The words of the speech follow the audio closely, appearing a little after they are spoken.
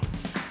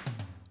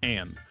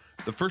Anne.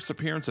 The first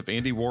appearance of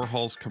Andy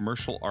Warhol's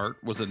commercial art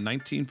was a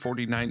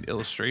 1949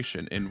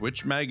 illustration in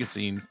which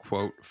magazine,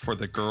 quote, for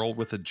the girl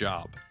with a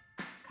job?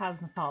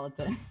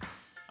 Cosmopolitan.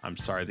 I'm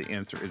sorry, the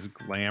answer is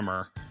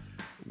Glamour.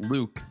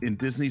 Luke, in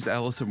Disney's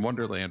Alice in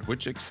Wonderland,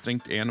 which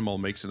extinct animal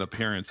makes an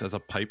appearance as a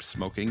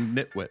pipe-smoking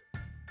nitwit?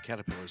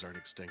 Caterpillars aren't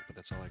extinct, but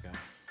that's all I got.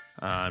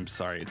 I'm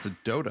sorry, it's a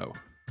dodo.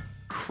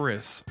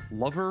 Chris,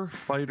 lover,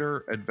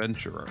 fighter,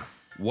 adventurer.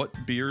 What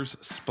beer's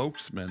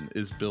spokesman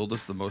is billed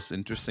as the most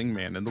interesting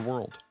man in the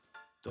world?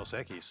 Dos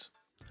Equis.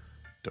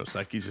 Dos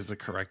Equis is a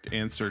correct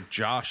answer.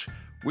 Josh,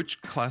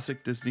 which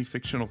classic Disney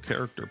fictional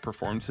character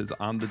performs his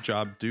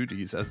on-the-job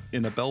duties as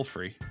in a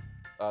belfry?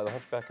 The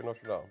Hunchback of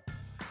Notre Dame.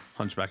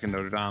 Hunchback of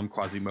Notre Dame,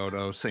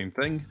 Quasimodo, same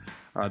thing.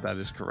 That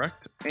is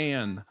correct.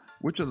 And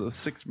which of the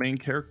 6 main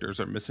characters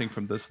are missing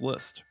from this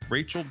list?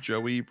 Rachel,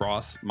 Joey,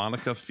 Ross,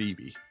 Monica,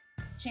 Phoebe.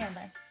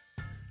 Chandler.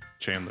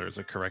 Chandler is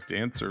a correct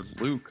answer.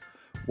 Luke,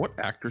 what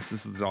actress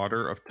is the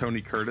daughter of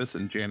Tony Curtis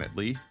and Janet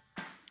Leigh?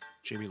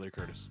 Jamie Lee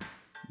Curtis.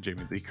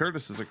 Jamie Lee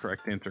Curtis is a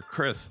correct answer.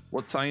 Chris,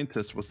 what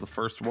scientist was the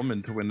first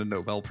woman to win a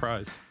Nobel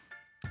Prize?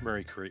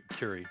 Marie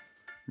Curie.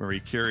 Marie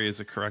Curie is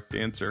a correct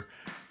answer.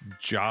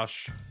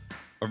 Josh,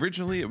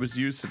 originally it was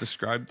used to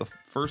describe the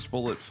first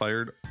bullet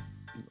fired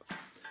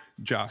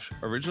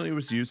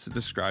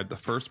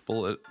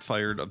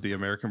of the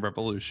American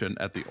Revolution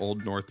at the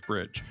Old North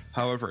Bridge.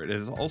 However, it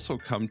has also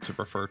come to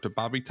refer to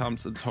Bobby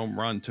Thompson's home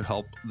run to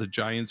help the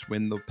Giants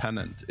win the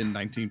pennant in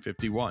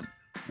 1951.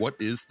 What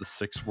is the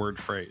 6-word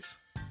phrase?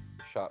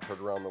 Shot heard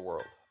around the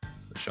world.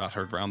 The shot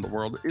heard around the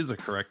world is a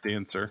correct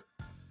answer.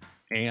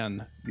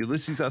 And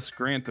Ulysses S.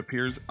 Grant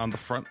appears on the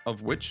front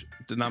of which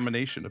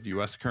denomination of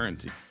U.S.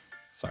 currency?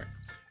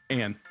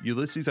 And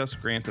Ulysses S.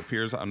 Grant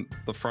appears on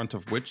the front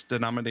of which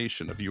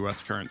denomination of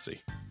U.S. currency?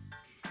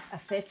 A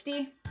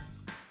 50?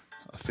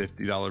 A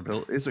 $50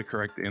 bill is a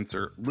correct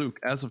answer. Luke,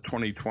 as of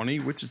 2020,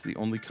 which is the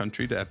only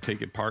country to have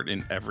taken part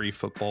in every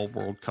football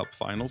World Cup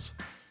finals?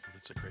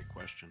 That's a great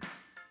question.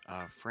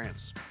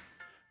 France.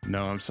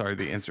 No, I'm sorry.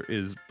 The answer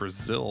is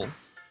Brazil.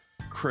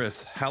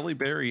 Chris, Halle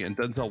Berry and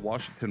Denzel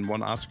Washington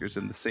won Oscars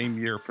in the same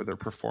year for their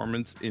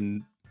performance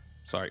in...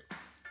 Sorry.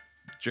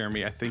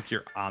 Jeremy, I think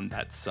you're on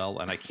that cell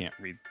and I can't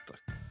read the...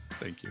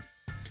 Thank you.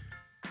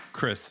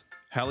 Chris,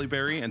 Halle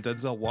Berry and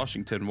Denzel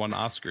Washington won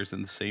Oscars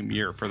in the same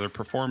year for their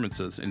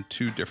performances in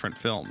 2 different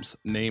films.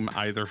 Name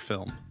either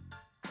film.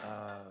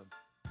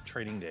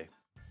 Training Day.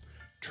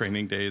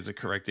 Training Day is a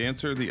correct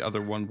answer. The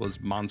other one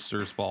was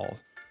Monsters Ball.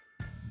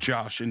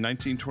 Josh, in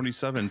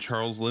 1927,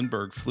 Charles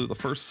Lindbergh flew the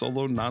first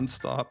solo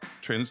nonstop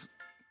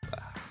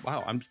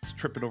Wow, I'm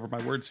tripping over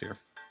my words here.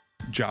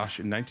 Josh,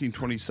 in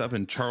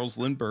 1927, Charles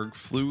Lindbergh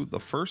flew the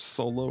first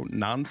solo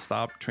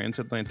nonstop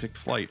transatlantic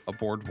flight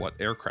aboard what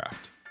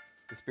aircraft?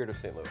 The Spirit of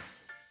St. Louis.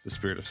 The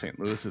Spirit of St.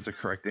 Louis is a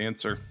correct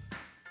answer.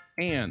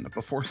 And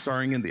before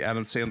starring in the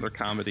Adam Sandler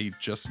comedy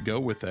Just Go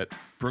With It,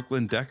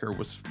 Brooklyn Decker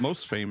was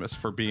most famous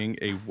for being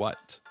a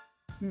what?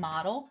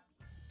 Model.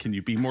 Can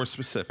you be more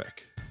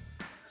specific?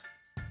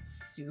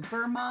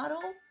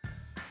 Supermodel?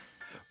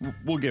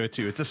 We'll give it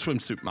to you. It's a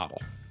swimsuit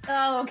model.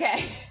 Oh,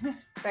 okay.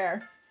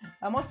 Fair.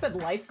 I almost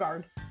said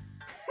lifeguard.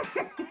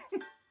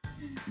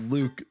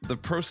 Luke, the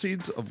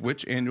proceeds of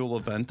which annual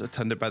event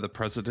attended by the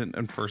President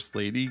and First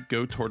Lady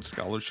go towards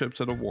scholarships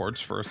and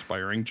awards for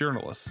aspiring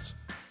journalists?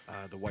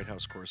 The White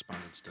House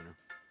Correspondents' Dinner.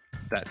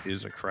 That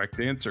is a correct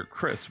answer.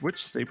 Chris,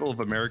 which staple of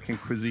American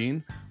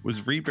cuisine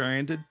was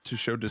rebranded to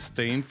show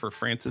disdain for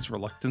France's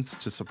reluctance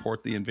to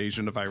support the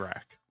invasion of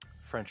Iraq?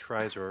 French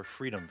fries or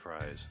freedom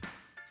fries?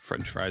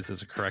 French fries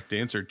is a correct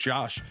answer.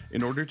 Josh,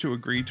 in order to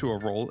agree to a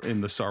role in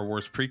the Star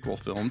Wars prequel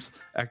films,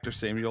 actor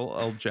Samuel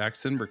L.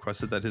 Jackson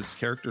requested that his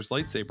character's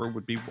lightsaber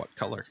would be what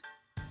color?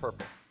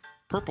 Purple.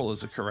 Purple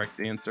is a correct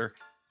answer.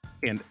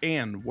 And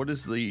Anne, what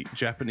is the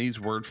Japanese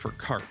word for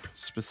carp,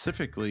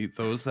 specifically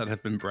those that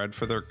have been bred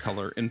for their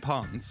color in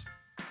ponds?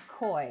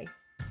 Koi.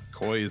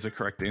 Koi is a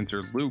correct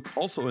answer. Luke,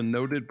 also a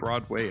noted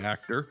Broadway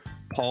actor,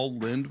 Paul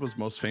Lynde was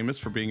most famous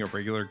for being a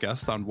regular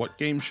guest on what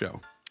game show?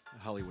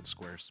 Hollywood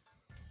Squares.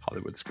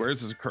 Hollywood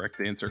Squares is a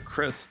correct answer.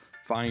 Chris,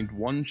 fined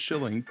 1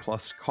 shilling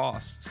plus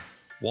costs.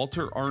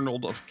 Walter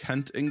Arnold of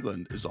Kent,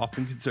 England, is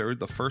often considered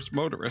the first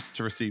motorist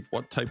to receive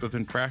what type of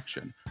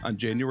infraction on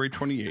January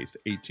 28th,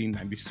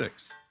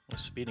 1896? A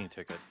speeding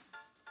ticket.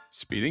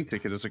 Speeding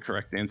ticket is a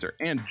correct answer.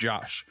 And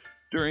Josh,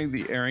 during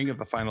the airing of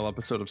the final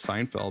episode of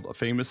Seinfeld, a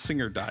famous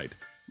singer died.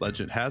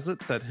 Legend has it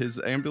that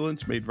his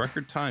ambulance made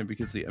record time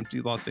because the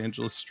empty Los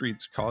Angeles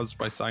streets caused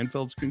by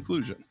Seinfeld's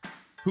conclusion.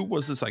 Who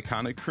was this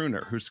iconic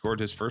crooner who scored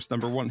his first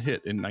 #1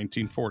 hit in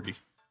 1940?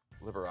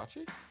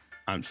 Liberace?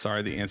 I'm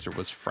sorry, the answer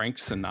was Frank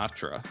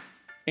Sinatra.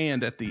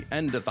 And at the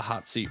end of the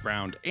hot seat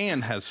round,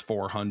 Anne has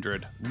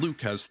 400,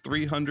 Luke has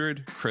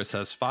 300, Chris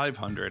has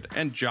 500,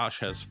 and Josh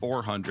has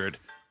 400.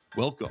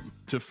 Welcome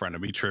to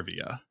Frenemy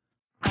Trivia.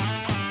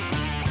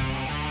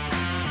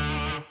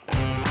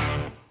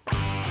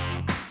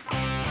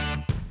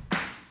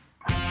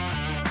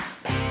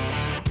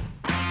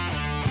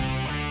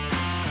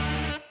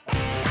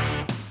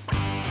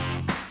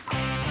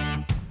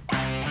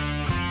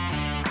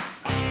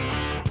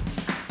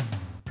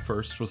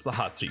 First was the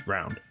hot seat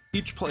round.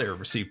 Each player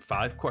received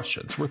 5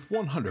 questions worth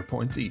 100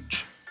 points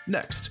each.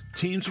 Next,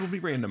 teams will be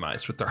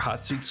randomized with their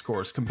hot seat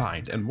scores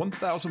combined and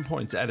 1,000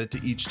 points added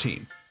to each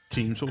team.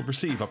 Teams will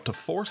receive up to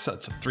 4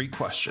 sets of 3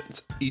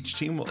 questions. Each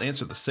team will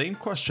answer the same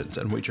questions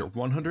and wager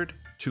 100,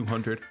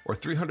 200, or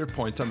 300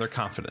 points on their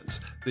confidence.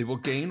 They will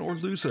gain or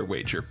lose their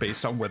wager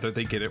based on whether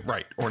they get it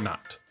right or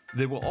not.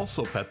 They will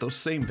also bet those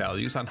same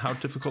values on how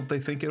difficult they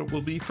think it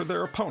will be for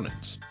their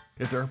opponents.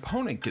 If their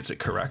opponent gets it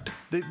correct,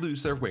 they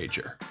lose their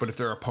wager, but if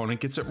their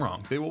opponent gets it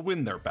wrong, they will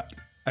win their bet.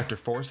 After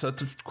 4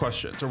 sets of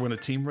questions, or when a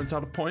team runs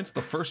out of points,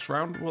 the first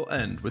round will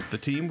end with the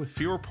team with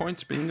fewer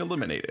points being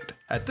eliminated.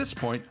 At this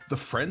point, the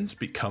friends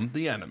become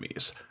the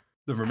enemies.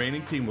 The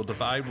remaining team will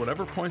divide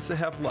whatever points they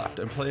have left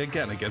and play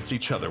again against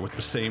each other with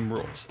the same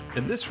rules.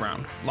 In this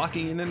round,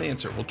 locking in an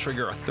answer will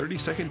trigger a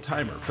 30-second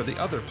timer for the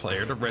other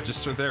player to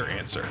register their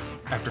answer.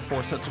 After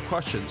 4 sets of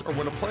questions, or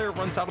when a player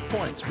runs out of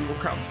points, we will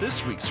crown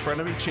this week's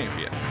Frenemy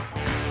champion.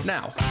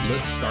 Now,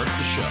 let's start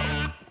the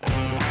show.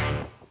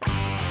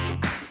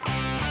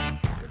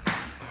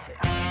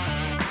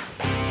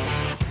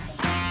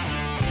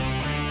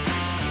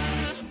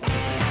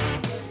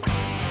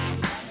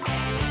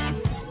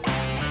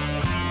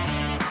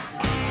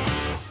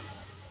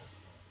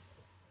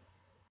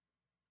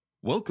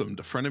 Welcome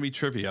to Frenemy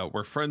Trivia,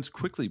 where friends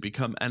quickly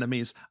become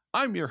enemies.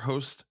 I'm your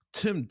host,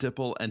 Tim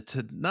Dipple, and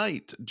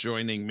tonight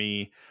joining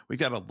me, we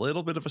got a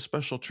little bit of a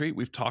special treat.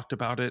 We've talked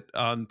about it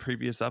on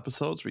previous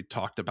episodes. We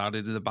talked about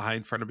it in the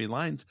Behind Frenemy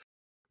Lines.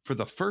 For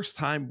the first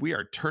time, we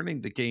are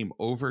turning the game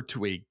over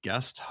to a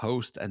guest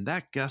host, and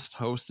that guest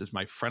host is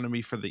my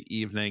frenemy for the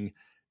evening,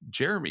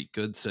 Jeremy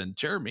Goodson.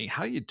 Jeremy,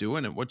 how you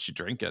doing and what you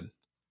drinking?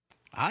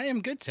 I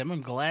am good, Tim.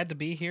 I'm glad to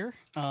be here.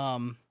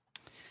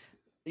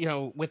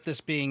 With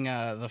this being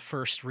the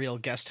first real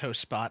guest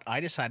host spot, I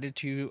decided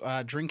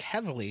to drink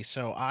heavily.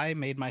 So I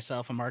made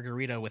myself a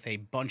margarita with a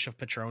bunch of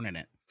Patron in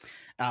it.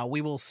 We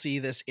will see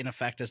this in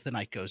effect as the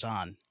night goes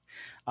on.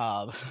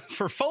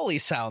 For Foley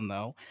sound,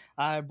 though,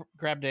 I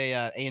grabbed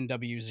a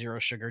A&W Zero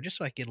Sugar just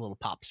so I could get a little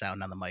pop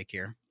sound on the mic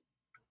here.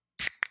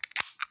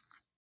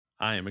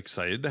 I am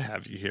excited to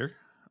have you here.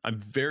 I'm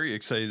very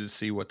excited to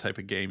see what type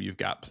of game you've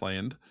got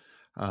planned,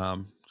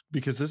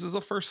 because this is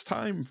a first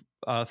time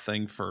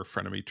thing for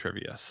Frenemy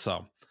Trivia.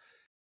 So,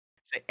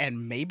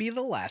 and maybe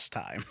the last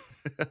time.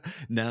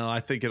 No, I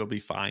think it'll be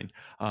fine.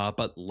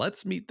 But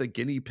let's meet the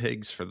guinea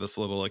pigs for this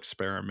little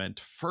experiment.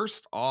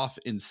 First off,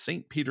 in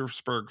St.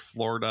 Petersburg,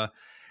 Florida,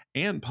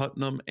 Ann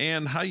Putnam.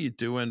 Ann, how you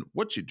doing?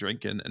 What you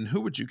drinking? And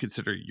who would you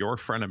consider your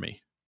frenemy?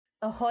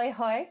 Ahoy,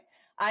 hoy.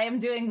 I am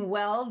doing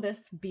well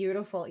this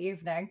beautiful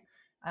evening.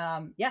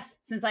 Yes,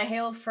 since I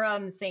hail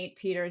from St.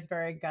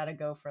 Petersburg, gotta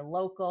go for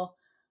local.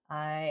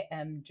 I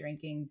am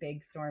drinking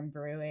Big Storm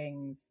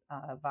Brewing's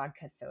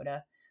vodka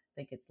soda. I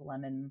think it's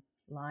lemon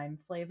lime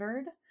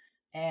flavored.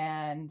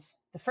 And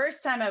the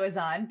first time I was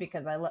on,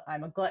 because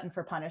I'm a glutton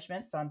for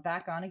punishment, so I'm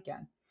back on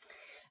again.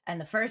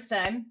 And the first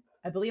time,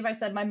 I believe I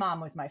said my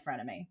mom was my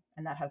frenemy,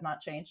 and that has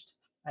not changed.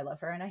 I love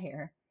her and I hate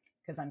her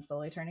because I'm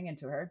slowly turning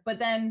into her. But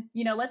then,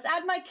 let's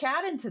add my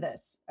cat into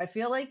this. I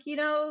feel like,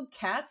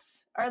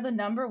 cats are the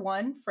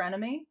 #1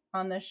 frenemy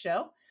on this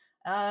show.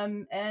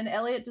 And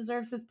Elliot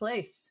deserves his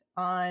place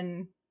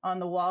on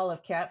the wall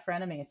of cat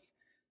frenemies.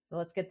 So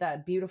let's get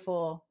that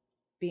beautiful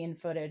bean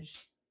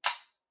footage.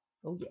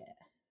 Oh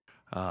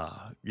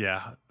yeah.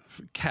 Yeah,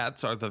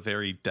 cats are the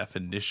very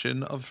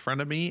definition of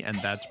frenemy,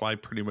 and that's why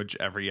pretty much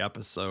every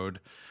episode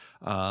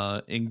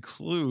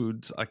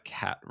includes a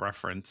cat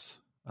reference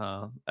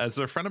as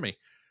their frenemy.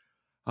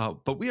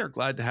 But we are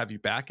glad to have you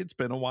back. It's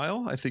been a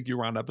while. I think you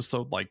were on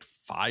episode like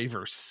 5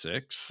 or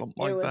 6,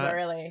 something like that. It was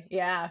early,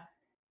 yeah.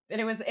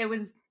 And it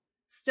was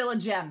still a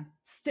gem.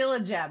 Still a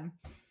gem.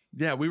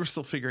 Yeah, we were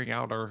still figuring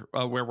out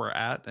where we're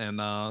at,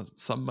 and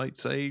some might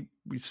say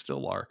we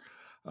still are.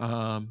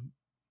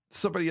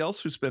 Somebody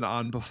else who's been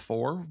on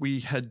before, we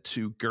head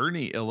to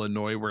Gurnee,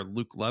 Illinois, where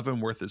Luke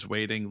Leavenworth is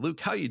waiting. Luke,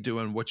 how you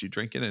doing? What you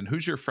drinking? And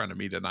who's your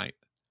frenemy tonight?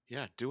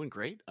 Yeah, doing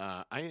great.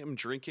 I am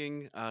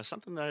drinking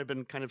something that I've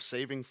been kind of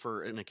saving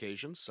for an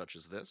occasion such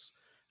as this.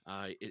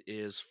 It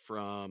is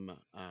from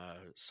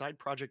Side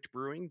Project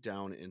Brewing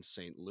down in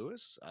St.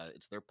 Louis.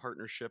 It's their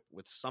partnership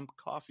with Sump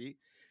Coffee.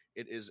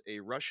 It is a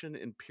Russian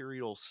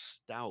Imperial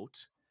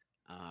Stout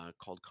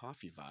called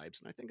Coffee Vibes,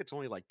 and I think it's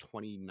only like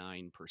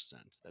 29%.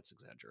 That's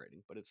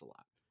exaggerating, but it's a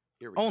lot.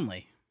 Here we go.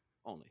 Only.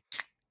 There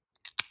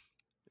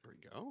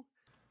we go.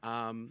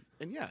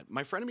 And yeah,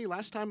 my frenemy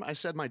last time I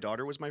said my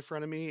daughter was my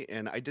frenemy,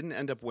 and I didn't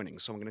end up winning,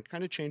 so I'm going to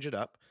kind of change it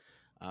up,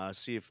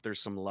 see if there's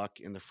some luck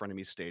in the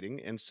frenemy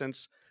stating. And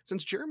since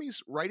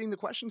Jeremy's writing the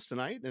questions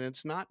tonight, and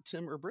it's not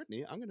Tim or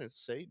Brittany, I'm going to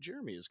say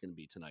Jeremy is going to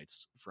be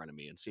tonight's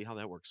frenemy and see how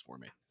that works for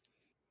me.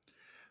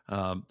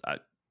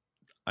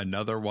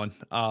 Another one.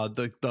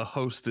 The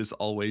host is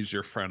always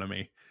your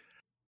frenemy.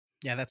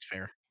 Yeah, that's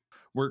fair.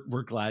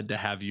 We're glad to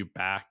have you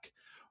back.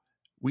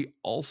 We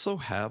also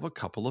have a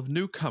couple of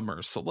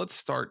newcomers. So let's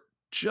start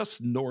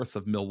just north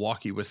of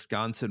Milwaukee,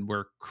 Wisconsin,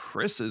 where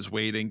Chris is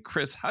waiting.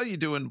 Chris, how you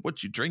doing?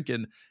 What you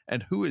drinking?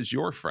 And who is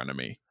your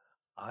frenemy?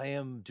 I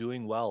am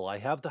doing well. I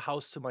have the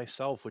house to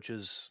myself, which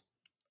is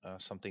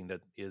something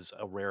that is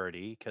a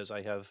rarity because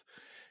I have,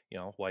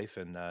 wife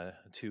and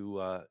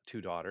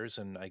two daughters,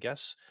 and I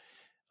guess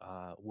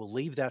we'll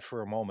leave that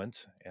for a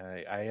moment.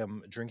 I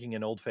am drinking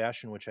an old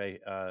fashioned, which I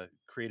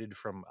created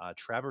from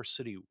Traverse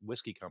City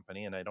Whiskey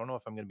Company, and I don't know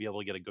if I'm going to be able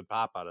to get a good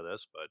pop out of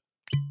this, but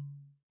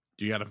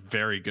You got a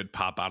very good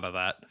pop out of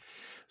that.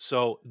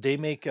 so they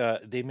make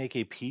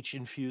a peach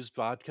infused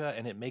vodka,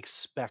 and it makes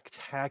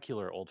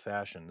spectacular old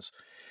fashions.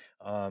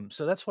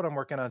 So that's what I'm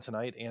working on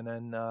tonight. And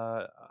then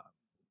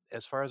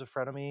as far as a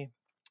frenemy,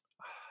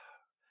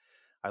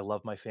 I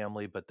love my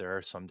family, but there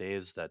are some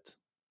days that,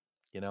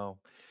 a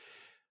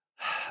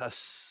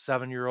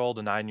 7-year-old,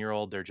 a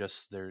 9-year-old, they're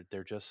just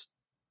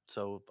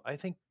so I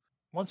think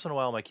once in a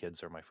while my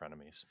kids are my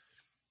frenemies.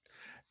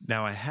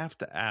 Now I have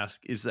to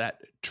ask, is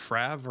that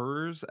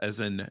Travers as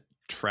in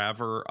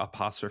Traver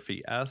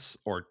apostrophe S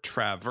or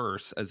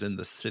Traverse as in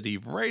the city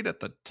right at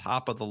the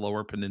top of the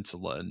Lower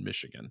Peninsula in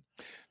Michigan?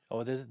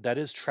 Oh, that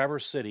is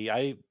Traverse City.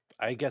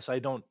 I guess I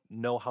don't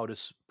know how to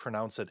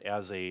pronounce it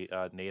as a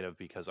native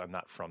because I'm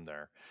not from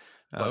there.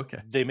 But Okay.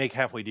 they make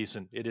halfway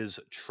decent. It is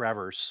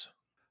Traverse.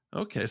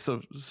 Okay.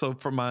 So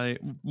from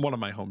one of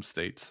my home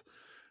states.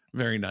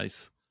 Very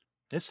nice.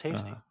 It's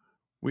tasty.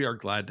 We are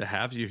glad to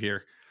have you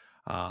here.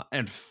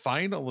 And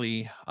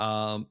finally,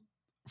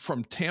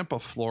 from Tampa,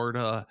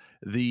 Florida,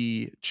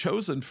 the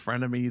chosen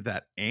frenemy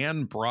that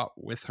Anne brought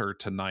with her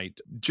tonight,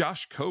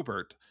 Josh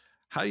Cobert.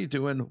 How you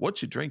doing?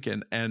 What you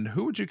drinking? And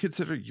who would you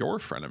consider your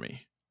frenemy?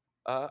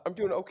 I'm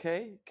doing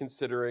okay,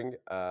 considering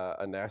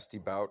a nasty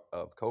bout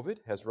of COVID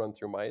has run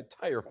through my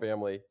entire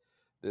family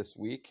this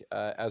week.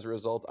 As a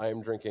result, I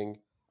am drinking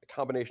a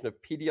combination of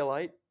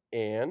Pedialyte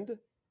and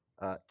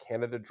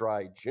Canada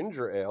Dry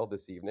Ginger Ale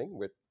this evening.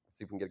 Let's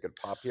see if we can get a good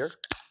pop here.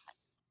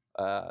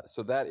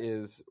 So that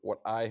is what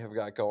I have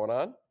got going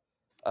on.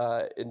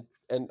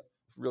 And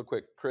real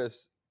quick,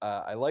 Chris,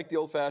 I like the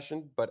old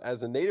fashioned, but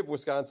as a native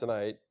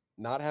Wisconsinite,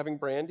 not having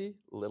brandy,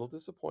 a little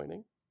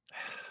disappointing.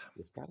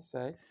 Just gotta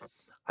say,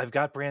 I've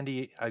got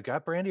brandy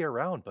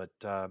around, but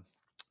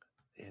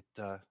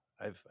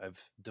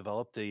I've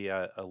developed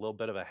a little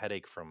bit of a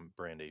headache from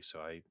brandy, so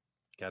I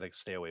got to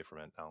stay away from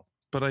it now.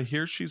 But I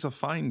hear she's a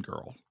fine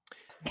girl.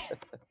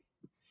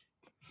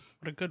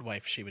 What a good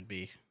wife she would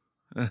be.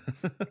 and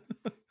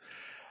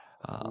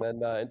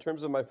then in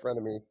terms of my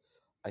frenemy,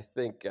 I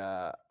think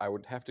I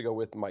would have to go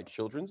with my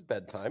children's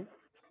bedtime,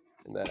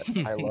 and that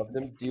I love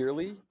them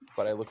dearly,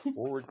 but I look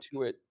forward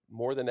to it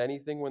more than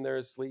anything when they're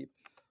asleep.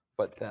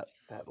 But that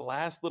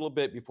last little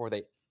bit before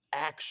they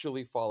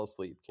actually fall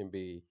asleep can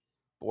be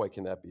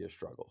a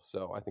struggle.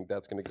 So I think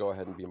that's going to go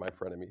ahead and be my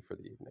frenemy for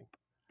the evening.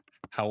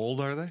 How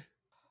old are they?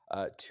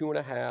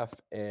 2.5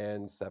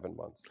 and 7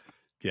 months.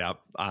 Yeah,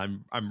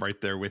 I'm right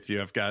there with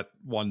you. I've got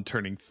one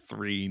turning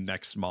 3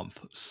 next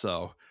month.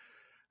 So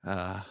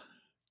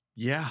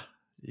yeah,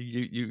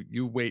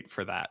 you wait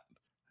for that.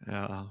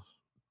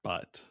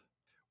 But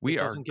we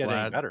are doesn't get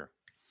glad. any better.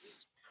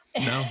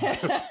 No.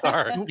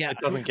 Sorry. Yeah, It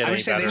doesn't get I would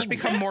any say they better. just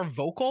become more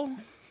vocal.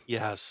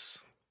 Yes.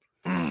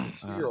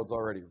 2-year-old's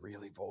already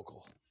really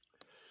vocal.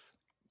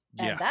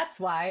 And Yeah.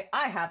 that's why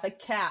I have a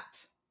cat.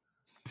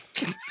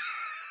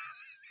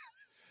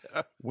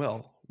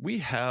 Well, we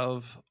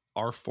have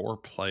our 4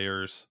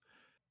 players.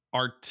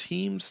 Our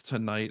teams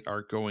tonight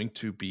are going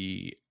to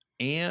be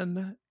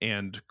Anne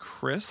and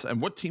Chris. And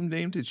what team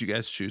name did you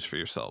guys choose for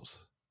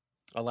yourselves?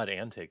 I'll let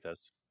Anne take this.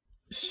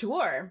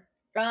 Sure.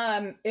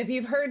 If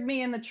you've heard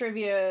me in the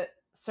trivia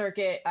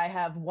circuit, I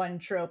have one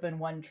trope and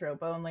one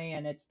trope only,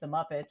 and it's the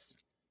Muppets.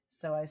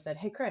 So I said,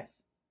 hey,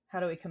 Chris, how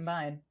do we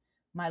combine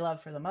my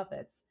love for the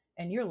Muppets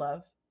and your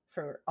love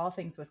for all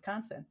things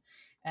Wisconsin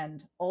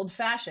and old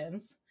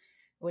fashions,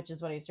 which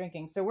is what he's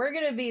drinking. So we're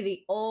going to be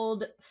the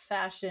old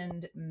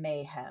fashioned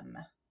mayhem.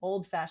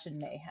 Old fashioned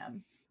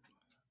mayhem.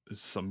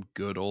 Some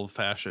good old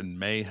fashioned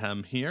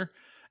mayhem here.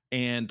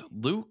 And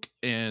Luke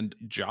and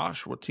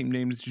Josh, what team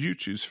name did you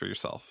choose for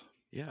yourself?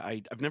 Yeah,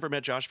 I've never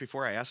met Josh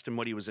before. I asked him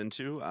what he was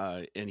into,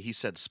 and he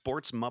said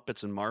sports,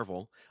 Muppets, and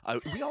Marvel.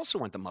 We also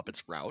went the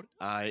Muppets route,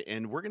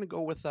 and we're going to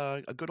go with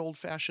a good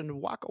old-fashioned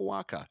Waka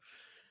Waka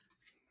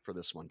for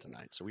this one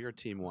tonight. So we are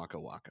Team Waka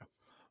Waka.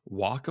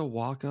 Waka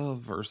Waka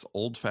versus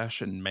Old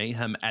Fashioned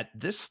Mayhem. At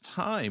this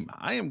time,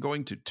 I am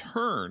going to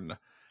turn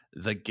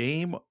the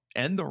game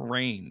and the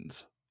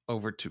reins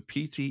over to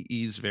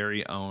PTE's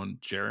very own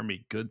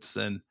Jeremy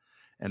Goodson,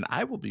 and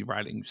I will be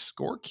riding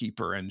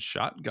scorekeeper and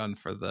shotgun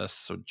for this.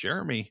 So,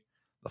 Jeremy,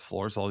 the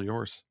floor is all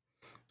yours.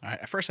 All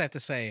right. First, I have to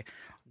say,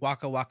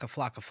 Waka Waka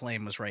Flock of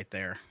Flame was right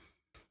there.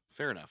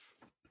 Fair enough.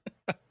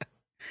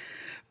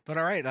 But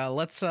all right,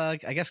 let's, I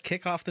guess,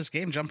 kick off this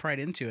game, jump right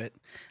into it.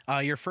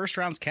 Your first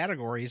round's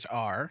categories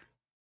are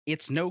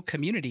It's No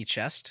Community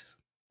Chest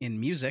in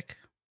music,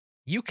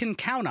 You Can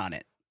Count on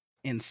It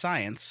in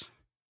science,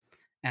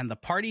 and The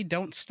Party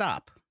Don't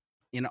Stop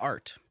in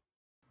art.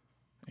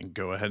 And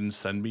go ahead and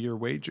send me your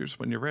wagers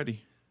when you're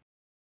ready.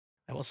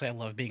 I will say I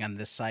love being on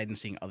this side and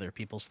seeing other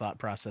people's thought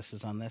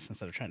processes on this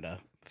instead of trying to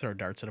throw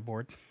darts at a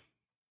board.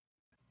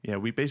 Yeah,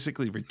 we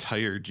basically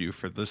retired you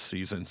for this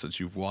season since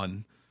you've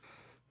won.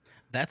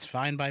 That's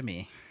fine by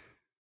me.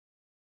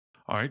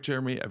 All right,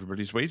 Jeremy,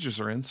 everybody's wagers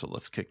are in, so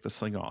let's kick this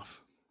thing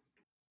off.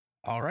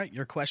 All right,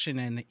 your question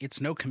in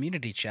It's No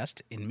Community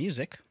Chest in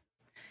music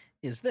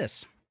is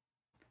this.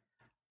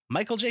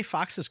 Michael J.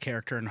 Fox's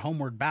character in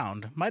Homeward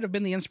Bound might have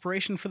been the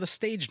inspiration for the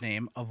stage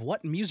name of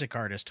what music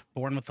artist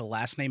born with the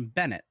last name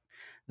Bennett,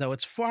 though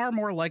it's far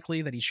more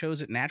likely that he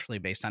chose it naturally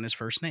based on his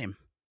first name.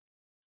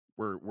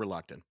 We're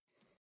locked in.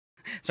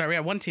 Sorry, we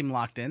have one team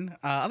locked in.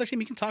 Other team,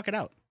 you can talk it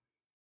out.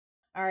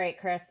 All right,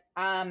 Chris.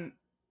 I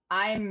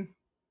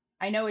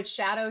know it's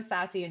Shadow,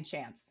 Sassy, and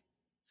Chance.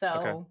 So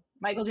Okay.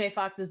 Michael J.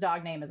 Fox's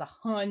dog name is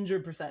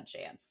 100%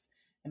 Chance.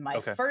 And my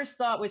first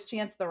thought was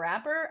Chance the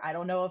Rapper. I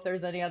don't know if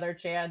there's any other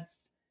Chance.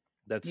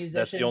 That's the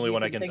musicians only you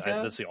one I can can. think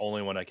of? That's the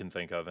only one I can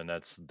think of, and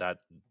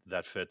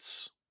that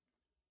fits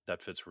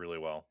really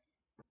well.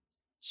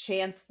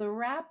 Chance the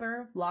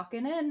Rapper,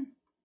 locking in.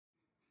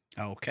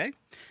 Okay.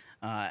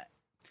 Ann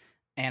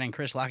and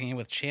Chris locking in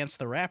with Chance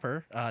the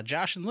Rapper.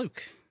 Josh and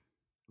Luke.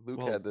 Luke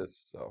Well, had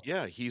this, so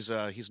Yeah, he's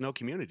No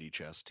Community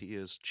Chest. He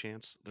is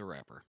Chance the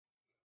Rapper.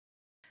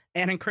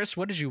 Ann and Chris,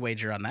 what did you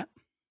wager on that?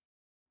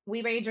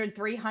 We wagered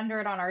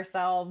 300 on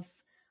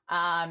ourselves.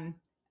 And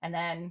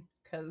then,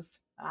 because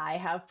I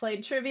have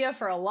played trivia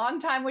for a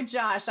long time with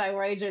Josh, I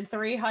wagered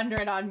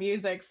 300 on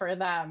music for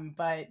them,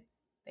 but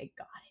they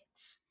got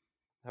it.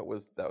 that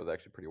was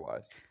actually pretty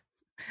wise.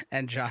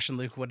 And Josh and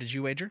Luke, what did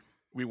you wager?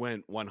 We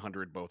went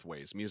 100 both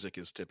ways. Music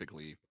is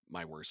typically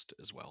my worst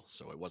as well,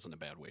 so it wasn't a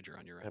bad wager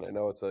on your end. And I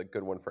know it's a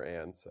good one for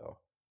Anne, so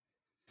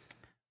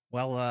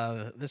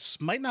Well, this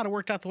might not have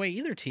worked out the way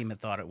either team had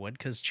thought it would,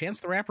 because Chance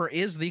the Rapper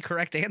is the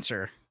correct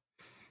answer.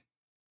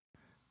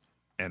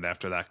 And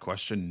after that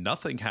question,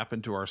 nothing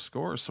happened to our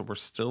score, so we're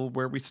still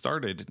where we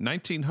started,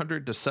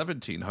 1900 to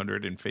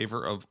 1700 in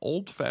favor of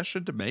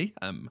Old-Fashioned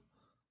Mayhem.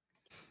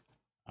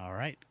 All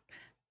right.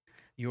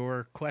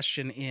 Your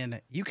question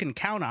in You Can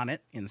Count on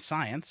It in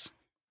science.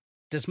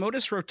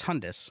 Desmodus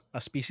rotundus,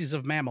 a species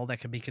of mammal that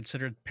can be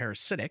considered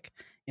parasitic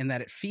in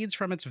that it feeds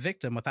from its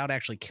victim without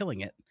actually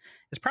killing it,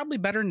 is probably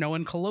better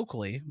known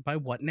colloquially by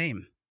what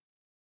name?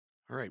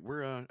 All right,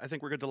 I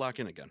think we're good to lock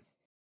in again.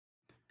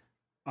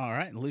 All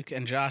right, Luke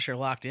and Josh are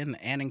locked in.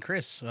 Ann and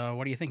Chris,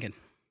 what are you thinking?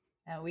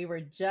 We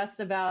were just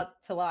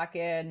about to lock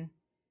in.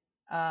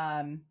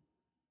 I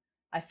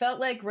felt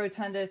like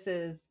Rotundus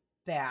is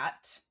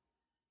bat.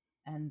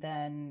 And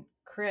then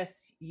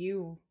Chris,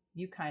 you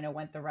kind of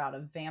went the route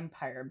of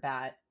vampire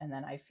bat. And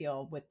then I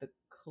feel with the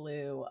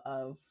clue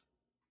of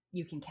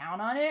You Can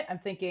Count on It, I'm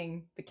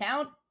thinking the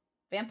count,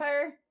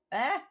 vampire,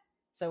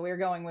 So we're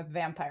going with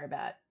vampire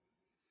bat.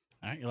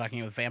 All right, you're locking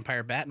in with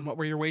vampire bat. And what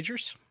were your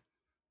wagers?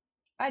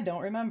 I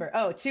don't remember.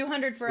 Oh,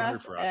 200 for 200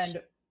 us for us.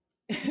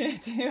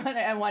 and 200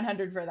 and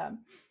 100 for them.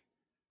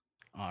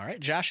 All right,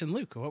 Josh and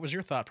Luke, what was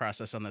your thought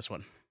process on this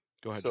one?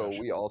 Go ahead, So Josh.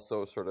 we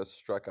also sort of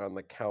struck on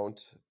the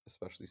count,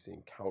 especially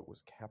seeing count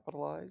was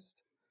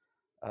capitalized,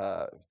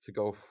 to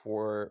go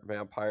for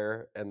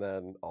vampire, and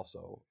then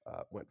also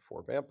went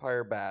for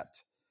vampire bat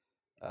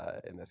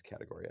in this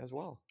category as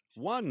well.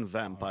 One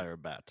vampire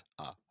bat.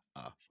 All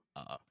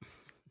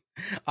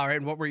right,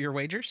 and what were your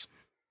wagers?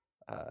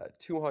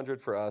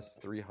 200 for us,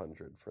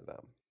 300 for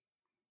them.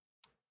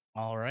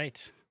 All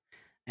right.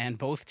 And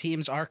both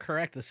teams are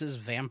correct. This is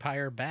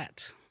Vampire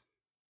Bat.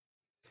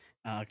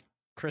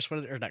 Chris,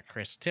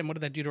 Tim, what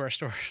did that do to our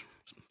store?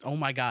 Oh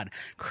my God.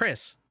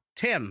 Chris,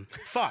 Tim,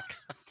 fuck.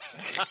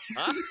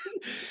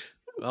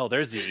 Well,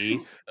 there's the E.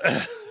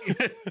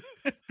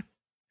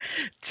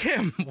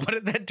 Tim, what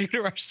did that do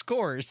to our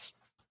scores?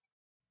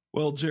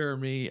 Well,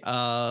 Jeremy,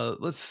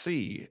 let's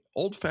see.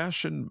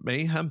 Old-Fashioned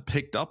Mayhem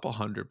picked up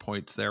 100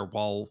 points there,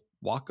 while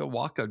Waka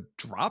Waka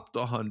dropped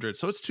 100.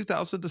 So it's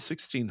 2,000 to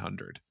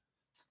 1,600.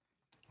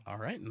 All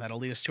right, and that'll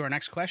lead us to our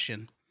next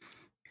question.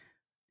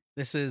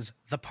 This is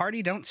The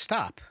Party Don't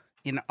Stop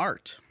in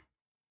art.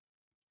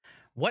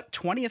 What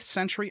 20th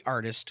century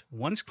artist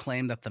once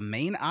claimed that the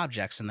main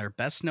objects in their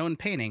best-known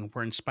painting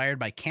were inspired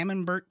by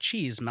camembert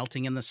cheese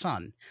melting in the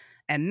sun,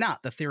 and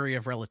not the theory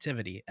of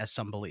relativity, as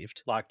some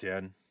believed? Locked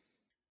in.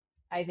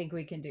 I think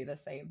we can do the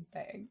same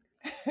thing.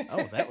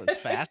 Oh, that was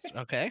fast.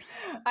 Okay.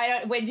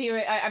 I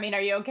mean,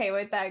 are you okay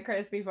with that,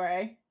 Chris, before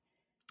I?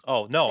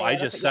 Oh no, Say I it,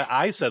 just yeah. said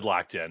I said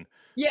locked in.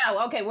 Yeah,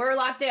 well, okay, we're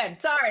locked in.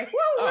 Sorry. Woo,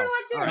 we're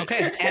locked in. all right.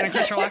 Okay, Anna and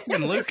Chris are locked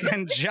in. Luke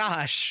and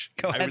Josh,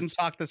 go ahead and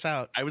talk this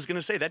out. I was going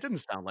to say that didn't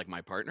sound like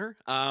my partner.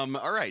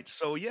 All right,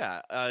 so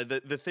yeah,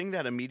 the thing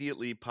that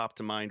immediately popped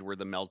to mind were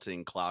the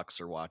melting clocks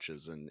or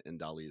watches in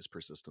Dali's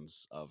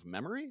Persistence of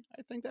Memory.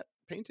 I think that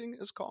painting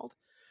is called.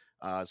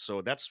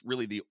 So that's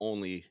really the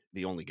only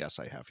guess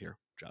I have here,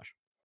 Josh.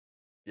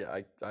 Yeah,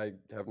 I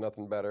have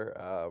nothing better.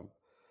 I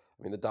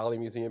mean, the Dali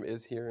Museum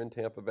is here in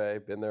Tampa Bay.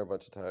 Been there a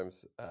bunch of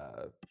times.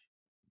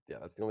 Yeah,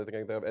 that's the only thing I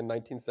can think of. And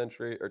 19th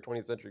century or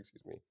 20th century,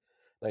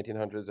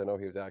 1900s. I know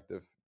he was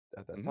active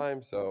at that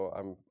time, so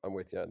I'm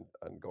with you on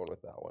going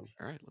with that one.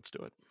 All right, let's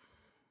do it.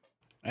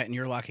 All right, and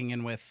you're locking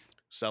in with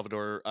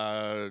Salvador,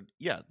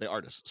 the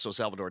artist. So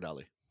Salvador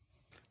Dali.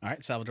 All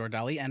right, Salvador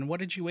Dali. And what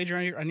did you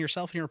wager on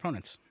yourself and your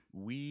opponents?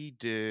 We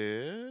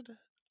did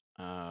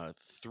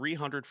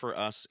 300 for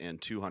us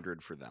and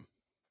 200 for them.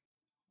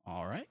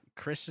 All right,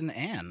 Chris and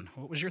Anne,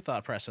 what was your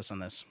thought process on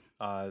this?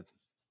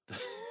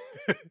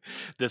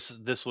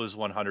 This was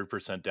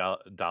 100%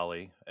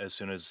 Dali. As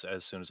soon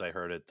as I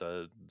heard it,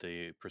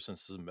 the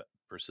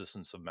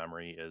persistence of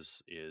memory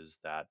is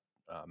that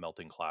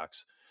melting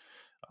clocks.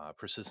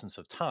 Persistence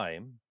of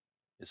time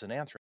is an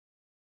answer.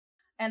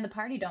 And the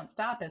party don't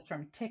stop is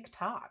from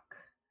TikTok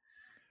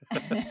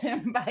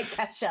by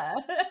Kesha.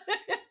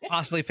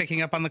 Possibly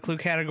picking up on the clue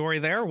category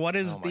there. What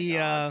is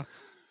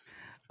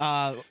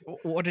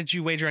what did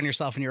you wager on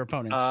yourself and your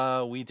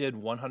opponents? We did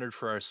 100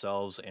 for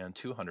ourselves and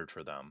 200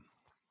 for them.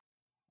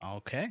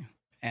 Okay.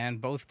 And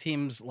both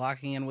teams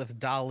locking in with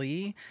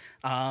Dali,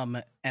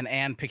 and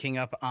Anne picking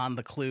up on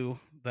the clue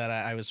that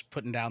I was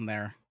putting down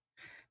there.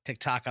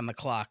 TikTok on the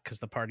clock because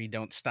the party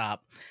don't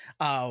stop.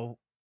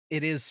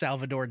 It is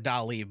Salvador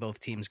Dali, both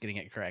teams getting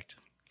it correct.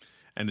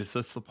 And is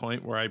this the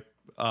point where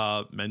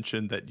I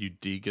mentioned that you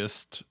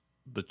degused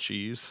the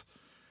cheese?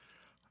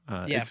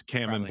 Yeah, it's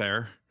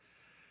Camembert.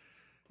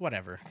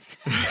 Whatever.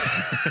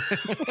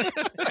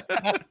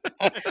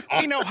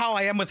 We know how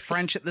I am with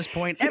French at this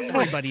point.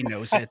 Everybody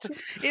knows it.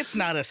 It's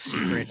not a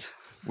secret.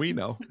 We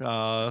know.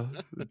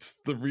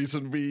 It's the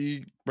reason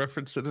we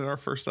referenced it in our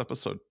first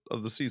episode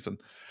of the season.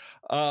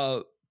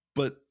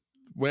 But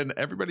when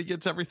everybody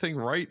gets everything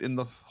right in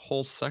the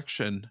whole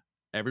section,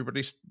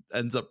 everybody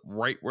ends up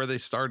right where they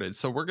started.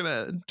 So we're going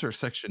to enter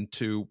section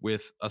 2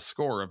 with a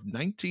score of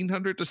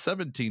 1900 to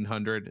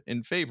 1700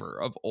 in favor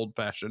of Old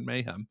Fashioned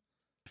Mayhem.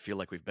 I feel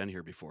like we've been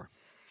here before.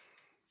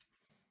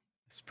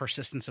 It's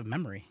persistence of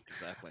memory.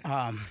 Exactly.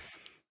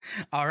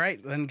 All right,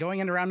 then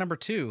going into round number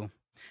 2,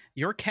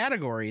 your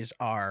categories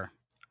are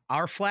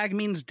Our Flag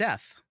Means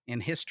Death in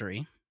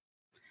history,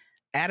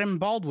 Adam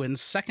Baldwin's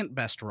second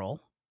best role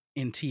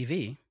in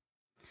TV,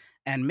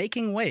 and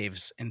Making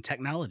Waves in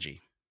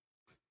technology.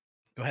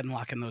 Go ahead and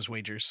lock in those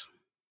wagers.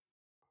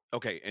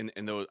 Okay, and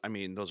those, I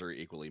mean, those are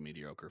equally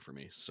mediocre for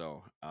me.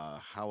 So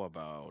how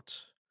about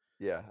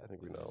Yeah, I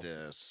think we know.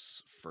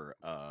 this for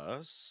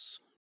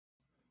us?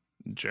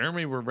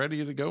 Jeremy, we're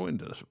ready to go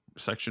into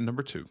section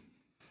number 2.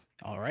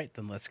 All right,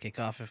 then let's kick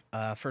off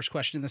first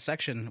question in the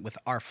section with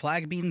Our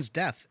Flag Means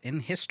Death in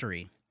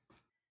history.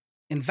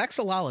 In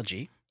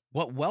vexillology,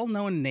 what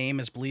well-known name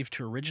is believed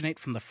to originate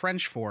from the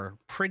French for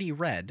pretty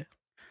red,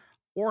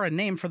 or a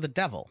name for the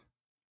devil,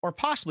 or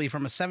possibly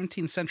from a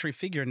 17th century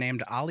figure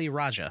named Ali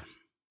Raja?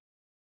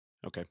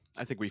 Okay,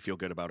 I think we feel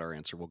good about our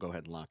answer. We'll go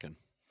ahead and lock in.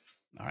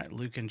 All right,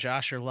 Luke and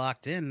Josh are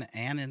locked in.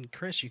 Anne and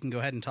Chris, you can go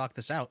ahead and talk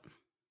this out.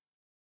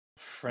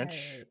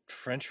 French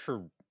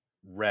for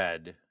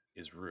red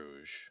is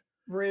rouge.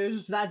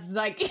 Rouge, that's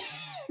like,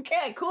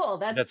 okay,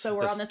 cool. So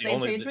we're on the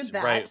same page with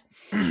that. Right.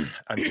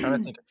 I'm trying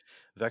to think.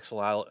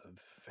 Vexillology.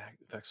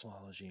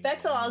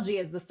 Vexillology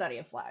is the study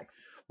of flags.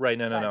 Right.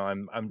 No. That's-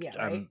 I'm.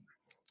 right?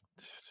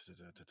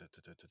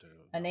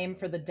 A name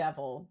for the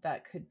devil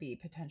that could be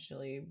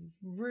potentially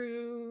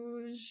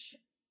rouge.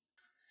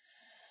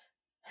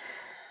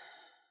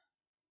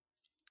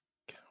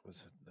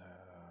 Was it?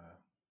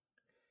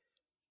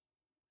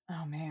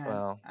 Oh man,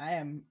 Well, I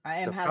am the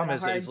having problem a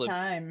is hard like-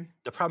 time.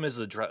 The problem is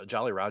the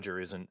Jolly Roger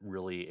isn't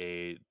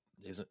really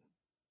isn't.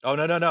 Oh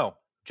no!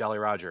 Jolly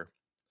Roger,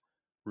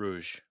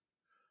 rouge.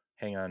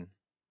 Hang on.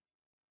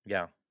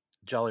 Yeah,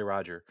 Jolly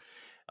Roger.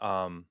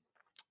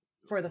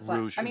 For the flag.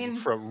 Rouge, I mean,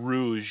 from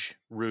Rouge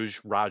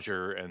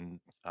Roger, and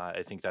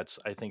I think that's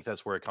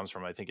where it comes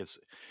from. I think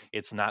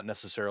it's not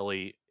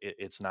necessarily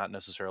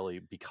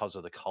because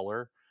of the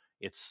color.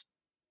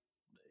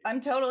 I'm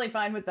totally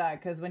fine with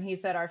that because when he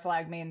said our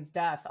flag means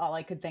death, all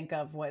I could think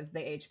of was the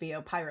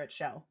HBO pirate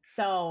show.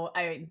 So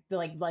I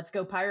like, let's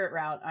go pirate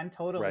route. I'm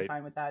totally Right.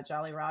 fine with that.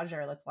 Jolly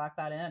Roger, let's lock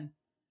that in.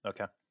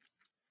 Okay.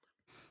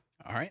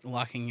 All right,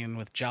 locking in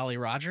with Jolly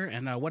Roger.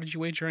 And what did you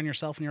wager on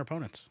yourself and your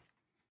opponents?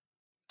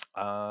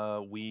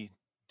 We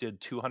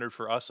did 200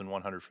 for us and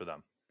 100 for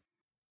them.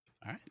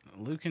 All right,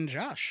 Luke and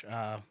Josh,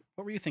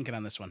 what were you thinking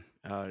on this one?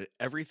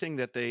 Everything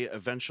that they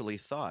eventually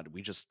thought.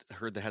 We just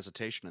heard the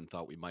hesitation and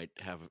thought we might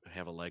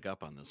have a leg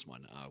up on this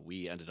one.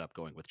 We ended up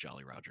going with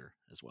Jolly Roger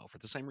as well for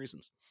the same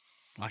reasons.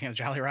 Locking in with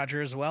Jolly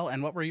Roger as well.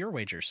 And what were your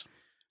wagers?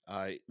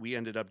 We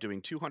ended up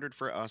doing 200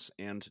 for us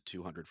and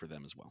 200 for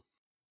them as well.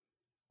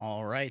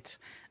 All right.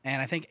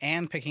 And I think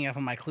Anne picking up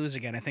on my clues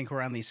again, I think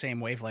we're on the same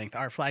wavelength.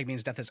 Our Flag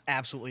Means Death is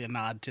absolutely a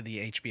nod to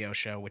the HBO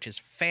show, which is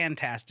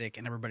fantastic,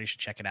 and everybody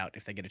should check it out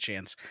if they get a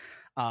chance.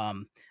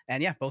 And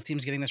yeah, both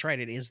teams getting this right.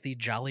 It is the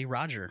Jolly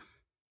Roger.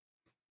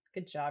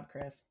 Good job,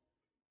 Chris.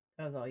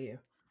 That was all you.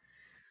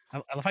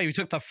 I love how you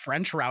took the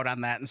French route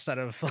on that instead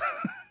of...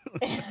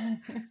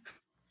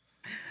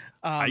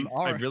 I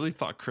all right. really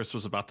thought Chris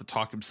was about to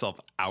talk himself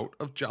out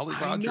of Jolly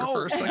I Roger know.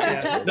 for a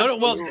second. No.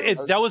 Well,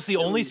 that was the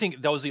only thing.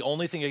 That was the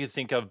only thing I could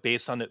think of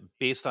based on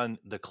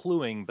the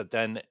cluing. But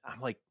then I'm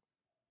like,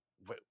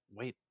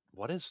 wait,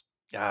 what is?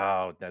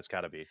 Oh, that's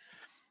got to be.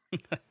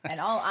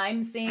 And all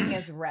I'm seeing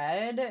is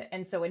red.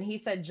 And so when he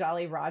said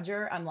Jolly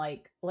Roger, I'm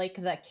like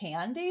the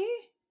candy?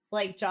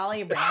 like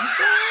Jolly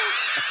Rancher.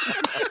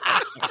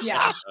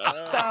 Yeah.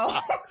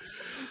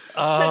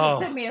 So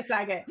took me a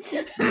second.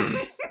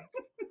 I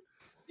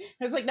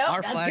was like, nope,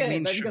 Our that's flag good.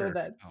 means Let's go sugar. with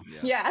it. Oh.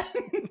 Yeah.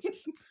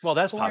 Well,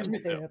 that's Corn possible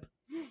too. syrup.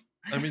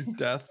 I mean,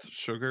 death,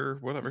 sugar,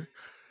 whatever.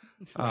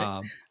 Right.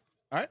 All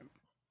right.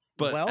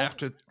 But Well-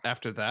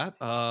 after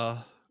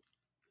that,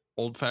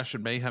 Old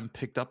Fashioned Mayhem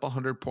picked up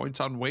 100 points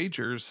on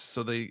wagers,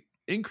 so they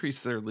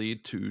increased their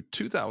lead to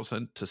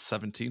 2,000 to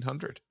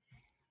 1,700.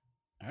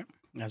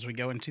 As we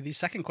go into the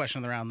second question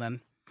of the round,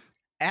 then,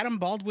 Adam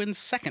Baldwin's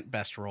second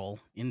best role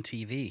in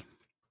TV.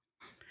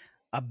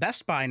 A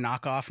Best Buy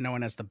knockoff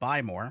known as the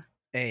Buy More,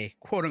 a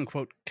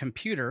quote-unquote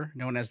computer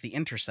known as the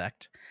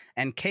Intersect,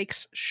 and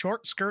Cake's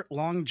short skirt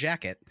long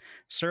jacket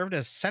served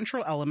as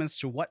central elements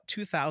to what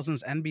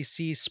 2000s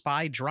NBC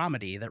spy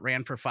dramedy that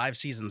ran for 5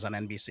 seasons on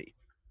NBC?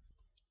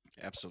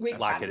 Absolutely.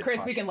 Lock it. Chris,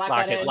 we can lock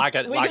Lock that it, in. lock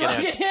it, We lock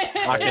can it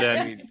in. Lock it in.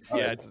 I mean, Oh,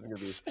 yeah, this is gonna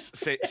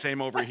be-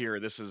 same over here.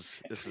 This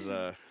is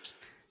a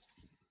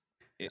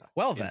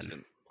Well, then.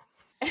 instant.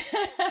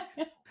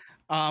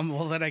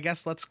 Well, then I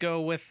guess let's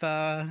go with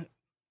Ann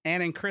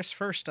and Chris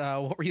first.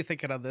 What were you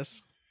thinking of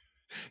this?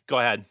 Go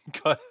ahead.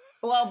 Go.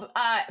 Well,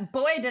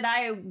 boy, did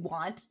I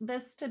want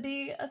this to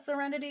be a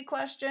Serenity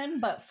question,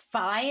 but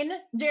fine,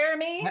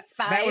 Jeremy,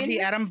 fine. That would be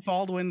Adam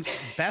Baldwin's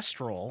best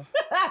role.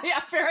 Yeah,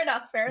 fair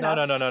enough. Fair No,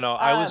 enough. no.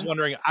 I was Um,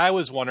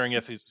 wondering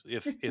if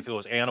it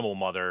was Animal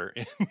Mother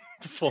in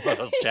full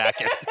metal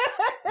jacket.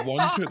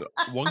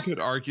 One could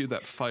argue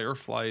that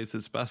Firefly is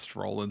his best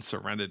role and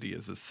Serenity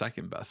is his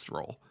second best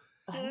role.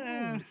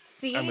 Oh,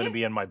 see, I'm going to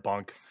be in my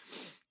bunk.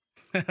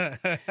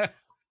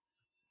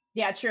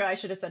 yeah, true. I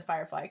should have said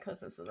Firefly because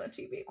this was a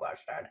TV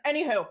question.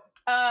 Anywho,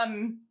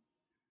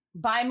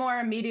 buy more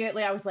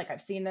immediately. I was like,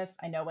 I've seen this.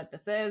 I know what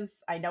this is.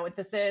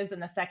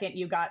 And the second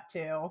you got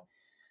to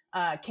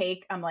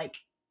Cake, I'm like,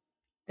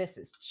 this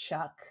is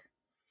Chuck.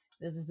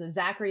 This is the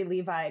Zachary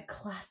Levi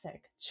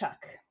classic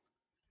Chuck.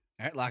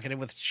 All right, lock it in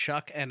with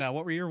Chuck. And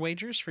what were your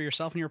wagers for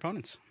yourself and your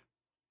opponents?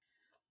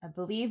 I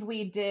believe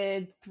we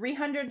did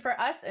 300 for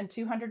us and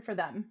 200 for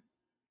them.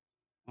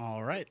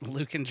 All right,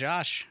 Luke and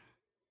Josh.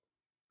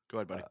 Go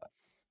ahead, buddy.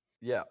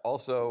 Yeah.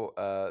 Also,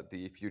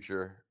 the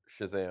future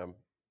Shazam,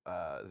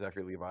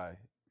 Zachary Levi,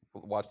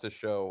 watched this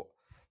show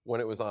when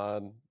it was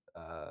on,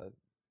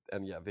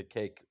 and yeah, the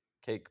cake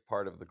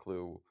part of the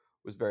clue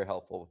was very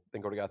helpful.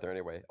 Think would have got there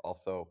anyway.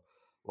 Also,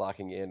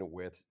 locking in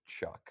with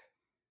Chuck.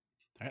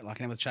 All right,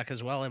 locking in with Chuck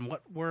as well. And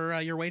what were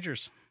your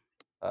wagers?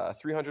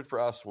 300 for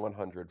us,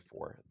 100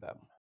 for them.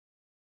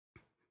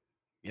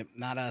 Yep,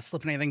 not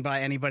slipping anything by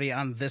anybody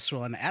on this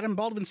one. Adam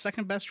Baldwin's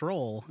second best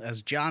role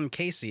as John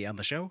Casey on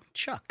the show,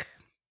 Chuck,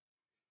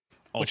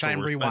 which I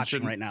am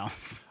rewatching right now.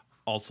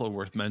 Also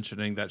worth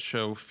mentioning, that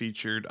show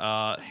featured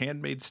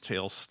Handmaid's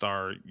Tale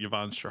star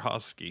Yvonne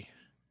Strahovski.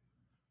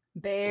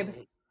 Babe.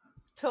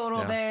 Total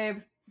Yeah.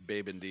 babe.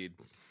 Babe, indeed.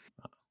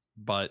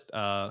 But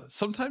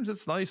sometimes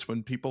it's nice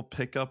when people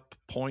pick up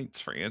points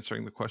for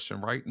answering the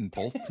question right, and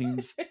both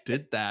teams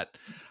did that.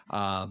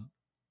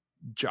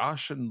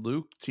 Josh and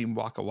Luke, Team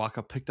Waka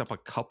Waka, picked up a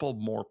couple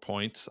more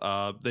points.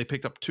 They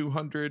picked up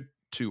 200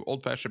 to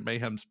Old Fashioned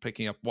Mayhem's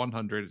picking up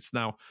 100. It's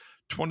now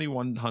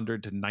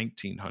 2,100 to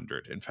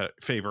 1,900 in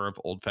favor of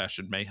Old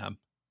Fashioned Mayhem.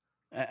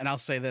 And I'll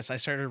say this, I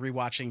started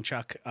rewatching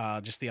Chuck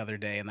just the other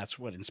day, and that's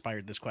what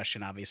inspired this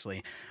question,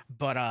 obviously.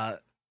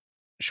 But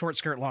Short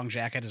Skirt Long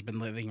Jacket has been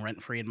living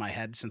rent-free in my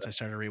head since I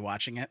started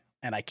rewatching it,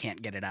 and I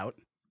can't get it out.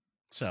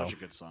 So Such a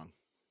good song.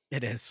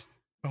 it is.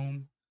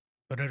 Boom.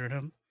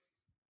 Ba-da-da-dum.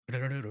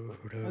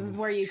 This is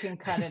where you can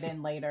cut it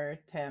in later,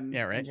 Tim.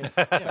 Yeah, and right. just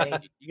say-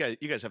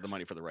 You guys have the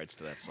money for the rights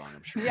to that song,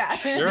 I'm sure. yeah.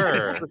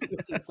 Sure. For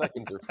 15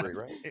 seconds are free,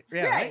 right?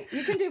 Yeah, right. right.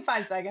 You can do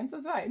 5 seconds.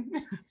 It's fine.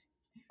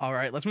 All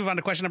right, let's move on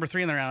to question number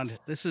 3 in the round.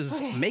 This is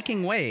Okay.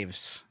 making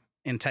waves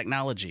in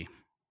technology.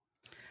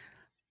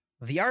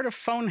 The art of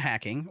phone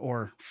hacking,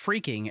 or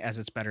phreaking as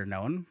it's better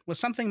known, was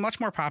something much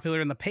more popular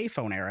in the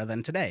payphone era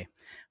than today,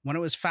 when it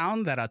was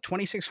found that a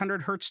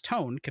 2600 hertz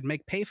tone could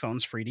make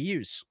payphones free to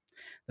use.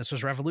 This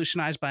was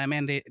revolutionized by a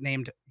man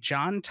named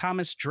John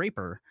Thomas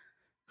Draper,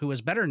 who was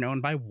better known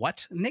by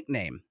what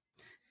nickname?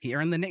 He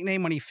earned the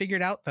nickname when he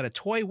figured out that a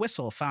toy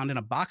whistle found in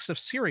a box of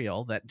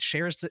cereal that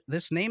shares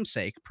this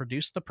namesake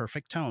produced the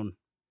perfect tone.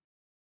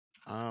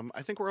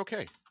 I think we're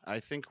okay. I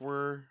think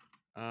we're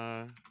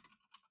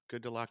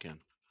good to lock in.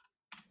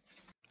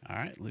 All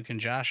right, Luke and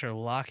Josh are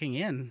locking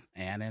in.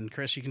 Ann and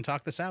Chris, you can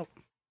talk this out.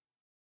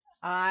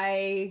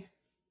 I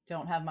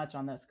don't have much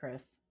on this,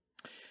 Chris.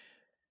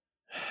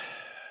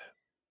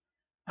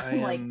 I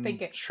I'm, like, am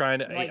thinking- trying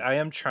to. like- I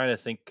am trying to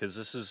think because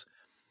this is.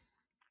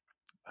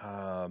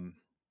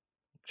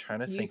 Trying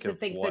to You think used to of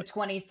think what. the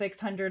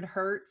 2600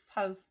 hertz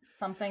has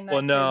something that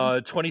Well, could- no,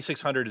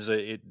 2600 is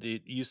it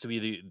used to be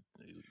the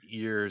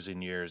years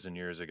and years and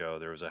years ago.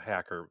 There was a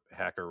hacker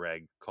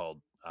reg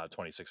called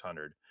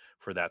 2600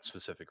 for that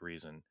specific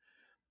reason,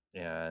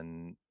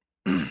 and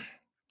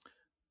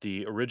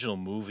the original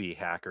movie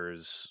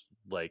Hackers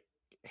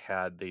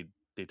had they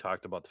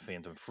talked about the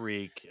Phantom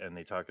Freak and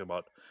they talked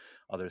about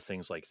other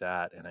things like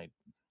that, and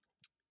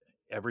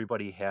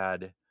everybody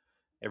had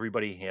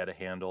a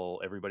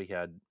handle. Everybody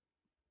had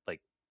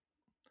like,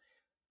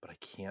 but I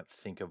can't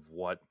think of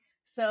what.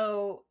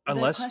 So the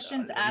Unless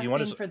question's you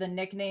want asking to. for the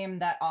nickname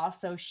that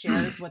also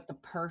shares with the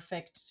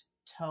perfect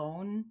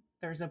tone.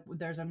 There's a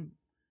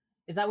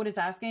is that what it's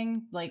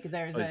asking? Like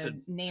there's Is a it?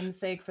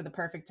 namesake for the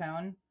perfect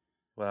tone?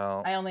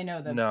 Well, I only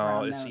know the no.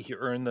 brown It's note. he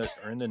earned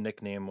the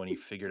nickname when he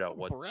figured out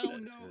what.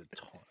 Brown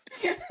note.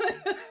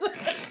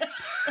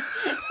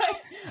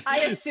 I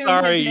assume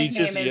Sorry, his you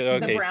nickname just is yeah,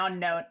 the okay. brown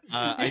note.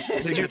 I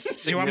think you-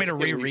 it's do you want me to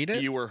significantly reread it?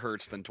 Fewer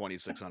hertz than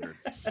 2600.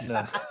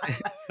 No.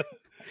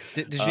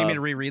 Did you need me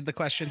to reread the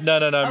question? No.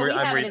 Oh, we I'm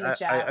have it reading. in the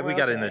chat. We We're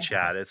got it in the okay.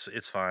 chat.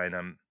 It's fine.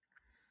 Um,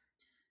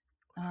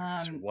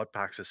 What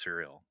box of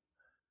cereal?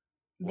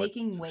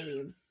 making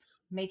waves.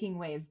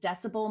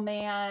 Decibel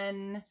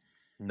Man.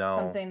 No.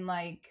 Something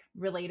like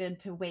related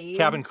to waves.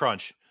 Captain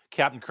Crunch.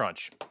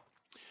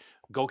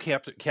 Go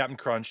Captain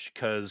Crunch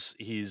because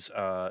he's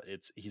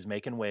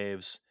making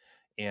waves,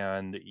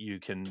 and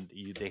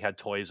they had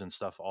toys and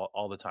stuff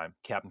all the time.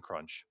 Captain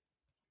Crunch.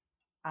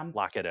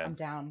 Lock it in. I'm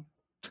down.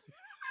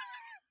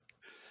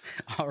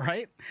 All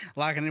right,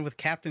 locking in with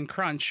Captain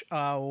Crunch.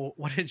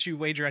 What did you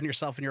wager on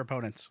yourself and your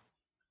opponents?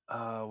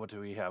 What do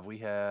we have? We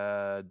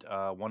had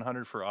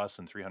 100 for us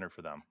and 300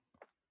 for them.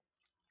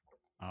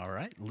 All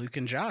right, Luke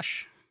and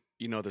Josh.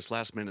 You know, this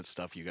last minute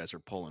stuff you guys are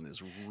pulling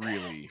is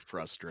really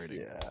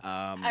frustrating. Yeah.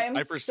 I'm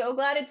so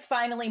glad it's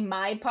finally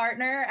my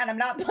partner and I'm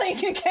not playing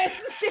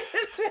against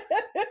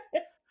it.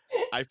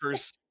 I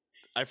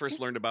first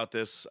learned about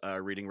this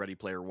reading Ready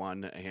Player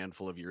One a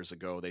handful of years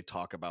ago. They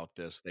talk about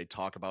this. They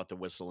talk about the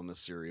whistle in the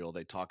cereal.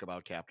 They talk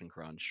about Captain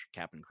Crunch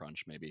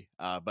maybe.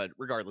 But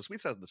regardless, we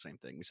said the same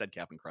thing. We said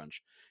Captain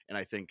Crunch, and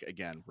I think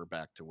again we're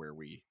back to where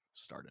we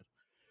started.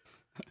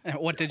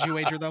 What did you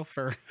wager though?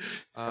 For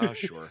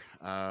Sure.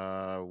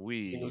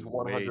 We It was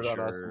 100 on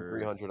us and wager-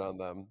 300 on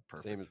them.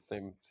 Perfect.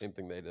 Same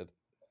thing they did.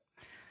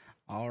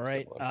 all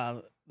right,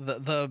 Similar.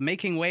 the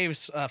making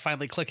waves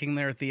finally clicking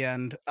there at the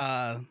end.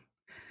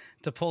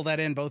 To pull that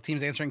in, both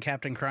teams answering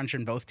Captain Crunch,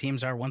 and both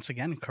teams are once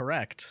again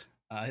correct.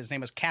 His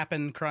name is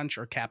Cap'n Crunch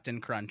or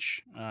Captain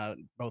Crunch,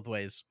 both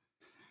ways.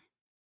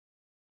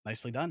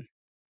 Nicely done.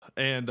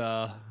 And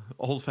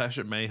Old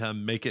Fashioned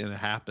Mayhem making it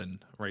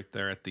happen right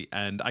there at the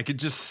end. I could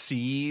just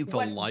see the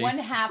One life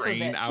half of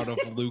drain it. out of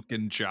Luke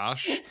and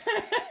Josh.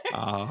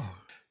 I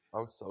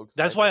was so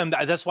excited.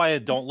 That's why I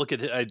don't look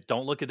at it. I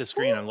don't look at the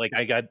screen. I'm like,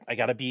 I got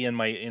to be in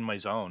my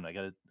zone. I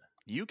got to.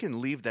 You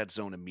can leave that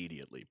zone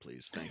immediately,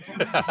 please. Thank you.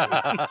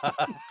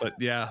 But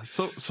yeah,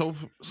 so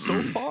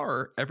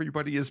far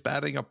everybody is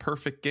batting a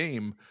perfect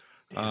game.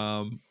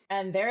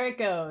 And there it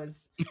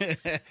goes.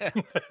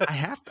 I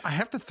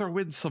have to throw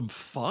in some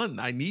fun.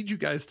 I need you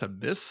guys to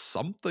miss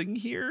something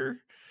here.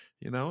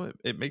 You know,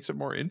 it makes it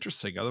more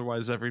interesting.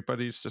 Otherwise,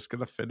 everybody's just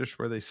going to finish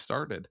where they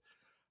started.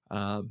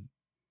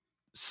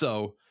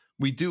 So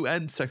we do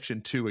end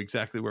section 2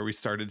 exactly where we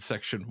started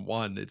section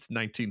 1. It's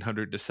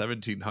 1900 to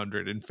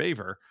 1700 in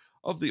favor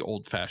of the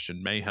Old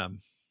Fashioned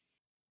Mayhem.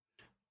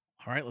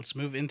 All right, let's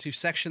move into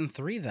section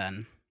 3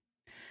 then.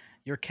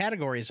 Your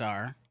categories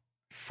are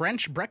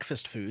French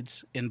breakfast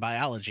foods in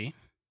biology.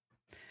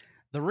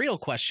 The real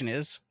question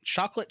is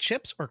chocolate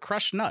chips or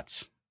crushed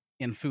nuts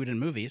in food and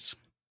movies.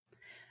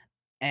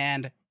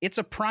 And it's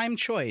a prime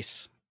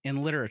choice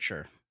in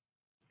literature.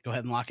 Go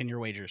ahead and lock in your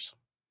wagers.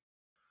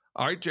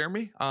 All right,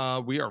 Jeremy,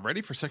 we are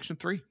ready for section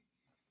 3.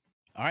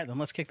 All right, then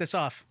let's kick this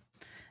off.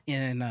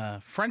 In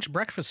French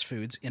breakfast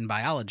foods in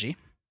biology,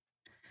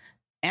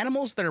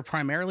 animals that are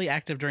primarily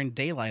active during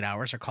daylight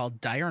hours are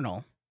called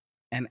diurnal,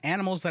 and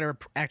animals that are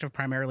active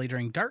primarily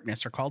during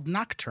darkness are called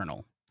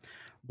nocturnal.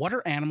 What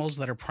are animals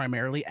that are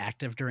primarily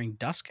active during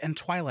dusk and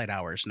twilight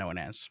hours known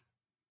as?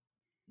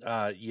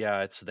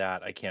 Yeah, it's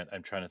that.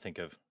 I'm trying to think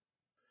of.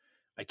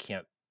 I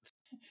can't.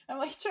 I'm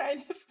like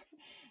trying to.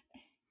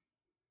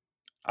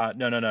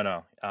 No.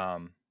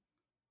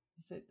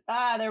 Is it?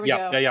 There we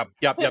go. Yep.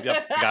 Got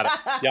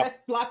it. Yep.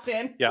 Locked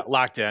in. Yeah,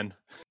 locked in.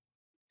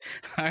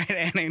 All right,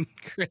 Anna and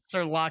Chris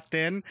are locked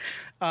in,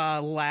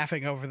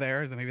 laughing over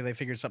there. Maybe they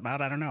figured something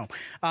out. I don't know.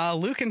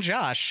 Luke and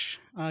Josh,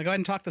 go ahead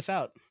and talk this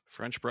out.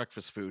 French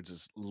breakfast foods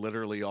is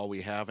literally all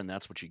we have, and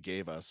that's what you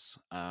gave us.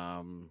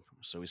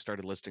 So we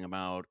started listing them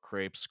out: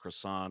 crepes,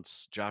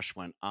 croissants. Josh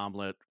went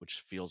omelet,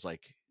 which feels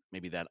like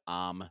maybe that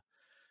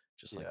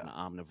just like an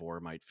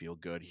omnivore might feel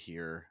good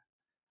here.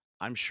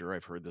 I'm sure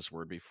I've heard this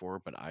word before,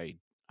 but I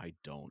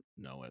don't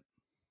know it.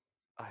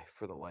 I,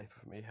 for the life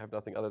of me, have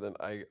nothing other than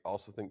I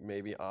also think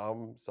maybe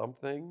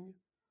something.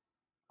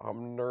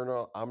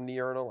 Omnernal.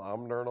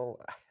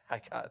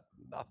 I got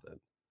nothing.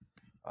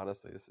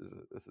 Honestly, this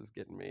is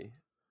getting me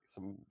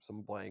some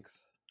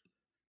blanks.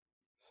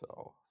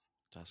 So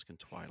Dusk and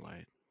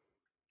twilight.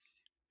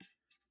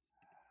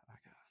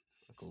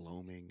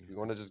 Gloaming. You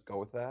want to just go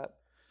with that?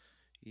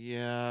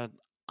 Yeah,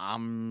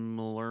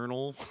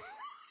 omnernal.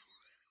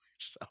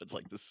 Sounds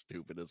like the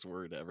stupidest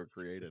word ever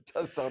created. It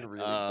does sound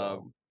really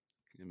dumb.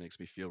 It makes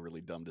me feel really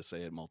dumb to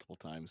say it multiple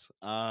times.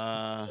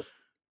 Oh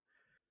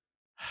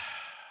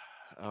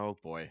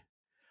boy.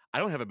 I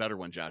don't have a better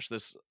one, Josh.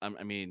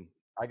 I mean,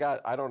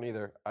 I don't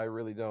either. I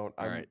really don't.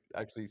 All I'm right.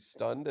 actually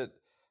stunned at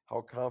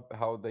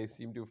how they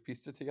seem to have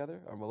pieced it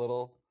together. I'm a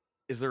little.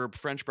 is there a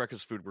French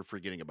breakfast food we're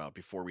forgetting about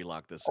before we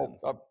lock this in?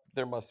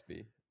 There must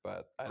be,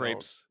 but I don't.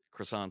 Crepes,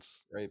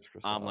 croissants, Grapes,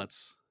 croissants.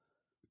 omelets.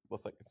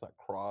 Looks like it's not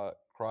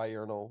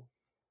cry-ernal.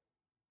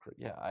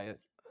 Yeah,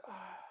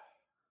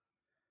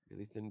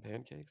 really thin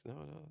pancakes. No,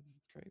 it's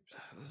crepes.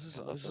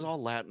 This is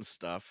all Latin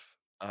stuff.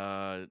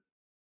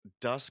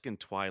 Dusk and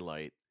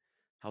twilight.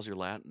 How's your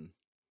Latin?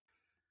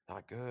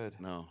 Not good.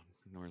 No,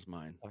 nor is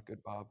mine. Not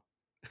good, Bob.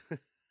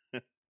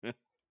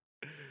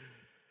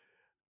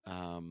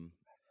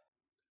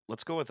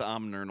 Let's go with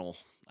Omnernal.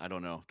 I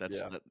don't know.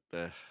 That's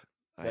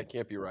that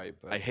can't be right.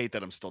 But I hate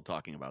that I'm still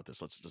talking about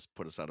this. Let's just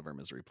put us out of our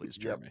misery, please,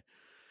 Jeremy.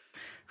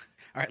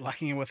 All right,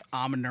 locking in with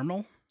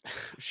Omnernal.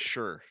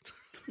 Sure.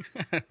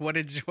 What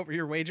were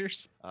your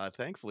wagers?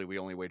 Thankfully, we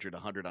only wagered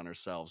 100 on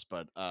ourselves,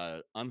 but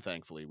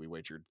unthankfully, we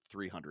wagered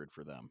 300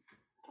 for them.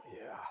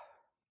 Yeah.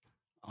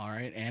 All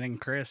right, Ann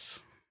and Chris.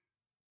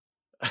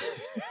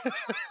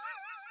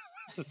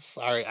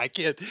 Sorry, I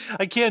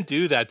can't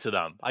do that to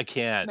them. I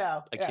can't.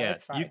 No, I can't.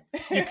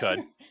 It's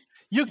fine.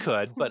 You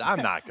could, but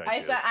I'm not going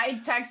to. I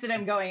texted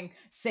him going,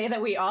 say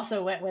that we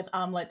also went with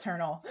omelet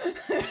turnal.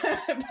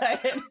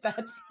 But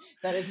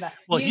that is not.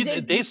 Well,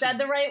 you said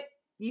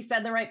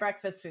the right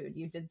breakfast food.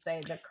 You did say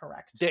the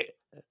correct.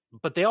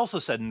 But they also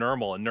said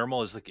Nermal, and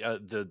Nermal is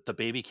the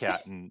baby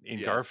cat in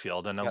Yes.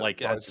 Garfield, and I'm like,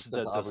 that's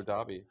Abu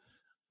Dhabi.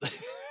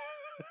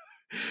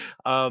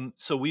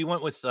 So we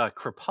went with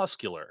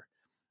Crepuscular.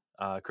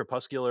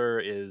 Crepuscular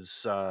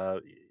is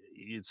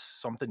it's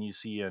something you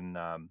see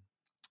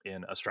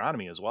in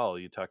astronomy as well.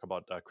 You talk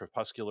about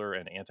crepuscular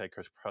and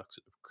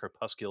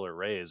anti-crepuscular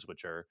rays,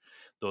 which are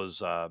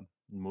those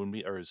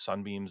moonbeam or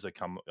sunbeams that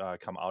come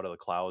out of the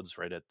clouds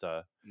right at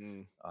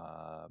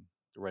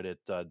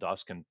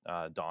dusk and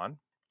dawn.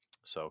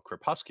 So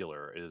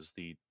crepuscular is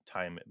the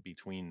time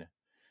between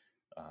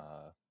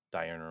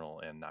diurnal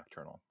and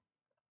nocturnal.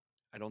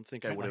 I don't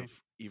think I would have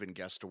even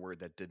guessed a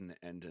word that didn't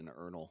end in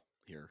ernal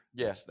here.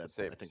 Yes, that's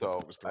same. I think So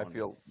that was the I one.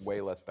 feel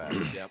way less bad.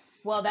 Yep.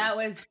 Well, that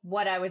was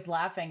what I was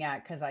laughing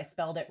at because I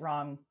spelled it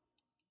wrong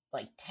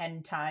like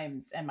 10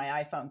 times and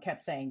my iPhone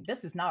kept saying,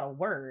 this is not a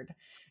word.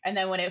 And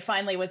then when it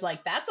finally was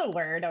like, that's a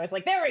word, I was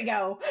like, there we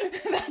go.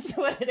 That's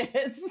what it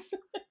is.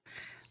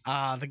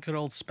 The good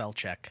old spell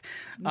check.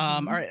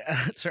 All right,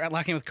 so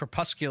locking with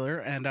Crepuscular.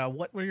 And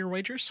what were your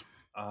wagers?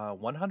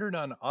 100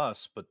 on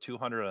us, but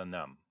 200 on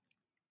them.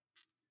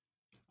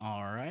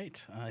 All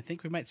right. I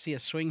think we might see a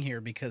swing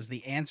here because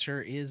the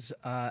answer is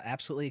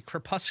absolutely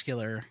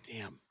Crepuscular.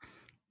 Damn.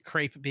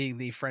 Crepe being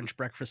the French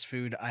breakfast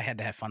food. I had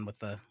to have fun with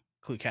the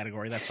clue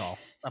category. That's all.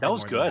 That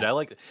was good. I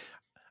like.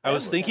 I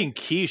was thinking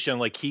quiche and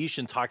quiche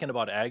and talking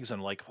about eggs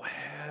and like,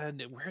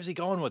 where's he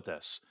going with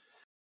this?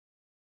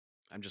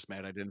 I'm just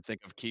mad I didn't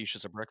think of quiche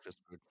as a breakfast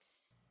food.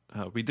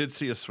 We did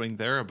see a swing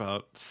there,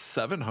 about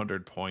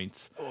 700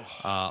 points.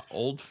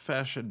 Old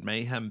Fashioned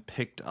Mayhem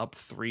picked up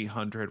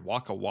 300.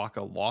 Waka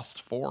Waka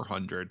lost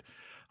 400.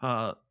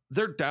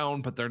 They're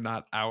down, but they're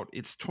not out.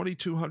 It's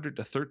 2,200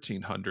 to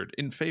 1,300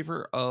 in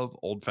favor of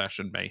Old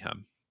Fashioned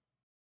Mayhem.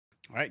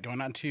 All right,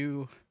 going on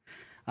to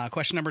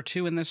question number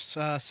 2 in this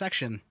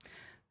section.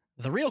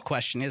 The real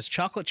question is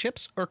chocolate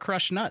chips or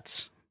crushed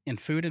nuts in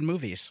food and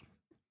movies?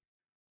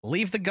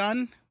 Leave the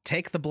gun,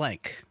 take the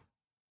blank.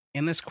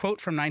 In this quote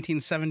from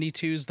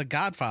 1972's The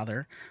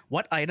Godfather,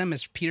 what item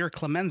is Peter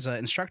Clemenza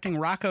instructing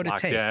Rocco to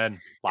take?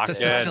 It's a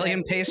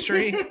Sicilian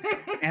pastry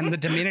and the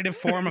diminutive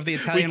form of the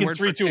Italian word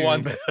for 3, 2,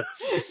 1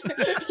 this.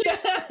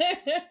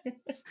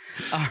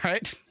 All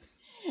right.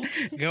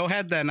 Go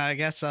ahead then. I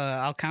guess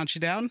I'll count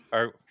you down.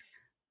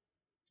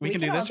 We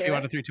can do this if you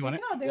want to 3, 2, 1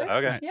 it.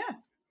 Okay. Yeah.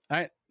 All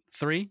right.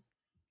 3,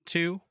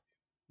 2,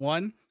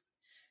 1.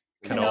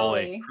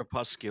 Cannoli.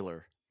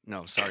 Crepuscular.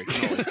 No, sorry.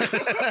 Cannoli.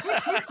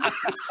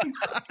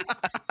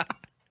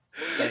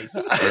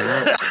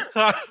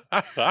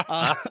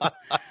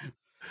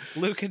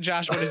 Luke and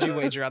Josh, what did you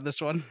wager on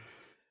this one?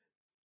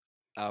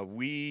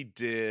 We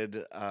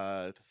did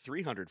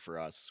 300 for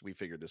us. We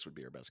figured this would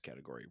be our best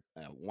category.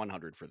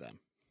 100 for them.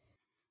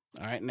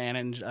 All right, Nan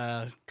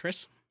and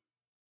Chris?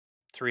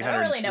 300.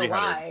 I don't really know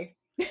why.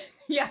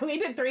 Yeah, we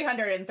did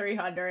 300 and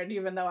 300,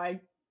 even though I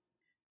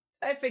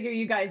figure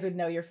you guys would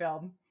know your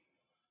film.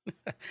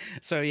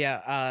 So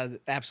yeah,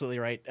 absolutely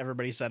right.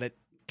 Everybody said it.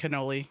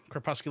 Cannoli,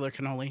 crepuscular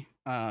cannoli.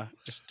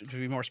 Just to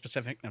be more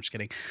specific. No, I'm just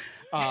kidding.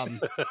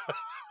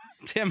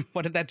 Tim,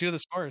 what did that do to the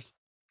scores?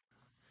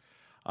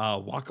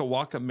 Waka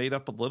Waka made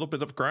up a little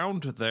bit of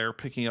ground there,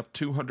 picking up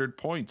 200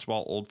 points,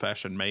 while Old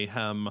Fashioned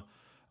Mayhem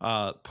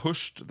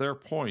pushed their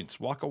points.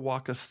 Waka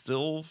Waka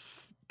still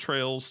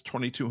trails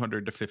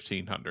 2,200 to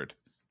 1,500.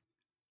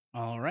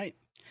 All right.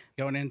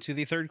 Going into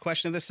the third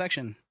question of this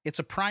section. It's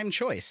a prime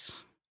choice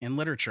in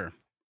literature.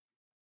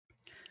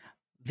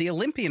 The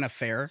Olympian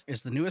Affair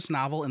is the newest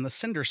novel in the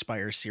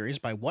Cinderspire series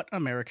by what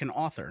American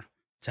author?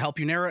 To help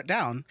you narrow it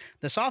down,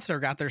 this author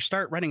got their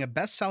start writing a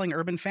best-selling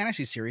urban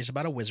fantasy series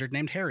about a wizard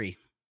named Harry.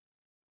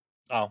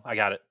 Oh, I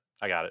got it.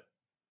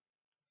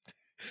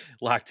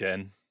 Locked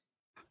in.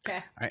 Okay.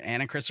 All right,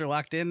 Ann and Chris are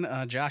locked in.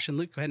 Josh and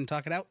Luke, go ahead and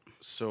talk it out.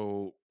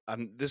 So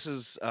this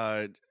is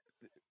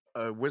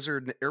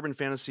Wizard Urban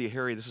Fantasy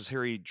Harry. This is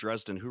Harry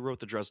Dresden. Who wrote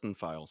the Dresden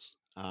Files?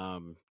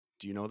 Do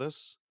you know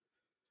this?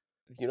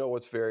 You know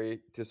what's very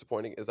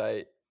disappointing is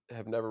I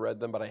have never read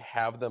them, but I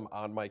have them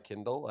on my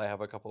Kindle. I have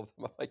a couple of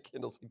them on my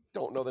Kindle, so I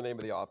don't know the name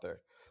of the author.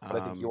 But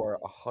I think you are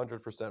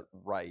 100%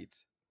 right.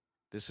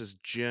 This is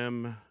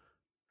Jim,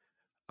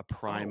 A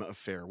Prime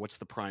Affair. What's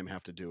the Prime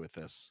have to do with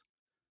this?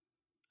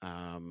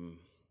 I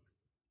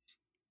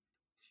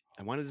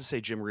wanted to say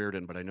Jim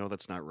Reardon, but I know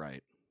that's not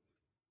right.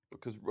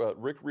 Because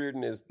Rick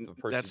Riordan is the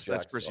Percy Jackson.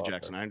 That's Percy author.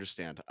 Jackson. I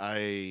understand.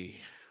 Harry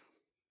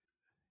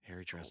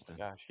Oh Dresden.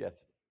 my gosh,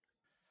 yes.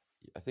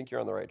 I think you're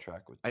on the right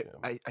track with Jim.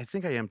 I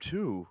think I am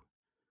too.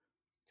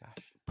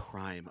 Gosh.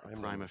 Prime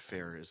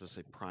Affair. Is this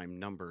a prime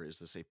number? Is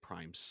this a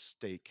prime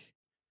stake?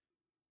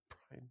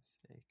 Prime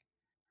steak.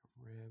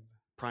 Rib.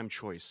 Prime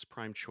choice.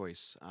 Prime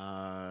choice.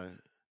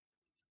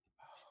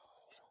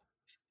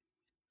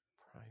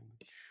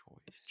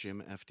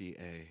 Jim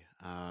FDA.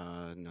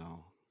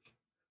 No.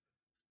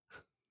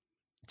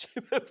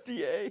 Jim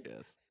FDA?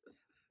 Yes.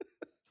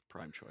 It's a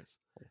prime choice.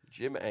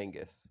 Jim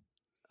Angus.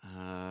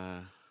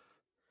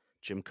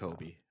 Jim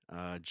Kobe.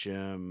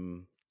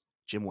 Jim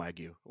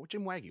Wagyu. Oh,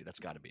 Jim Wagyu. That's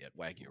got to be it.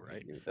 Wagyu,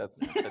 right? That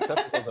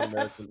definitely sounds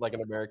American, like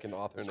an American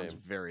author name. Sounds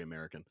very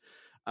American.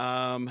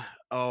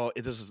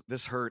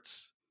 This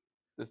hurts.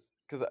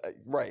 Because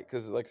like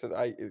I said,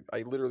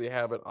 I literally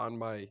have it on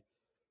my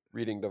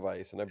reading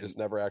device, and I've just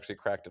never actually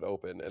cracked it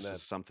open. And This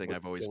is something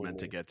I've always meant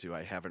to get to.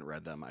 I haven't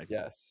read them.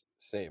 Yes,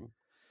 same.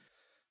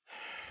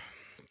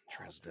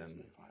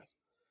 Dresden.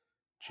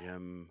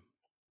 Jim.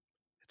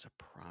 It's a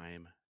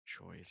prime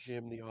choice.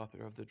 Jim, the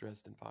author of the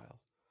Dresden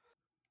Files.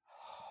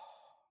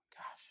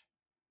 Gosh.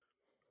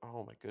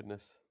 Oh my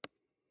goodness.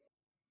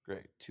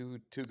 Great. Two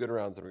good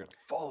rounds and we're gonna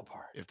fall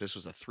apart. If this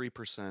was a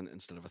 3%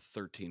 instead of a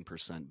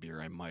 13%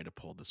 beer, I might have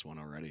pulled this one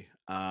already.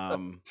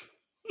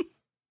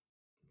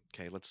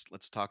 Okay,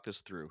 let's talk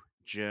this through.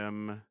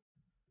 Jim.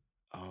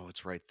 Oh,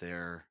 it's right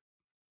there.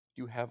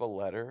 Do you have a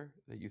letter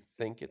that you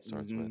think it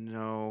starts with?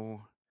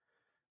 No.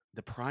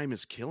 The prime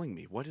is killing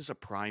me. What is a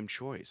prime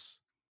choice?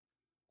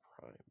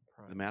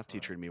 Prime. The math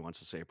teacher in me wants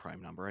to say a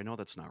prime number. I know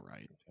that's not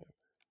right. Okay.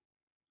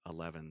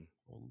 11,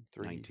 1,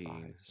 3, 19,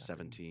 5,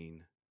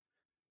 17,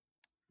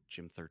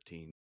 Jim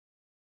 13.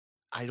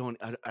 I don't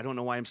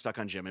know why I'm stuck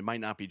on Jim. It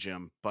might not be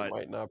Jim, but it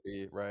might not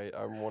be, right?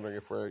 I'm wondering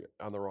if we're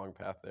on the wrong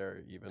path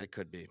there even. It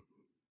could be.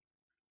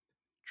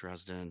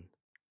 Dresden.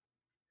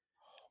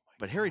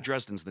 But Harry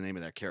Dresden's the name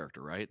of that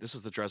character, right? This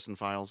is the Dresden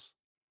Files.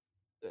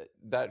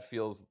 That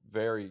feels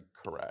very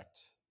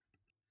correct.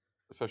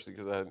 Especially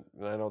because I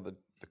know the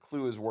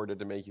clue is worded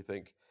to make you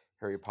think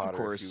Harry Potter. Of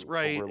course,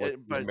 right?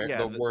 But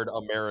the word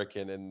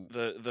American and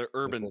the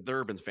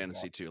urban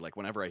fantasy too. Like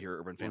whenever I hear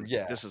urban fantasy,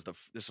 Yeah. this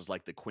is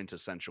like the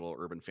quintessential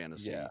urban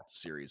fantasy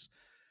series.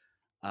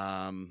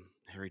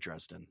 Harry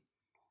Dresden.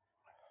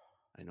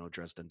 I know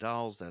Dresden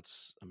Dolls.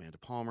 That's Amanda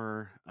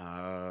Palmer.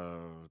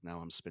 Now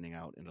I'm spinning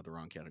out into the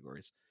wrong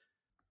categories.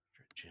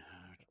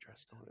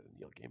 Dresden,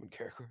 Neil Gaiman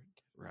character,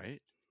 right?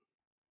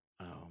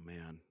 Oh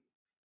man,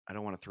 I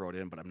don't want to throw it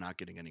in, but I'm not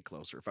getting any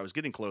closer. If I was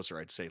getting closer,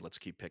 I'd say let's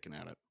keep picking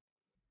at it.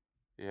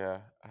 Yeah,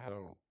 I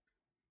don't.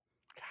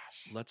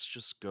 Gosh, let's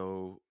just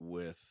go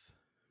with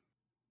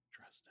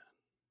Dresden.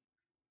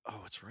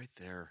 Oh, it's right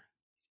there.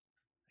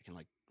 I can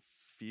like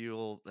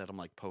feel that I'm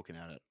like poking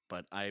at it,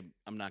 but I'm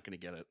not going to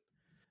get it.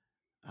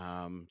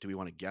 Do we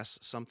want to guess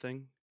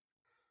something?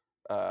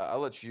 I'll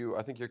let you.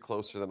 I think you're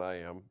closer than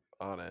I am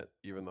on it,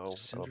 even though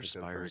Cinder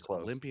Spires,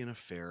 Olympian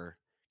Affair.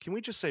 Can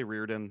we just say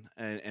Reardon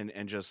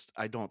and just?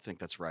 I don't think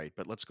that's right,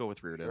 but let's go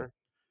with Reardon.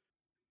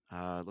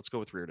 Sure. Let's go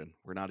with Reardon.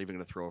 We're not even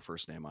going to throw a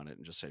first name on it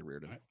and just say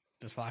Reardon. Right.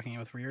 Just locking it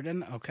with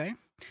Reardon. Okay.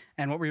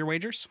 And what were your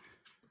wagers?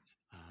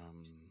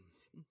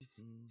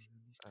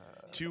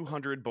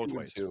 200 both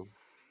ways.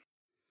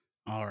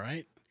 All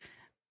right.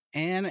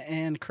 Ann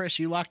and Chris,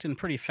 you locked in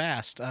pretty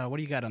fast. What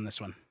do you got on this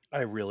one?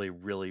 I really,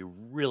 really,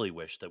 really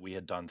wish that we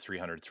had done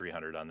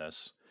 300 on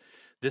this.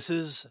 This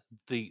is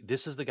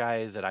the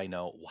guy that I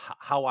know,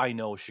 how I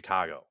know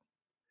Chicago.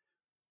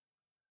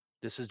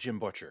 This is Jim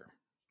Butcher.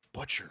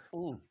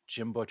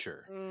 Jim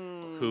Butcher,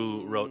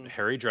 who wrote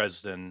Harry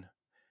Dresden.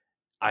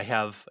 I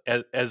have,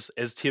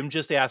 as Tim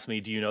just asked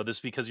me, do you know this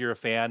because you're a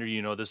fan, or do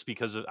you know this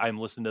because I'm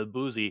listening to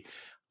Boozy?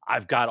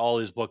 I've got all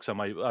his books on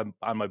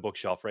my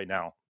bookshelf right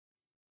now.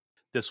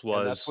 This was,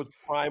 and that's what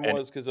Prime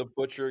was, because a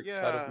butcher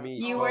cut of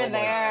meat. You were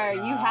there.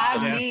 You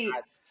had meat.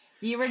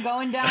 You were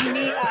going down the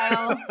meat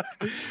aisle.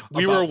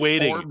 We were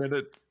waiting. 4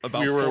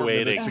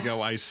 minutes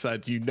ago, I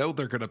said, they're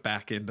going to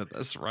back into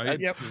this, right?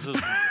 Yep.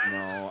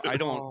 No,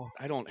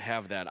 I don't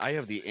have that. I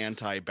have the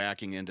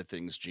anti-backing into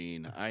things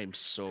gene. I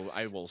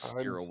will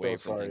steer away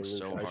from things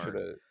so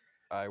hard.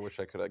 I wish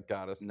I could have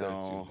got us there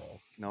too.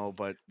 No,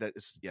 but that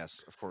is,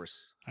 yes, of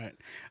course. All right.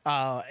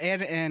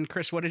 And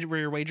Chris, were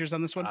your wagers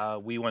on this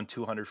one? We won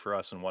 200 for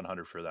us and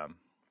 100 for them.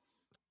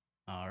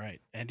 All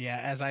right. And yeah,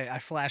 as I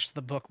flashed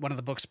the book, one of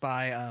the books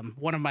by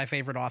one of my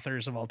favorite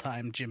authors of all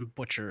time, Jim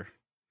Butcher.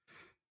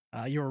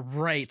 You're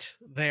right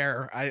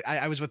there.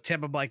 I was with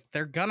Tim. I'm like,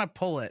 they're gonna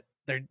pull it.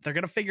 They're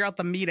gonna figure out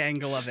the meat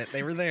angle of it.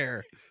 They were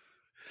there.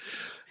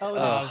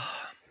 Oh,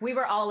 we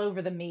were all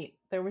over the meat.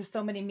 There were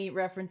so many meat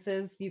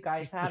references. You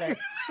guys had it.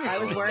 I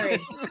was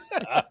worried.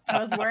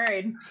 I was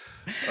worried.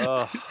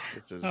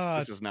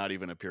 This is not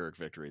even a Pyrrhic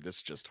victory.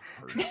 This just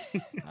hurts.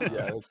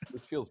 Yeah,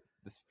 this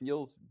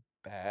feels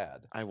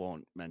bad. I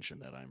won't mention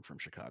that I'm from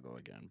Chicago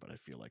again, but I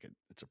feel like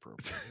it's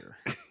appropriate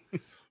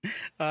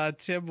here.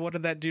 Tim, what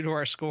did that do to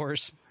our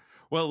scores?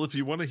 Well, if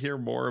you want to hear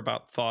more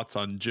about thoughts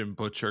on Jim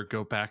Butcher,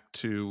 go back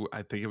to,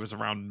 I think it was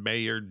around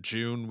May or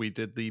June. We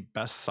did the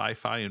best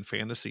sci-fi and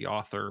fantasy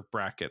author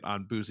bracket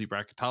on Boozy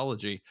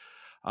Bracketology.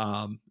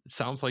 It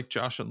sounds like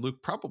Josh and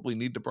Luke probably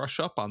need to brush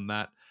up on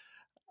that.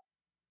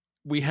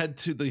 We head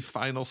to the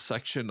final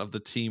section of the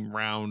team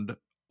round.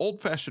 Old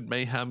Fashioned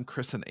Mayhem,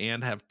 Chris and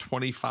Ann have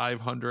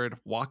 2,500.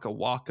 Waka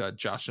Waka,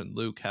 Josh and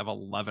Luke have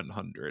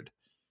 1,100.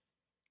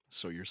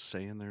 So you're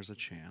saying there's a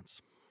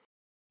chance?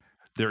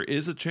 There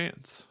is a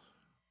chance.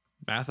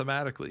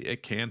 Mathematically,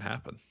 it can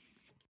happen.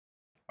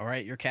 All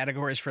right, your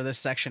categories for this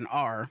section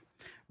are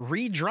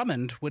Ree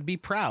Drummond would be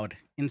proud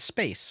in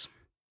space.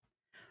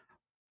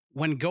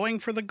 When going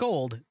for the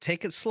gold,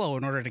 take it slow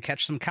in order to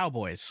catch some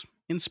cowboys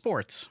in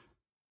sports.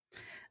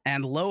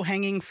 And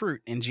low-hanging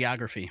fruit in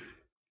geography.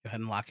 Go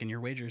ahead and lock in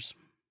your wagers.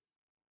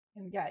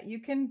 And yeah, you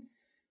can,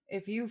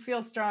 if you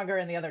feel stronger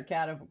in the other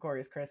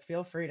categories, Chris,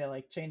 feel free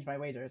to change my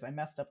wagers. I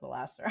messed up the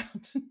last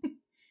round.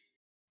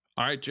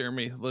 All right,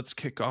 Jeremy, let's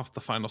kick off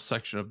the final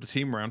section of the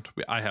team round.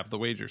 I have the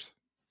wagers.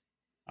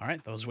 All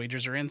right, those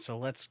wagers are in, so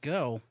let's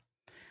go.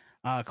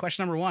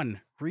 Question number 1.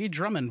 Ree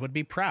Drummond would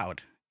be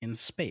proud in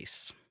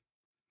space.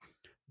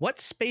 What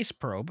space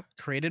probe,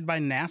 created by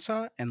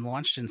NASA and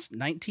launched in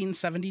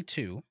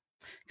 1972,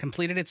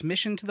 completed its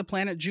mission to the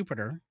planet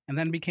Jupiter, and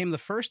then became the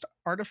first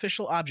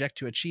artificial object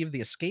to achieve the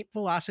escape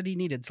velocity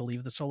needed to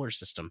leave the solar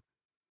system?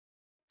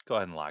 Go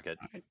ahead and lock it.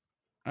 All right.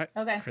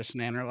 Okay. Chris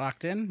and Ann are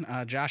locked in.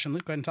 Josh and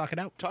Luke, go ahead and talk it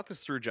out. Talk this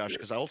through, Josh,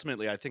 because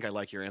ultimately I think I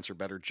like your answer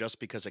better just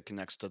because it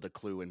connects to the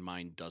clue and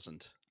mine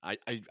doesn't. I've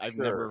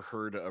Sure. never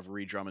heard of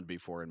Ree Drummond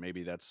before, and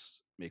maybe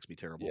that's makes me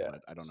terrible, Yeah.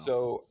 but I don't know.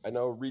 So I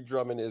know Ree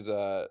Drummond is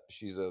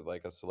she's a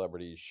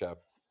celebrity chef,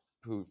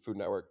 Food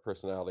Network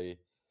personality.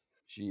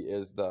 She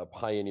is the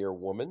Pioneer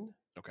Woman.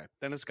 Okay,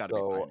 then it's got to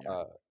So be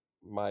Pioneer.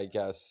 my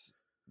guess,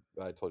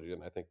 I told you,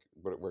 and I think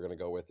what we're going to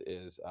go with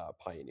is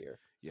Pioneer.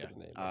 Yeah, the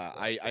name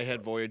I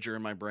had Voyager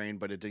in my brain,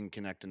 but it didn't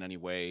connect in any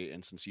way.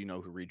 And since you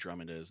know who Ree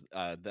Drummond is,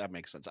 that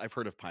makes sense. I've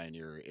heard of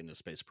Pioneer in a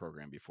space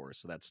program before,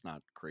 so that's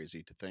not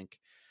crazy to think.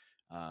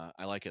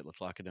 I like it. Let's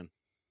lock it in.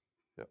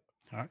 Yep.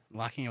 All right,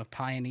 locking in with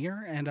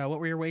Pioneer. And what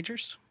were your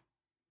wagers?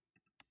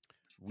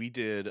 We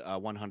did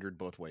 100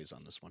 both ways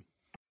on this one.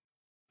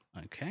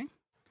 Okay.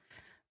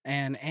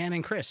 And Ann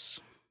and Chris.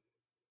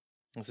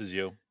 This is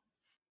you.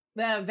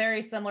 The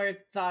very similar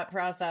thought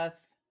process.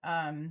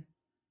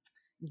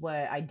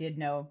 What I did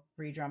know,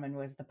 Ree Drummond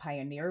was the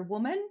Pioneer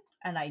Woman,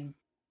 and I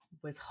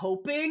was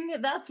hoping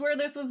that's where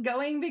this was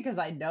going because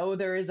I know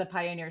there is a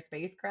Pioneer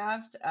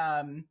spacecraft.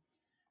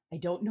 I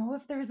don't know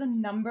if there's a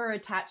number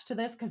attached to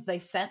this because they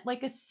sent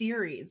a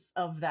series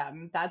of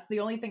them. That's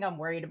the only thing I'm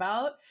worried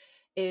about,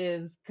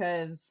 is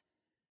because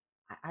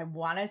I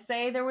want to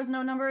say there was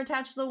no number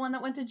attached to the one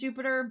that went to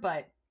Jupiter,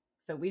 but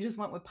so we just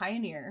went with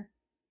Pioneer.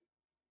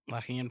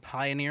 Locking in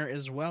Pioneer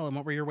as well. And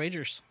what were your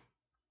wagers?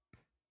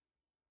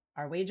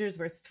 Our wagers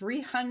were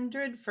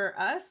 300 for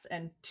us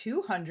and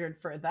 200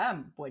 for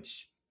them,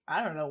 which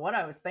I don't know what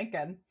I was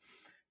thinking.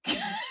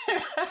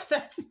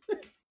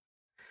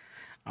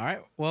 All right.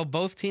 Well,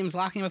 both teams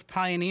locking with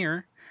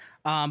Pioneer.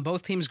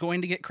 Both teams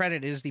going to get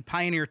credit. It is the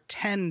Pioneer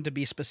 10 to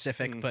be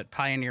specific, but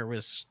Pioneer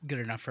was good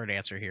enough for an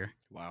answer here.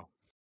 Wow. I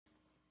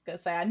was going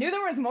to say, I knew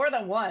there was more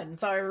than one,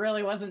 so I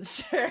really wasn't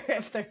sure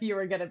if you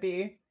were going to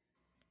be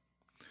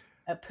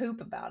a poop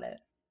about it.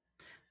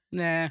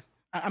 Nah,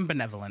 I'm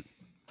benevolent.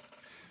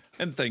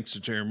 And thanks to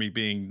Jeremy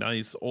being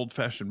nice, Old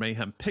Fashioned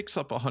Mayhem picks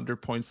up 100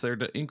 points there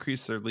to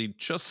increase their lead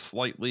just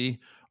slightly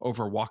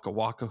over Waka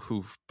Waka,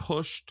 who've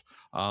pushed.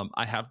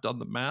 I have done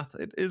the math.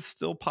 It is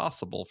still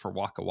possible for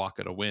Waka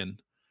Waka to win.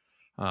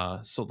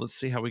 So let's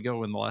see how we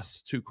go in the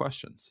last two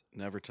questions.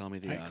 Never tell me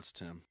the odds,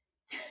 Tim.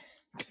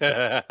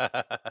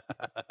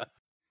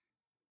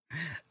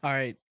 All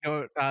right.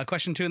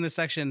 Question 2 in this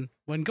section.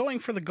 When going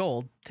for the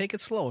gold, take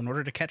it slow in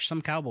order to catch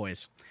some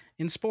cowboys.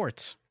 In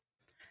sports.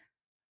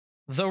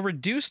 Though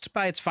reduced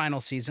by its final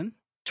season,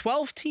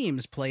 12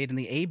 teams played in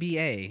the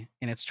ABA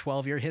in its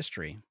 12-year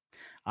history.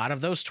 Out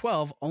of those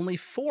 12, only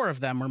 4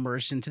 of them were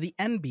merged into the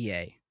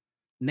NBA.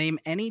 Name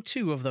any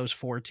 2 of those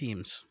 4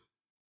 teams.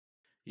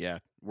 Yeah,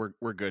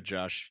 we're good,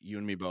 Josh. You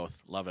and me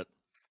both. Love it.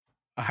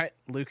 All right,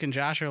 Luke and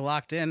Josh are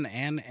locked in,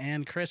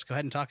 and Chris, go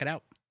ahead and talk it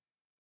out.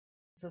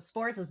 So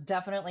sports is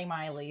definitely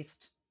my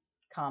least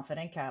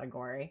confident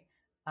category.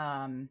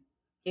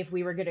 If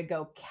we were going to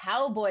go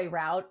cowboy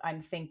route,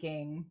 I'm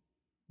thinking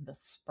the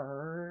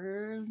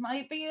Spurs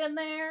might be in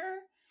there.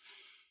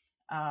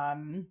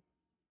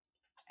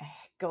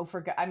 Go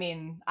for. I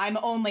mean, I'm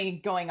only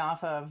going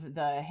off of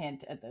the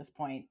hint at this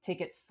point.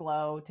 Take it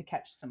slow to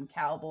catch some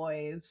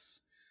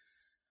Cowboys,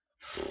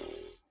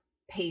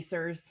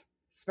 Pacers,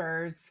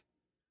 Spurs.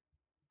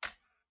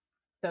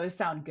 Those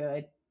sound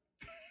good.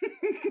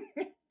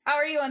 How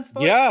are you on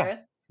sports, Yeah. Chris?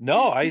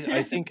 No,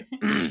 I think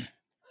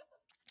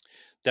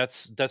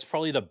that's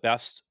probably the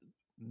best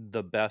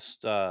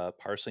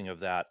parsing of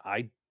that.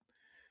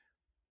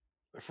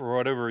 For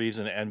whatever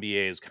reason,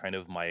 NBA is kind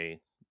of my.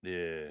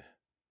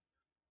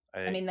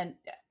 I mean, then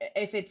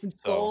if it's So-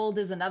 gold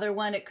is another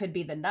one, it could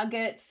be the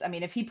Nuggets. I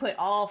mean, if he put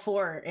all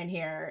four in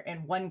here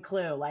in one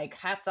clue, like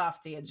hats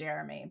off to you,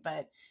 Jeremy.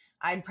 But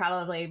I'd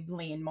probably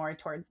lean more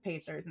towards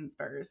Pacers and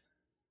Spurs.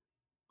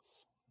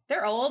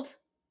 They're old.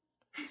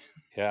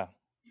 Yeah.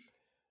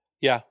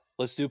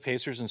 Let's do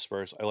Pacers and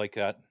Spurs. I like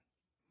that.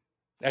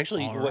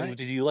 Actually, All what right.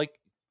 did you like?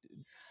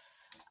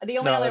 The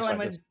only No, other that's one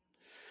fine. was,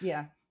 yeah,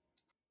 Yeah,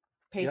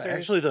 Pacers.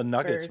 actually, the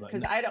Nuggets.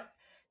 because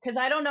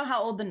I don't know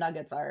how old the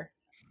Nuggets are.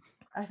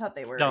 I thought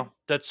they were. No,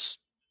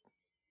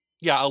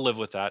 I'll live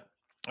with that.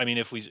 I mean,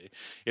 if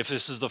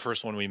this is the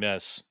first one we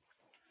miss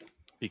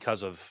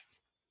because of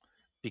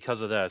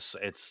this,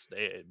 it's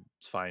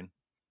fine.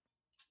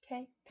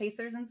 Okay,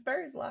 Pacers and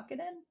Spurs, lock it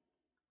in.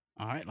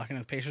 All right, looking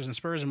at the Pacers and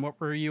Spurs. And what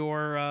were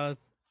your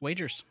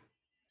wagers?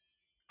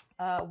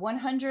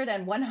 100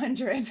 and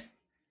 100.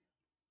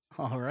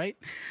 All right,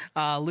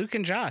 Luke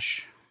and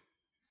Josh.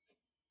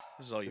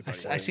 This is all you.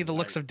 I see the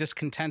looks of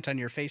discontent on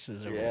your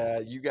faces. Over there. Yeah,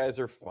 you guys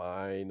are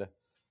fine.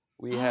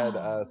 We had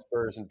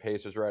Spurs and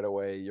Pacers right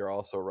away. You're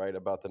also right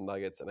about the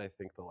Nuggets, and I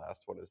think the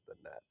last one is the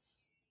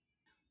Nets.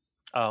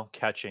 Oh,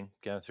 catching.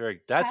 Yeah,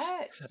 that's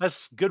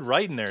Catch. good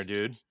writing there,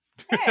 dude.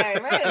 Hey,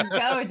 way to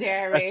go,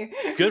 Jeremy.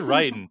 Good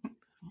writing.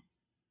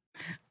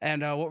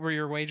 And what were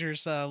your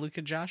wagers, Luke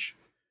and Josh?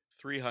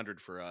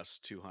 300 for us,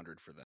 200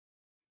 for them.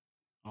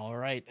 All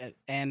right,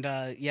 and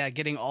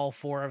getting all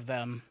four of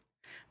them.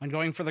 When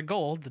going for the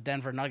gold, the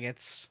Denver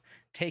Nuggets,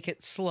 take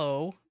it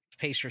slow,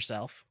 pace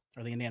yourself,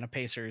 or the Indiana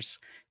Pacers,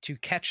 to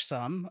catch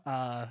some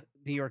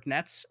New York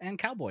Nets and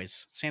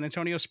Cowboys, San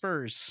Antonio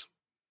Spurs.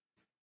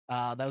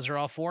 Those are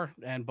all four,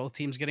 and both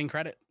teams getting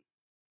credit.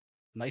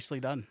 Nicely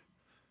done.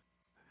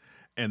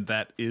 And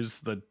that is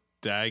the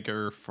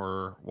dagger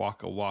for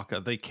Waka Waka.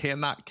 They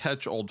cannot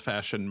catch Old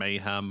Fashioned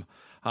Mayhem.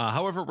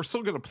 However, we're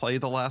still going to play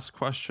the last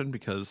question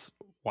because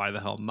why the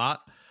hell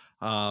not?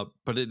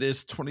 But it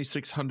is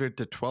 2,600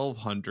 to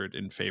 1,200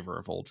 in favor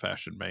of Old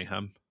Fashioned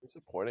Mayhem.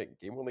 Disappointing.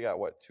 Game only got,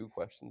 2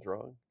 questions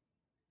wrong?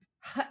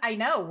 I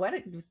know.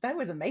 That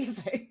was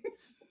amazing.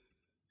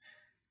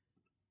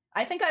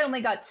 I think I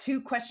only got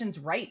 2 questions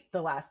right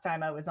the last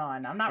time I was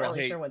on. I'm not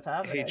really sure what's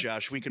happening. Hey,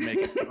 Josh, we can make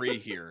it 3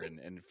 here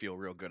and feel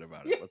real good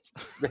about it. Let's.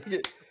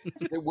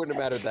 It wouldn't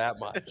have mattered that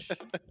much.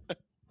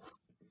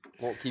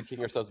 Won't keep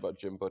kicking ourselves about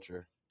Jim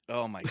Butcher.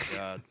 Oh, my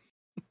God.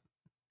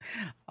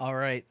 All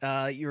right.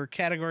 Your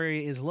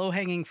category is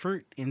low-hanging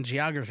fruit in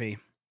geography.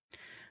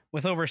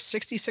 With over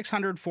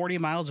 6,640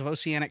 miles of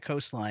oceanic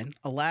coastline,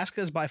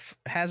 Alaska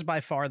has by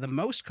far the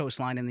most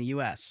coastline in the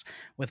U.S.,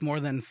 with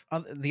more than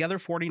the other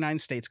 49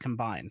 states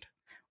combined.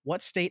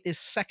 What state is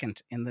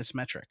second in this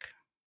metric?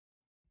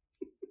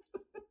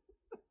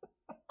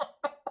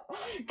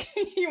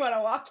 You want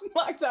to lock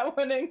that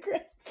one in, Chris?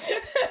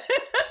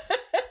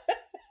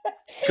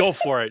 Go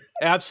for it.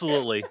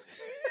 Absolutely.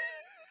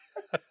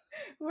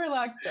 We're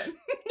locked in.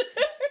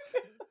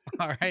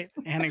 All right.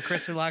 Ann and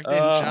Chris are locked in.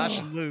 Josh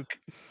and Luke.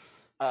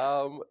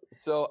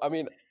 So I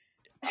mean,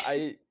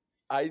 I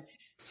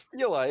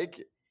feel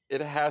like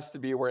it has to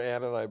be where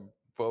Anna and I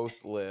both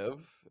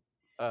live,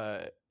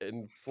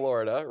 in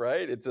Florida,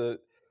 right? It's a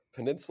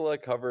peninsula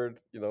covered,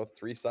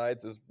 3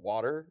 sides is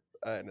water,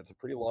 and it's a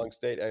pretty long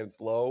state, and it's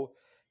low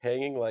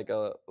hanging like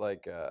a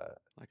Like a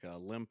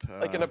limp.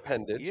 like an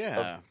appendage.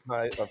 Yeah.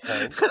 Of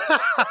kind.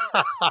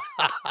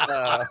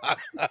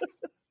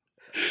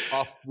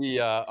 Off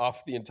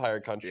the entire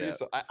country. Yeah.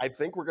 So I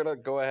think we're gonna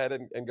go ahead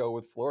and go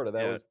with Florida.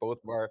 That Yeah. was both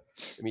of our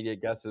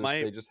immediate guesses.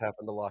 They just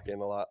happened to lock in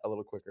a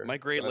little quicker. My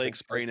Great So I think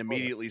Lakes brain Florida.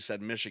 immediately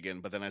said Michigan,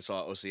 but then I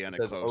saw Oceanic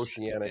It says Coast,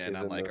 Oceanic and is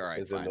I'm in like, the- all right,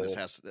 is in fine. This the-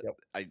 has to.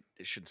 yep. I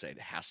shouldn't say it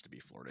has to be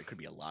Florida. It could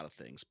be a lot of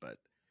things, but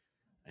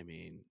I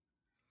mean,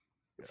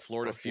 Yeah,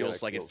 Florida Oceanic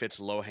feels like it feels- fits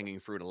low hanging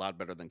fruit a lot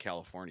better than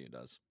California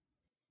does.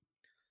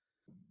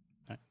 All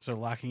right, so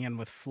locking in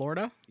with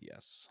Florida.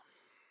 Yes,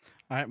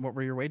 All right. What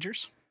were your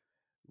wagers?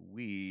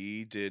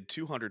 we did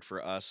 200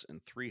 for us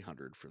and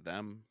 300 for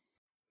them.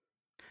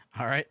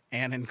 All right.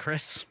 Ann and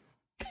Chris.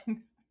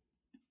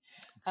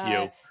 It's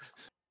you.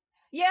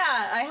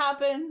 Yeah, I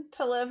happen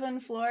to live in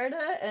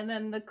Florida, and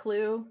then the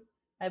clue,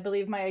 I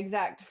believe my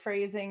exact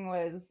phrasing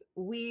was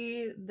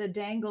 "we the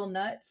dangle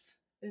nuts,"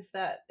 if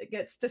that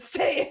gets to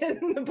stay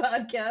in the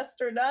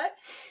podcast or not.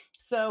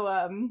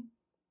 So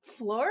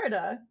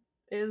Florida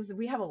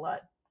we have a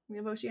lot. We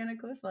have oceanic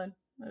coastline.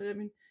 I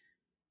mean,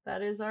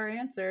 that is our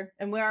answer.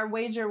 And where our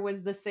wager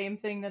was the same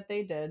thing that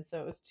they did,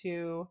 so it was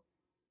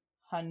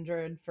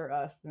 200 for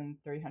us and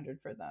 300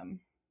 for them.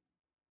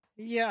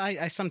 Yeah,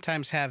 I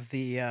sometimes have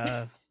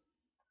the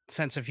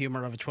sense of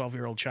humor of a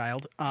 12-year-old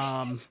child.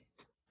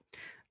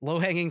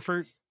 Low-hanging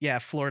fruit, yeah,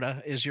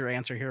 Florida is your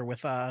answer here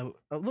with a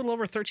little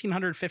over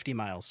 1,350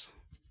 miles.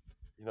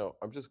 You know,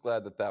 I'm just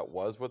glad that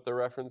was what the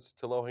reference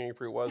to low-hanging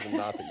fruit was, and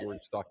not that you were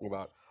just talking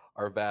about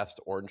our vast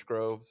orange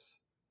groves.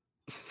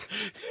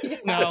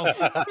 No.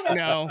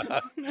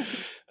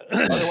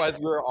 Otherwise,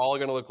 we're all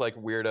going to look like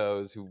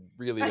weirdos who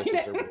really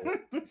misinterpret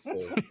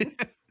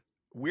it.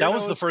 That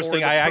was the first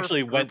thing I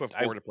actually went for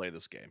to play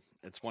this game.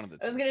 It's one of the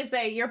two. I was going to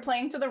say, you're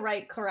playing to the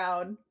right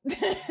crowd,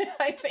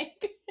 I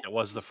think. It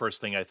was the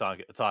first thing I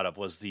thought of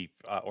was the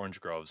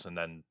orange groves, and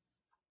then,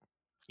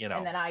 you know.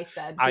 And then I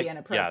said the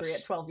inappropriate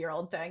yes.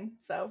 12-year-old thing.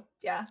 So,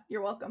 yeah,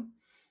 you're welcome.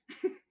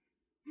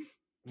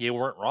 You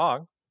weren't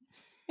wrong.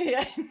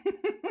 Yeah.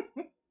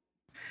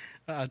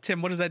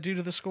 Tim, what does that do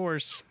to the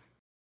scores?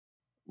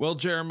 Well,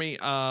 Jeremy,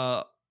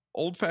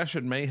 Old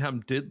Fashioned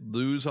Mayhem did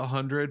lose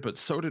 100, but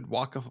so did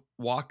Waka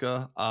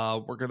Waka.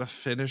 We're going to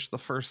finish the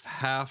first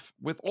half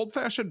with Old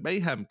Fashioned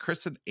Mayhem,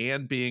 Chris and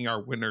Ann being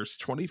our winners,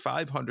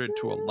 2,500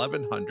 to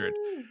 1,100.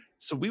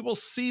 So we will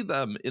see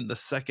them in the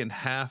second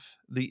half,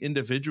 the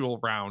individual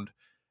round,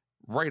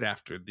 right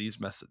after these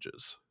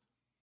messages.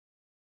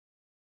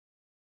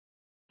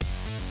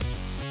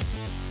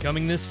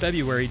 Coming this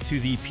February to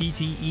the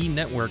PTE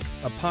Network,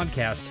 a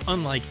podcast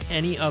unlike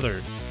any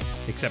other,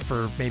 except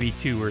for maybe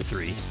 2 or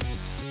 3.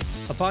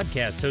 A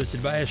podcast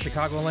hosted by a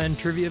Chicagoland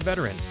trivia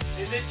veteran.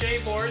 Is it Jay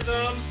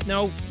Borzum?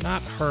 No,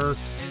 not her.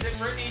 Is it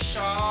Brittany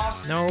Shaw?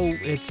 No,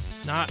 it's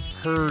not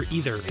her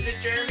either. Is it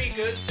Jeremy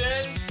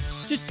Goodson?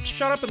 Just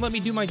shut up and let me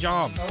do my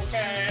job.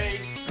 Okay.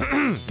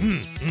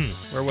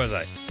 Where was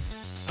I?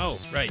 Oh,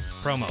 right,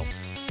 promo.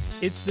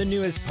 It's the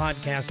newest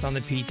podcast on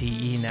the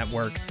PTE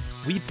Network.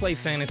 We play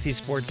fantasy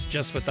sports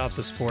just without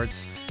the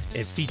sports.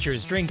 It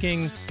features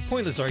drinking,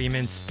 pointless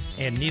arguments,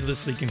 and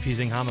needlessly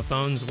confusing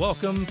homophones.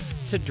 Welcome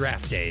to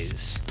Draft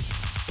Days.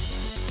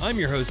 I'm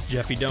your host,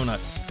 Jeffy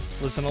Donuts.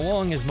 Listen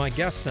along as my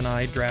guests and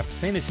I draft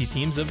fantasy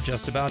teams of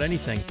just about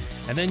anything,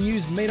 and then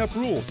use made-up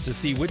rules to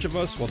see which of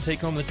us will take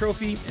home the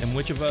trophy and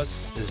which of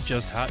us is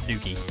just hot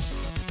dookie.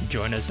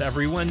 Join us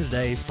every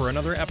Wednesday for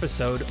another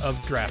episode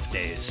of Draft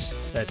Days.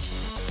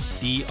 That's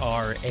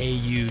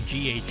DRAUGHT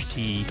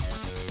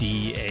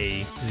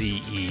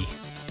DAZE.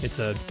 It's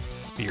a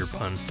beer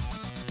pun.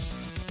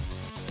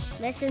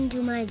 Listen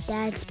to my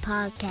dad's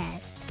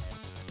podcast.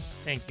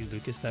 Thank you,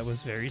 Lucas. That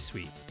was very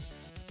sweet.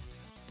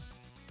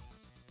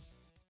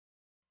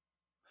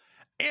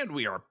 And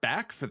we are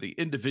back for the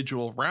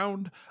individual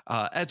round.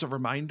 As a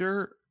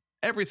reminder,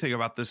 everything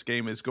about this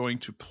game is going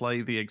to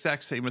play the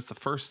exact same as the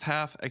first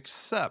half,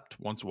 except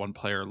once one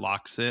player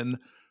locks in,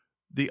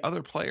 the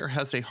other player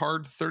has a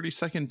hard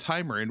 30-second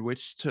timer in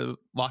which to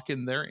lock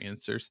in their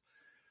answers.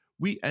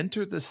 We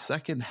enter the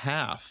second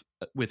half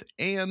with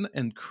Ann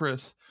and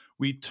Chris.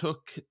 We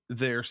took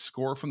their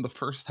score from the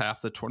first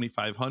half, the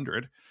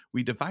 2,500.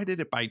 We divided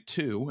it by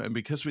 2, and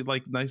because we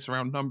like nice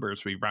round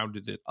numbers, we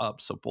rounded it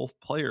up. So both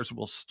players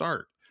will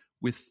start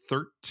with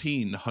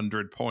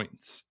 1,300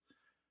 points.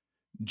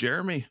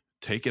 Jeremy,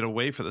 take it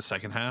away for the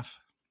second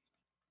half.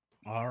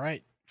 All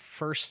right.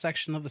 First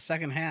section of the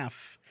second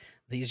half.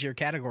 These are your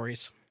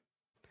categories.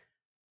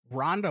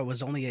 Rhonda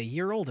was only a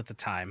year old at the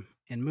time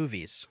in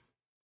movies.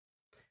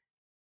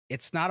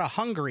 It's Not a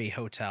Hungary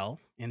Hotel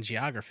in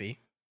geography.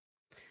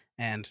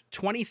 And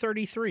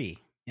 2033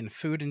 in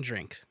food and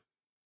drink.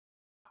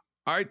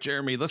 All right,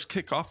 Jeremy, let's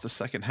kick off the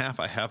second half.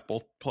 I have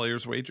both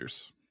players'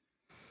 wagers.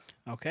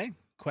 Okay.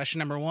 Question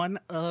number 1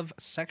 of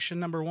section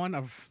number 1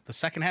 of the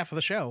second half of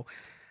the show.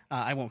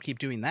 I won't keep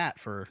doing that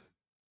for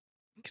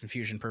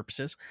confusion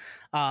purposes.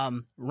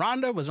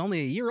 Rhonda was only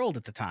a year old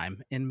at the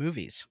time in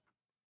movies.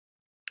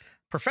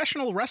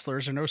 Professional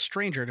wrestlers are no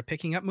stranger to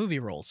picking up movie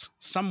roles,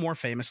 some more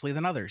famously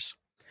than others.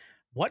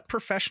 What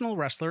professional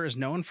wrestler is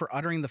known for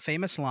uttering the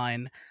famous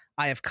line,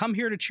 "I have come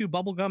here to chew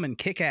bubblegum and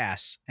kick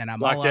ass, and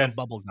I'm all out of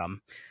bubblegum,"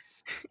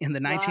 in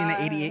the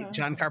 1988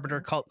 John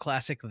Carpenter cult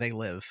classic, They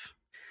Live?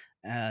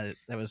 That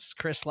was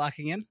Chris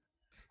locking in.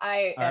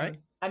 I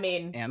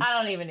mean, Ann? I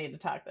don't even need to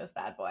talk this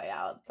bad boy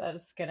out.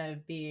 That's going to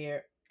be,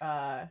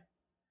 let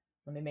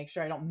me make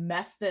sure I don't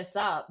mess this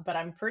up, but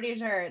I'm pretty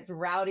sure it's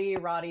Rowdy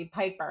Roddy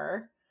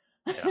Piper.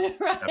 Yeah,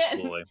 right?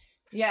 absolutely.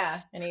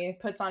 Yeah, and he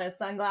puts on his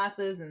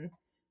sunglasses and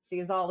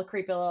sees all the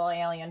creepy little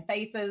alien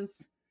faces.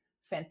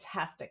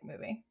 Fantastic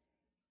movie.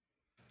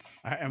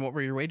 All right, and what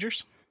were your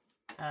wagers?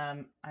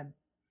 I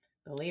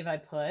believe I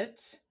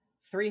put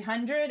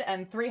 300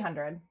 and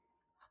 300.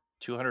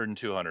 200 and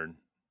 200.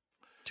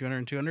 200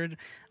 and 200.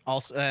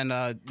 Also,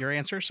 and your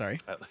answer, sorry.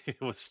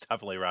 It was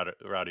definitely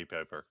Rowdy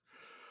Piper.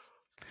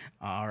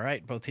 All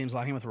right, both teams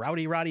locking with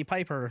Rowdy Roddy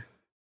Piper.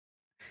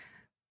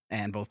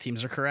 And both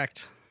teams are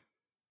correct.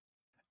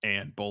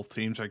 And both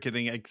teams are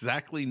getting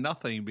exactly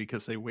nothing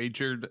because they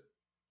wagered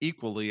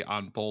equally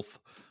on both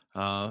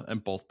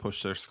and both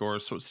pushed their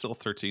scores. So it's still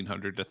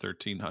 1,300 to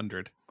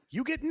 1,300.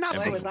 You get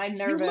nothing. Boy, was I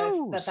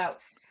nervous that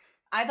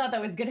I thought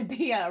that was going to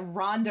be a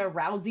Ronda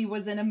Rousey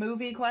was in a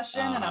movie question.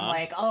 And I'm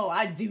like, oh,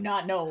 I do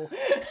not know.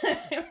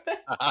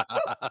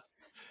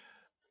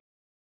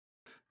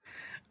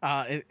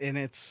 And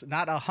it's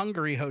not a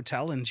Hungary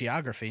hotel in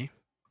geography.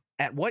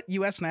 At what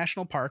U.S.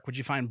 national park would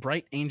you find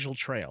Bright Angel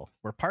Trail,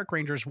 where park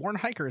rangers warn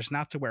hikers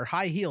not to wear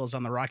high heels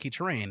on the rocky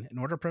terrain in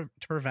order to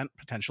prevent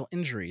potential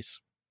injuries?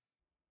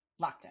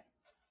 Locked in.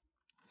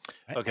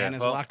 Right, Okay, Anne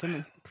is well- locked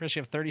in. Chris,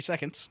 you have 30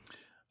 seconds.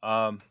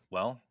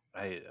 Well,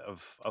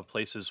 of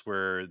places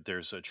where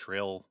there's a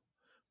trail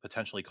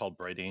potentially called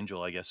Bright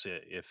Angel, I guess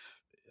if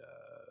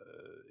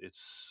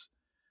it's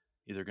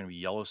either going to be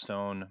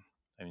Yellowstone.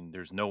 I mean,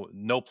 there's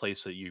no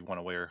place that you want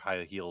to wear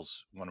high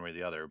heels one way or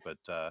the other, but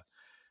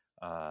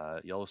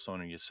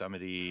Yellowstone and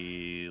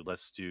Yosemite.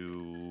 Let's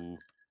do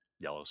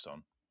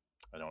Yellowstone.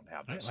 I don't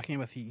have All right, this. locking in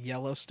with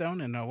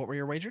Yellowstone. And what were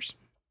your wagers?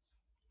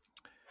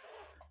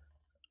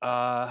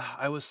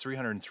 I was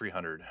 300 and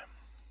 300.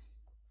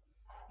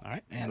 All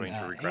right. I'm And going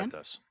to regret Anne?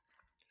 this.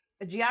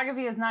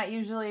 Geography is not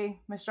usually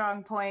my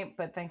strong point,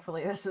 but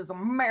thankfully this is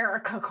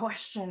America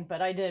question. But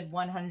I did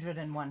 100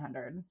 and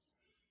 100.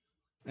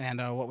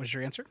 And what was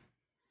your answer?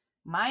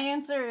 My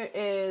answer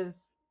is,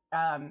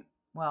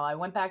 well, I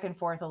went back and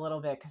forth a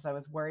little bit because I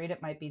was worried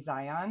it might be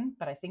Zion,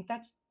 but I think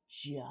that's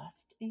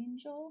just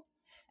Angel,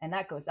 and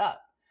that goes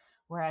up.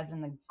 Whereas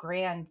in the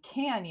Grand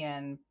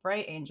Canyon,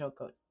 Bright Angel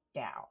goes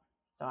down.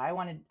 So I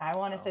want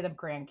to say the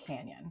Grand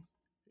Canyon.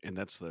 And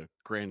that's the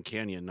Grand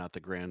Canyon, not the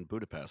Grand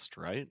Budapest,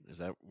 right? Is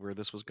that where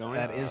this was going?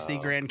 That is the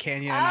Grand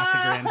Canyon and not the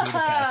Grand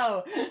Budapest.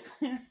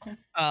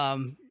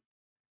 Oh!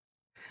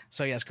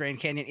 So yes, Grand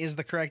Canyon is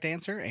the correct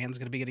answer. Anne's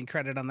going to be getting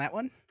credit on that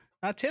one.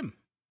 Tim,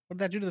 what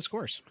did that do to the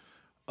scores?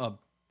 A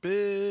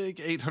big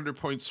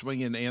 800-point swing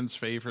in Anne's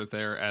favor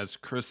there, as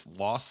Chris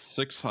lost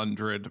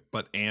 600,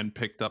 but Anne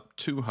picked up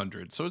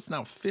 200. So it's now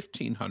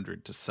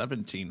 1,500 to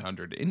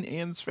 1,700 in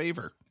Anne's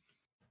favor.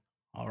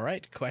 All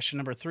right, question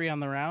number 3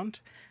 on the round.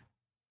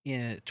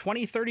 In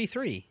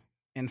 2033,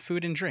 in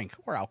food and drink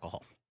or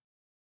alcohol.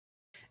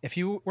 If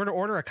you were to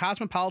order a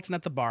Cosmopolitan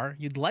at the bar,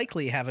 you'd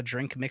likely have a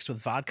drink mixed with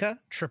vodka,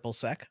 triple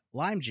sec,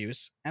 lime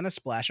juice, and a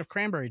splash of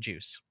cranberry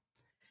juice.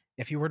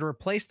 If you were to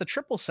replace the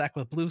triple sec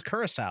with blue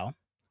curacao,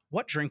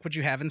 what drink would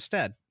you have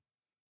instead?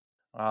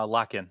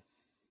 Lock in.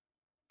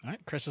 All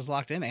right, Chris is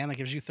locked in, and that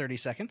gives you 30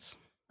 seconds.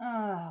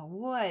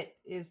 What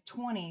is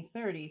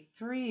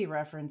 2033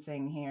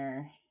 referencing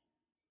here?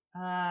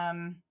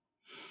 Unless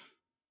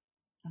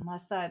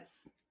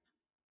that's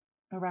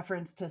a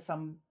reference to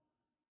some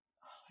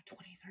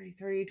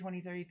 2033.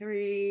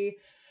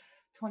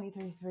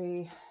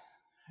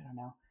 I don't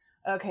know.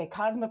 Okay,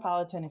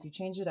 Cosmopolitan, if you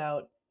change it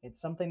out, it's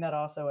something that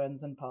also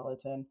ends in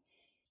Politan.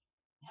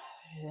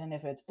 And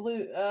if it's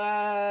blue,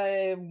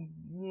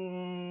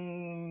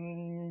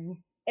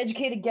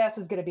 educated guess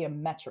is going to be a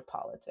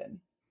Metropolitan.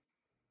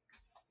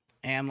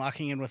 And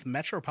locking in with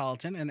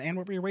Metropolitan. And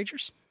what were your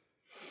wagers?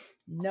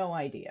 No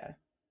idea.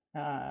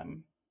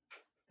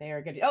 They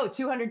are good. Oh,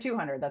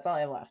 200. That's all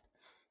I have left.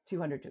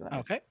 200.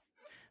 Okay.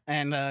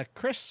 And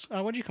Chris,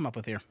 what did you come up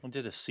with here? I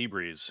did a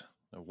Seabreeze,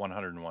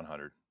 100 and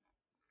 100.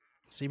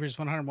 Seabreeze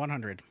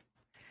 100.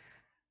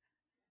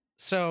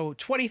 So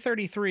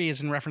 2033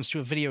 is in reference to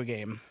a video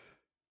game.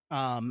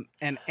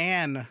 And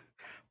Anne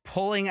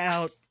pulling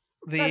out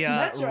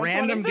the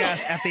random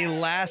guess at the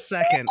last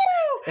second.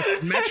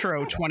 It's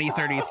Metro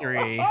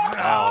 2033.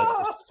 Wow,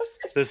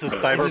 this is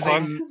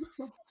Cyberpunk.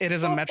 It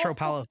is a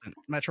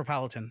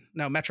Metropolitan.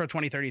 No, Metro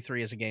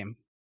 2033 is a game.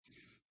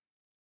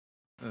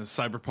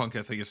 Cyberpunk,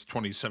 I think it's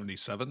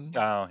 2077. Oh,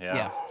 yeah.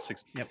 Yeah.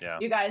 Yep. Yeah.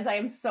 You guys, I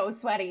am so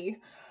sweaty.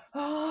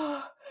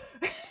 Well,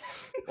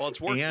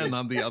 it's working. And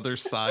on the other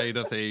side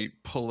of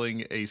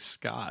pulling a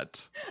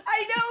Scott.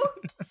 I know,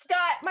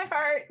 Scott, my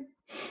heart.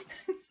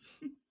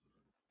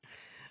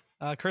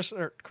 Chris.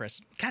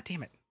 God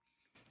damn it.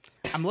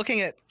 I'm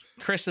looking at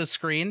Chris's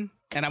screen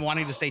and I'm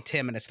wanting to say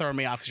Tim, and it's throwing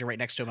me off because you're right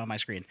next to him on my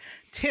screen.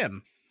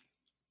 Tim,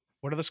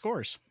 what are the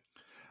scores?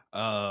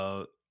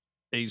 A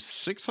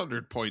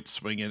 600-point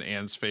swing in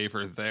Anne's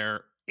favor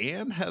there.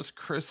 Anne has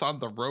Chris on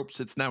the ropes.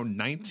 It's now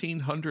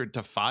 1,900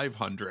 to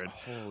 500.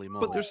 Holy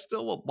moly. But there's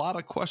still a lot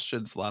of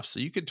questions left, so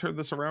you can turn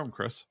this around,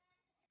 Chris.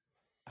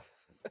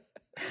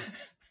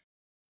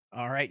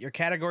 All right, your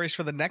categories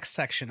for the next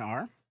section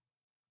are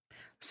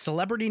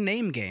Celebrity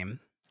Name Game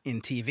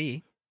in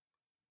TV,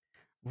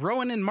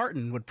 Rowan and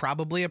Martin would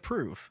probably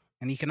approve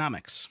in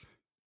economics,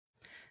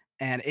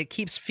 and It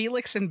Keeps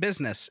Felix in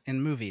Business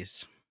in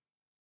movies.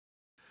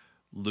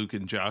 Luke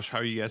and Josh, how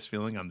are you guys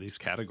feeling on these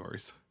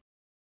categories?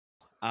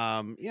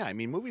 Yeah, I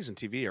mean, movies and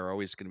TV are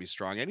always going to be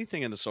strong.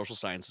 Anything in the social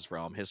sciences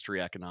realm,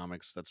 history,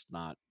 economics, that's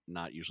not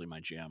usually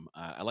my jam.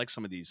 I like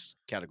some of these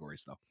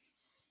categories, though.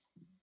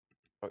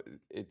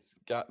 It's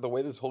got the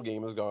way this whole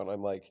game has gone.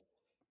 I'm like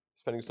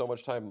spending so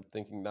much time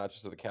thinking not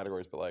just of the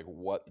categories, but like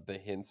what the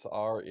hints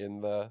are in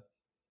the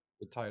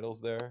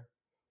titles there.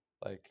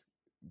 Like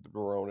the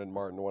Rowan and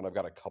Martin one, I've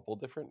got a couple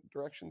different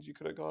directions you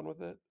could have gone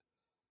with it.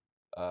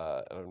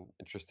 And I'm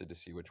interested to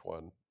see which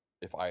one,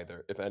 if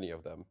any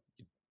of them,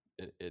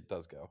 it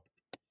does go.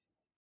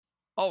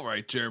 All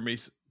right, Jeremy.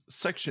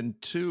 Section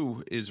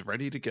 2 is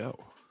ready to go.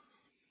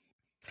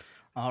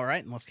 All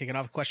right, let's kick it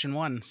off with question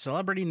 1.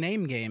 Celebrity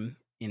Name Game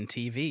in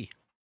TV.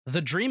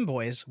 The Dream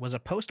Boys was a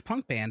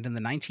post-punk band in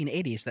the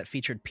 1980s that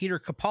featured Peter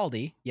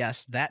Capaldi,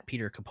 yes, that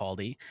Peter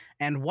Capaldi,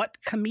 and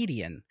what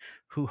comedian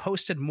who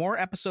hosted more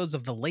episodes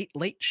of The Late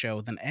Late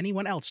Show than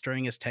anyone else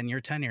during his 10-year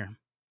tenure?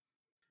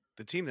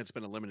 The team that's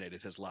been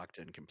eliminated has locked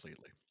in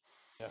completely.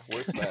 Yeah,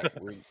 we're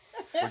set.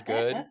 We're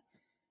good.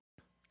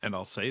 And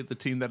I'll say the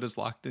team that is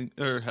locked in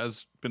or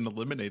has been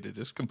eliminated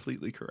is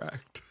completely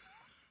correct.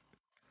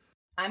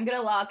 I'm going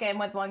to lock in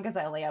with one because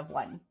I only have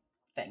one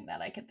thing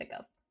that I can think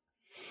of.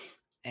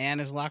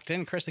 And is locked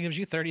in. Chris, that gives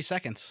you 30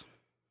 seconds.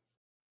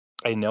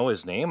 I know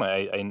his name.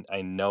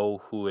 I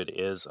know who it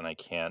is, and I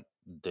can't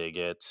dig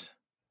it.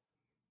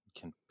 I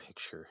can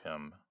picture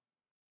him.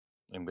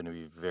 I'm going to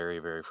be very,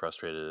 very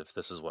frustrated if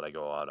this is what I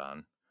go out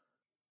on.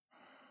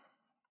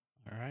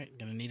 All right,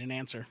 going to need an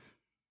answer.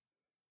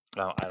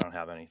 No, I don't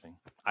have anything.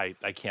 I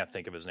can't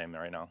think of his name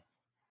right now.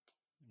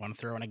 Want to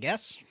throw in a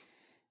guess?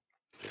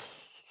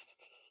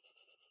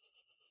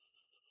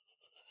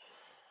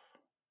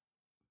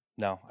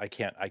 No, I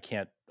can't.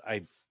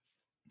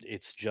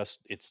 It's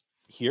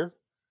here,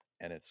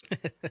 and it's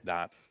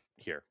not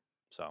here.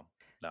 So,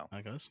 no.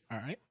 That goes. All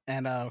right.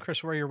 And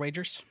Chris, what are your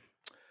wagers?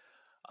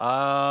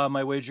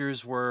 My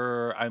wagers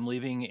were I'm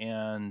leaving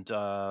and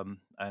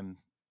I'm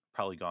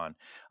probably gone.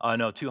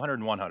 No, 200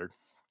 and 100.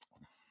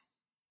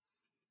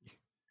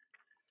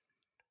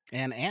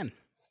 And Anne,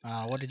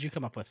 what did you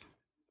come up with?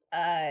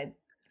 I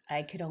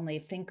could only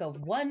think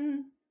of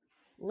one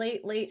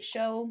Late Late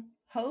Show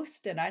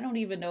host, and I don't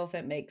even know if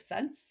it makes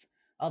sense.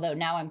 Although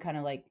now I'm kind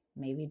of like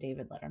maybe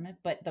David Letterman,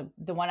 but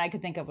the one I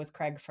could think of was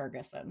Craig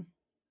Ferguson.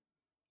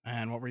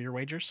 And what were your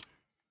wagers?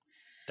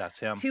 That's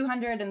him.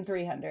 200 and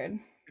 300.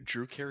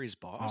 Drew Carey's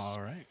boss.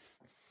 All right.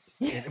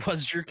 It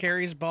was Drew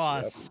Carey's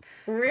boss. Yep.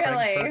 Craig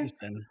Really?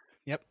 Ferguson.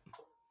 Yep.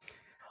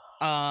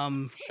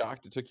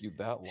 Shocked it took you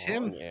that long,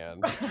 Tim. Anne.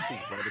 This is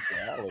right up your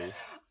alley.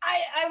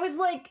 I was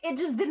like, it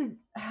just didn't,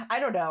 I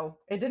don't know.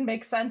 It didn't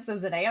make sense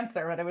as an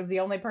answer, but it was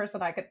the only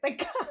person I could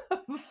think of.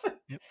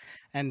 Yep.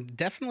 And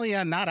definitely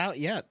not out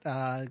yet.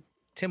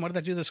 Tim, what did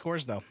that do to the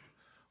scores, though?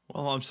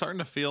 Well, I'm starting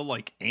to feel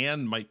like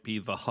Anne might be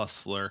the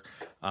hustler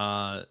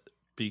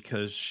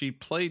because she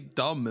played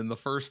dumb in the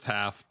first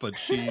half, but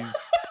she's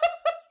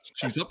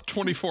up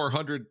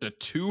 2,400 to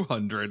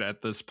 200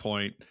 at this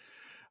point.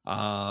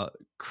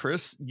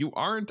 Chris, you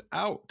aren't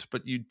out,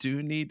 but you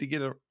do need to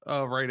get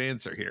a right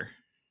answer here.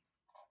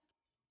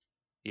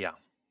 Yeah.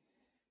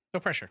 No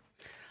pressure.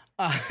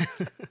 All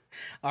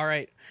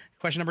right.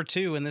 Question number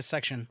 2 in this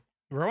section.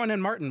 Rowan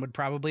and Martin would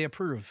probably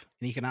approve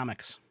in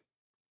economics.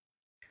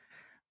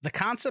 The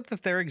concept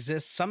that there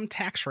exists some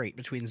tax rate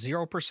between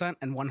 0%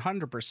 and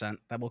 100%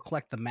 that will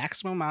collect the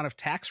maximum amount of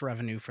tax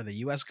revenue for the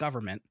U.S.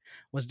 government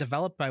was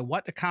developed by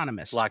what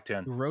economist Locked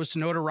in. who rose to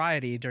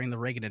notoriety during the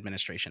Reagan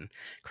administration?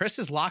 Chris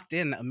is locked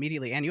in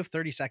immediately, and you have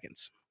 30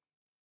 seconds.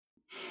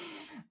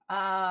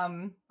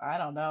 I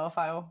don't know if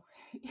I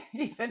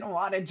even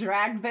want to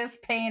drag this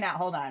pain out.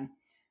 Hold on.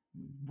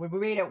 We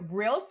read it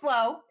real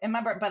slow in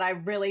my but I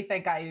really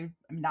think I'm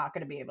not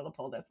going to be able to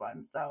pull this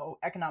one. So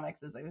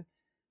economics is a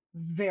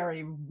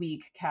very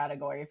weak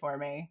category for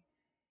me.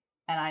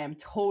 And I am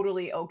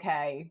totally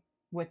okay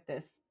with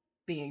this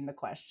being the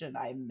question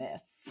I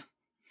miss.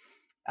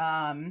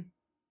 And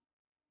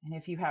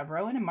if you have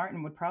Rowan and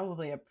Martin would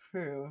probably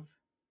approve,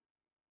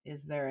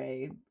 is there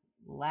a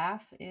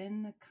laugh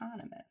in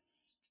economist?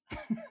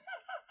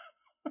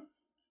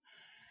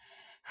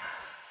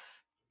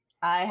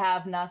 I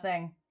have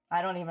nothing.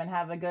 I don't even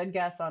have a good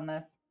guess on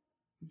this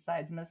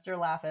besides Mr.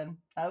 Laughing.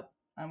 Oh,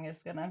 I'm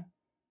just going to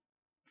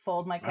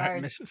fold my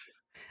cards. Right,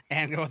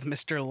 and go with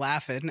Mr.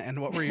 Laughing. And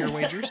what were your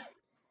wagers?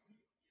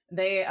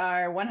 They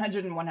are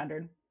 100 and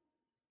 100.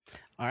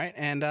 All right.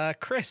 And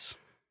Chris.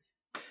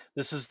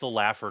 This is the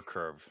Laffer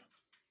curve.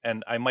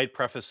 And I might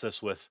preface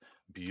this with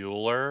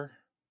Bueller.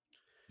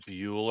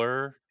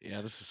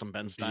 Yeah, this is some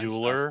Ben Stein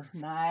Bueller. stuff.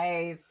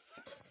 Nice.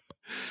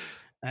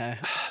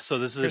 So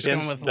this Chris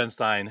is Ben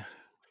Stein.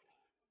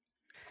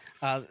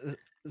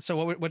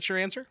 So what's your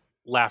answer?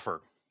 Laffer.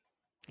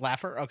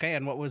 Okay.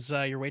 And what was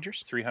your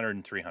wagers? 300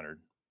 and 300.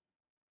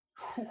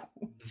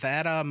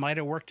 That might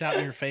have worked out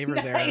in your favor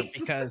there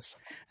because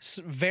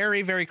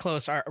very, very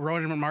close.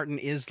 Rowan and Martin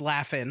is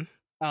laughing.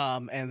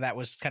 And that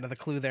was kind of the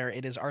clue there.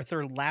 It is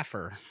Arthur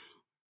Laffer.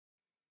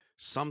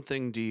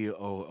 Something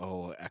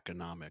DOO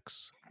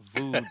economics.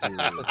 Voodoo.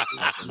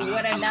 You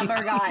would have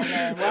never gotten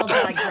it. Well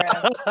done,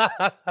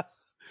 Chris.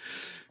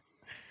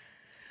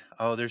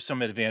 Oh, there's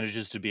some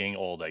advantages to being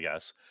old, I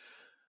guess.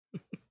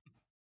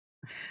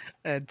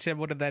 And Tim,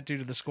 what did that do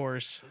to the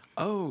scores?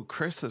 Oh,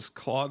 Chris has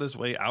clawed his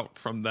way out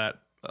from that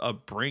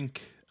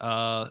brink.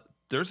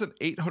 There's an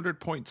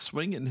 800-point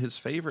swing in his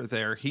favor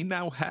there. He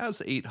now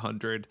has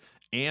 800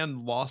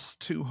 and lost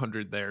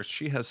 200 there.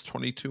 She has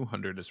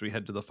 2,200 as we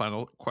head to the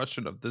final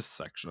question of this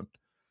section.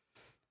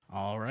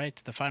 All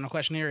right. The final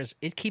question here is,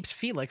 it keeps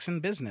Felix in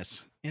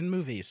business in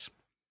movies.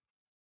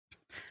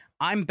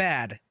 I'm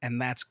bad,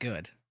 and that's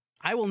good.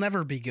 I will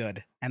never be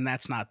good, and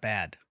that's not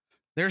bad.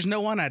 There's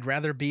no one I'd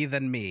rather be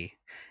than me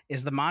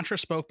is the mantra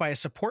spoke by a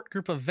support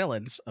group of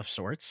villains of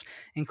sorts,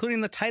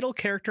 including the title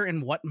character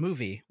in What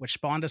Movie, which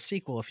spawned a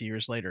sequel a few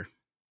years later.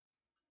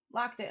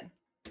 Locked in.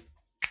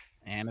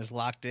 And is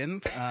locked in.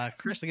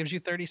 Chris, that gives you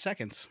 30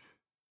 seconds.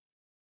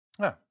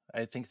 Yeah,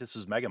 I think this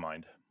is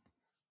Megamind.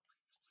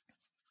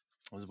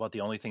 It was about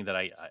the only thing that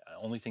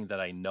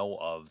I know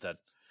of that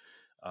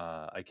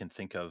I can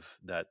think of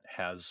that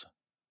has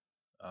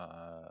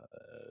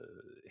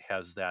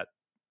that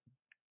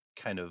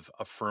kind of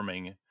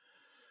affirming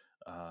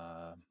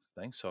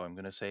thing. So I'm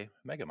going to say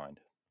Megamind.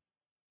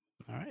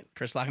 All right,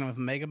 Chris locking in with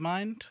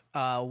Megamind.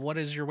 What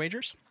is your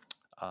wagers?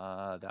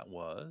 That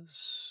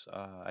was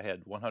I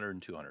had 100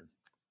 and 200.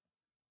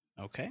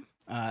 Okay,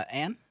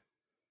 Anne.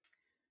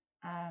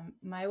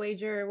 My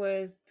wager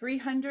was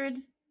 300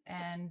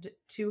 and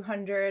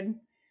 200,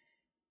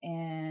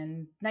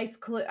 and nice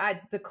clue.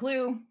 The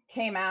clue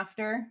came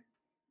after.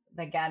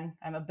 Again,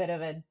 I'm a bit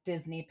of a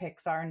Disney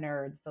Pixar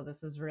nerd, so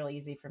this was real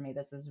easy for me.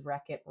 This is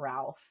Wreck-It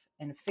Ralph,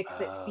 and Fix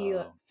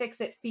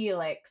It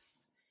Felix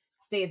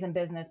stays in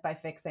business by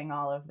fixing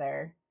all of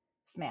their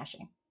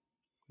smashing.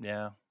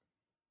 Yeah,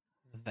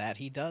 that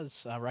he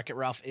does. Wreck-It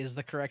Ralph is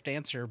the correct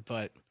answer,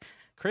 but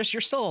Chris,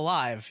 you're still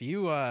alive.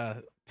 You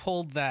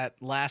pulled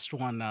that last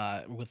one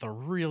with a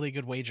really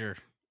good wager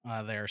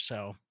there.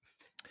 So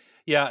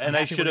yeah, and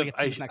I should have.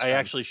 I round.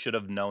 Actually should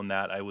have known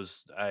that. I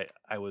was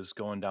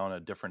going down a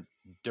different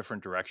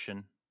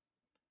direction,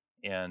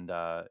 and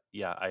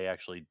yeah, I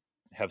actually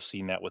have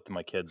seen that with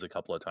my kids a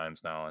couple of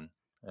times now, and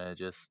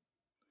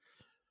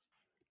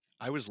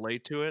I was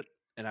late to it,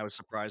 and I was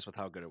surprised with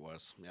how good it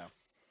was. Yeah.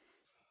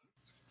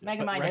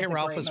 Wreck-It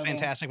Ralph was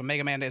fantastic, but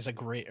Megamind is a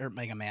great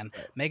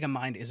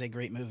Megamind is a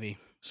great movie.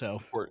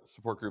 So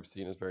support group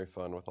scene is very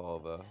fun with all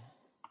the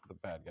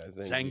bad guys.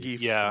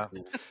 Zangief. Yeah.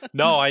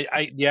 No,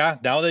 I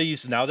now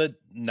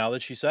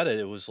that she said it,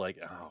 it was like,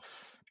 oh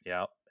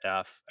yeah,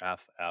 F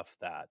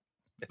that.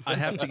 I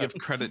have to give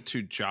credit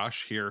to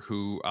Josh here,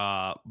 who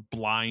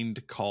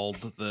blind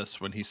called this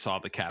when he saw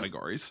the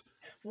categories.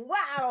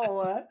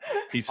 Wow.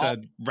 He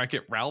said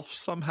Wreck-It Ralph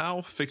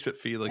somehow. Fix It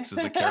Felix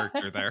is a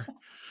character there.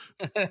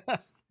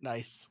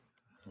 Nice.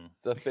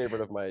 It's a favorite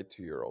of my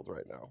 2-year-old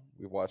right now.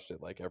 We've watched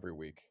it like every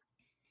week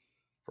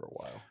for a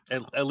while.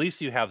 At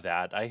least you have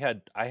that. I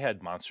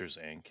had Monsters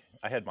Inc.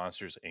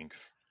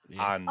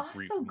 On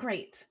so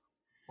great.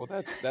 Well,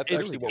 that's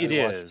actually what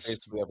we watch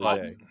basically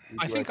every day.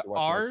 I think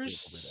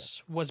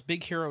ours was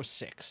Big Hero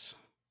 6,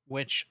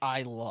 which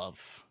I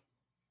love.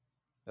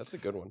 That's a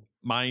good one.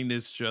 Mine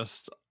is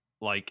just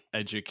like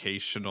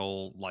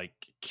educational,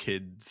 like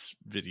kids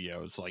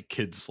videos, like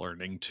kids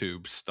learning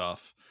tube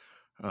stuff.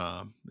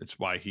 It's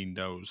why he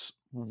knows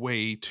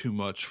way too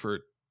much for a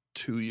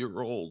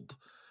 2-year-old.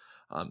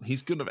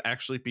 He's going to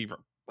actually be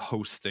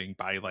hosting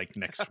by like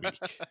next week.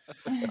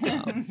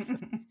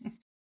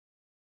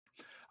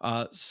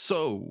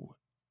 So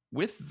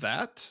with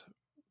that,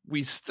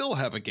 we still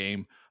have a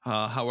game.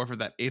 However,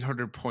 that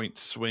 800-point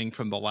swing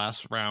from the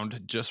last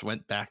round just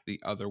went back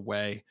the other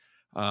way.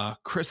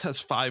 Chris has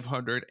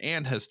 500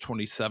 and has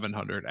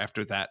 2,700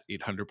 after that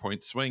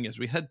 800-point swing as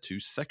we head to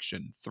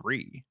section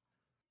 3.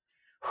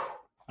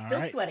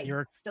 Still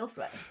sweating. Still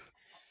sweating.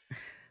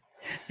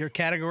 Your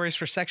categories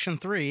for section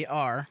 3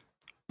 are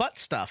butt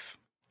stuff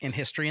in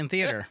history and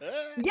theater.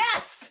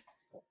 Yes!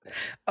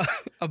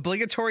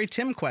 Obligatory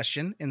Tim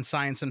question in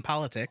science and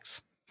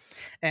politics.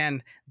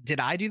 And did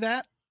I do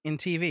that in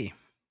TV?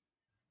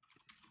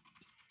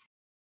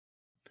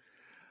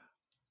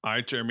 All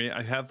right, Jeremy,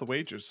 I have the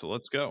wagers, so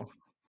let's go.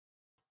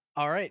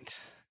 All right.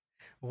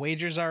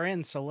 Wagers are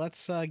in, so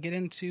let's get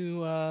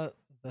into the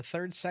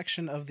third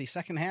section of the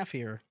second half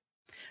here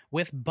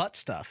with butt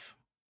stuff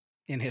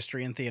in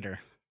history and theater.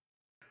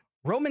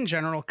 Roman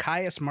general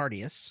Caius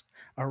Marcius,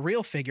 a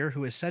real figure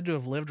who is said to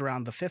have lived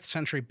around the 5th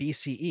century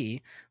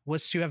BCE,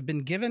 was to have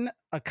been given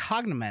a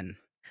cognomen,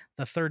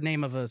 the third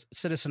name of a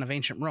citizen of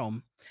ancient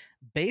Rome,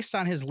 based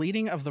on his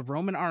leading of the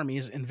Roman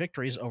armies in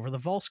victories over the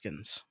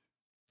Volscians.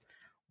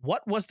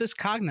 What was this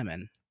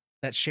cognomen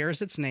that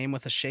shares its name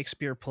with a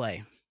Shakespeare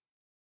play?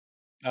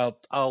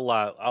 I'll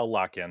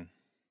lock in.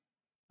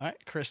 All right,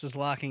 Chris is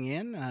locking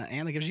in.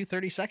 Anne, that gives you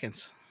 30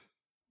 seconds.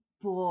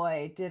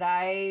 Boy, did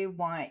I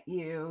want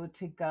you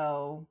to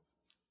go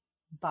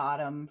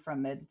bottom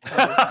from mid.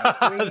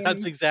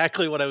 That's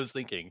exactly what I was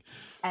thinking.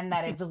 And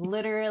that is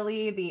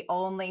literally the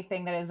only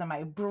thing that is in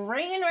my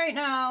brain right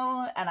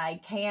now, and I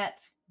can't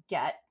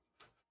get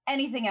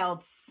anything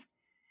else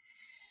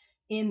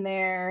in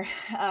there.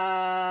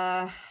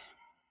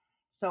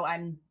 So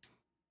I'm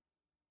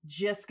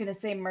just going to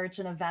say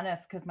Merchant of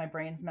Venice because my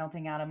brain's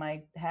melting out of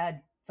my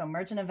head. So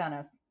Merchant of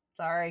Venice.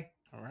 Sorry.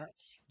 All right.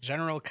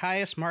 General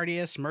Caius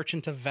Marcius,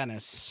 Merchant of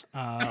Venice.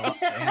 Anne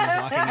is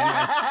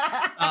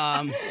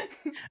locking in with.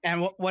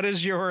 And what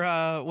is your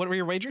what were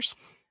your wagers?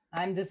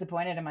 I'm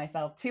disappointed in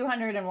myself.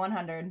 200 and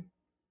 100.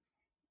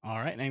 All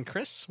right. And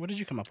Chris, what did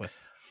you come up with?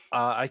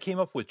 I came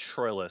up with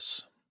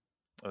Troilus.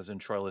 I was in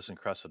Troilus and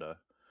Cressida.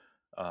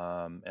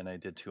 And I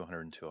did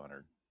 200 and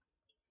 200.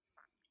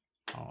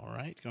 All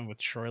right, going with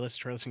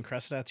Troilus and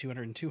Cressida,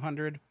 200 and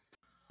 200.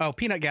 Oh,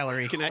 Peanut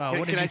Gallery. Can I,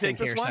 what did can I you take think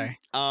this here? one?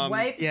 Sorry.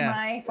 Wipe yeah.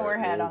 my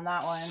forehead on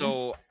that one.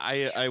 So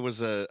I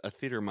was a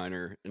theater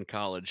minor in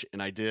college,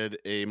 and I did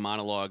a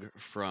monologue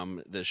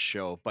from this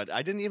show, but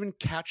I didn't even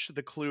catch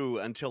the clue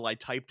until I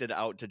typed it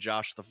out to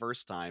Josh the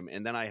first time,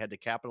 and then I had to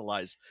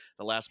capitalize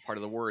the last part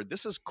of the word.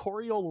 This is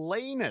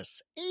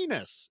Coriolanus.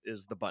 Anus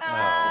is the butt stuff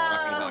we're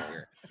talking about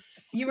here.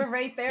 You were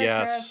right there,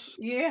 Yes. Chris.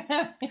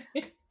 Yeah.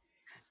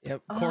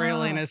 Yep.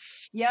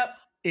 Coriolanus Yep.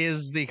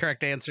 is the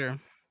correct answer.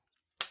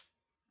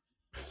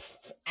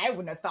 I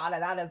wouldn't have thought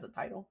of that as a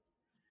title.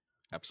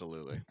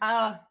 Absolutely.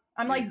 I'm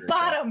like, great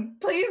bottom.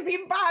 Please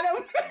be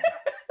bottom.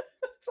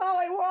 That's all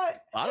I want.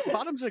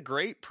 Bottom's a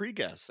great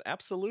pre-guess.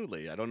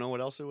 Absolutely. I don't know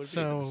what else it would be.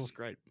 But this is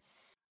great.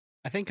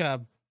 I think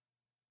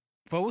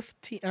both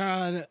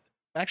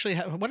actually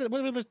what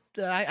were the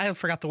I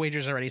forgot the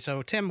wagers already.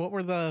 So Tim, what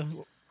were the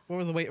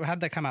how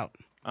did that come out?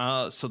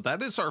 So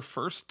that is our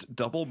first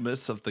double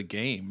miss of the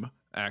game,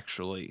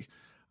 actually.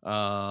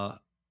 Anne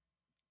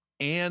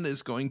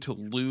is going to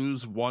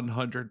lose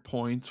 100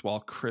 points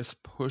while Chris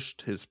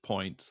pushed his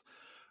points.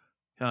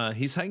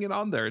 He's hanging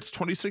on there. It's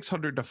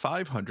 2,600 to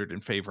 500 in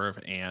favor of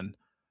Anne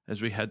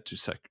as we head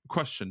to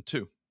question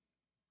 2.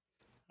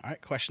 All right,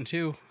 question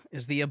 2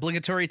 is the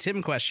obligatory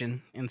Tim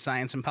question in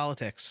science and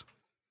politics.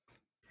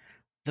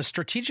 The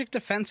Strategic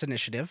Defense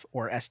Initiative,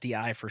 or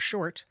SDI for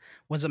short,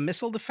 was a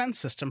missile defense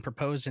system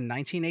proposed in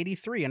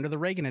 1983 under the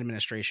Reagan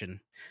administration.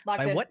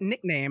 Locked By in. what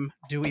nickname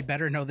do we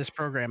better know this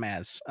program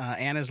as?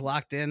 Anne is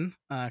locked in.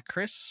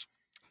 Chris?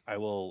 I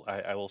will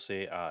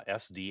say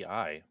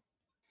SDI.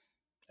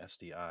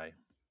 SDI.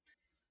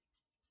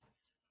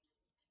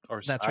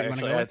 Or That's what you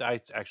wanna go with? I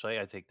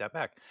take that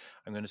back.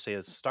 I'm going to say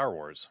it's Star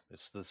Wars.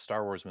 It's the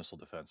Star Wars missile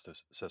defense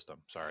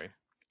system. Sorry.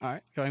 All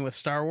right, going with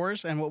Star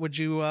Wars. And what would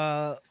you?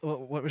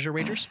 What was your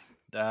wagers?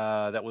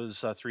 That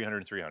was 300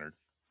 and 300.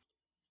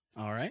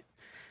 All right,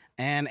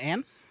 and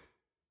Anne.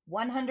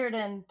 100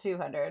 and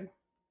 200.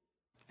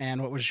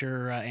 And what was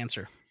your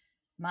answer?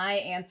 My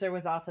answer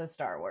was also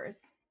Star Wars.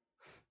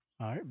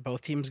 All right,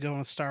 both teams going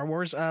with Star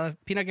Wars.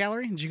 Peanut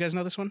Gallery, did you guys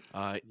know this one?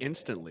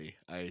 Instantly.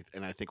 I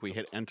think we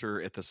hit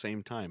enter at the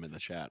same time in the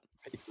chat.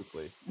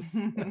 Basically.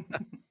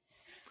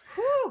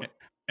 Whew.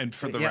 And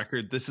for the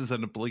record, this is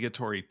an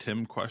obligatory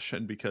Tim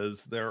question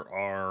because there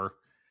are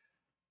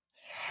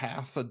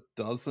half a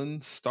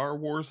dozen Star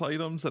Wars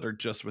items that are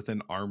just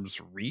within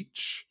arm's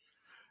reach.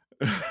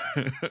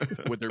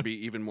 Would there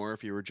be even more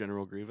if you were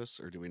General Grievous,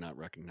 or do we not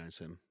recognize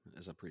him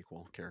as a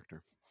prequel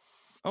character?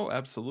 Oh,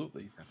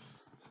 absolutely.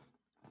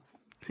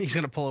 He's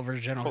going to pull over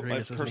General But my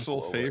Grievous. isn't he?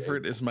 personal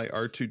favorite is my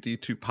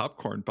R2-D2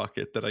 popcorn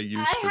bucket that I use.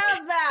 I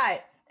have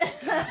that.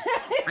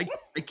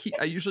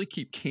 I usually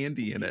keep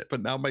candy in it,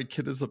 but now my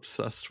kid is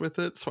obsessed with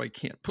it, so I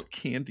can't put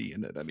candy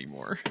in it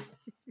anymore.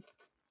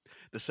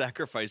 The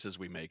sacrifices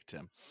we make,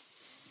 Tim.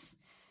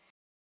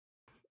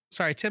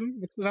 Sorry, Tim,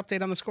 what's an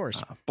update on the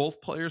scores?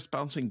 Both players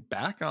bouncing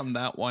back on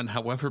that one.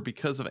 However,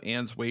 because of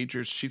Anne's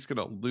wagers, she's going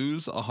to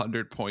lose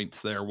 100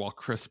 points there while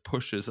Chris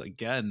pushes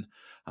again.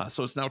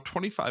 So it's now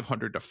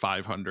 2,500 to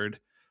 500.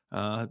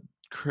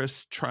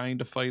 Chris trying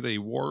to fight a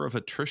war of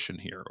attrition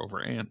here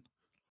over Anne.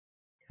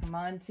 Come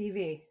on,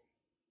 TV.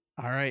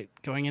 All right,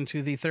 going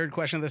into the third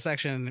question of the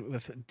section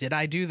with Did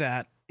I Do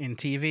That in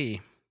TV?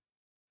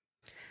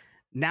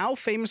 Now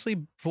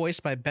famously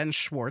voiced by Ben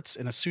Schwartz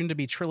in a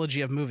soon-to-be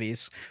trilogy of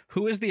movies,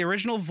 who is the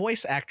original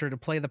voice actor to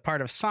play the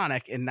part of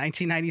Sonic in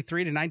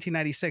 1993 to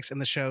 1996 in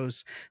the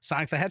shows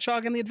Sonic the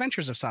Hedgehog and the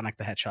Adventures of Sonic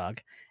the Hedgehog,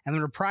 and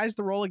then reprised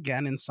the role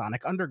again in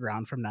Sonic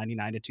Underground from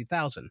 99 to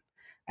 2000.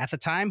 At the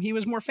time, he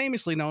was more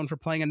famously known for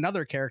playing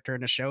another character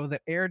in a show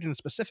that aired in a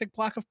specific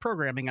block of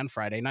programming on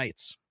Friday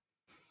nights.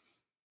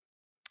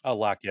 I'll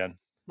lock in.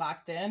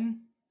 Locked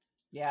in.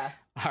 Yeah.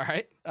 All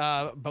right.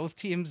 Both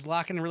teams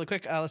lock in really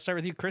quick. Let's start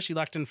with you, Chris. You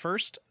locked in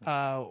first.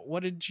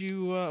 What did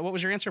you? What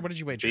was your answer? What did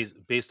you wager?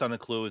 Based on the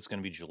clue, it's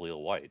going to be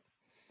Jaleel White.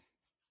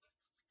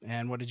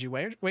 And what did you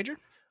wager?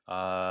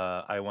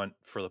 I went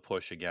for the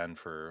push again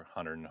for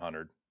 100 and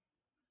 100.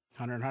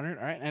 100 and 100.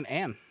 All right. And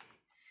Anne.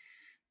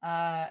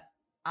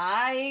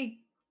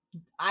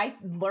 I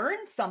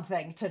learned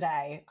something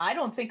today. I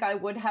don't think I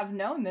would have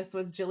known this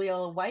was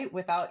Jaleel White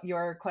without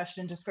your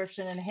question,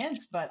 description, and hint,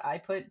 but I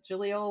put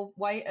Jaleel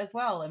White as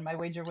well, and my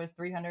wager was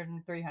 300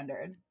 and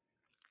 300.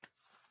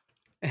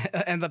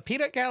 And the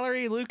Peanut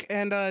Gallery, Luke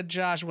and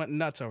Josh went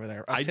nuts over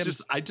there. I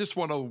just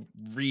want to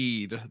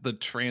read the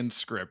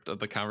transcript of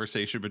the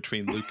conversation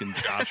between Luke and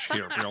Josh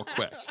here real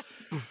quick.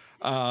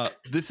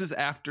 This is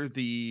after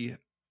the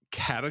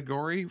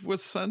category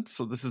was sent,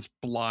 so this is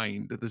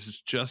blind. This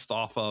is just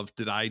off of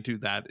Did I Do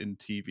That in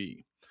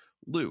TV?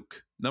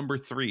 Luke, number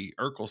 3,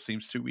 Urkel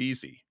seems too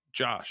easy.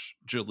 Josh,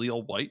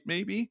 Jaleel White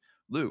maybe?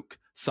 Luke,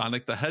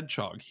 Sonic the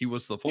Hedgehog, he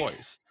was the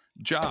voice.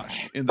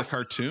 Josh, in the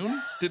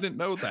cartoon? Didn't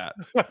know that.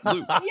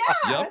 Luke,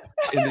 yep,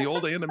 in the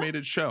old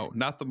animated show,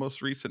 not the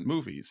most recent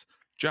movies.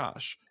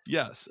 Josh,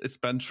 yes, it's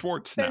Ben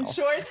Schwartz now. Ben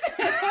Schwartz.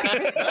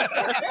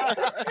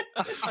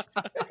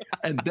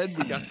 And then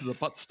we got to the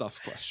butt stuff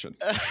question.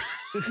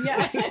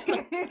 Yeah.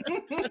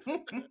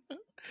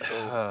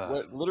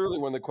 So, literally,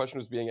 when the question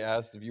was being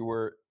asked, if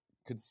you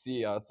could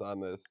see us on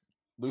this,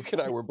 Luke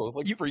and I were both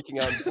like freaking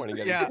out and pointing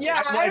at each other.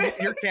 Yeah.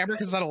 Your camera,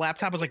 because it's on a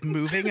laptop, was like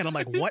moving, and I'm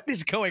like, "What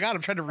is going on?"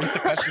 I'm trying to read the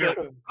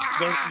question.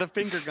 The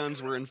finger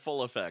guns were in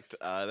full effect.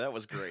 That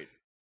was great.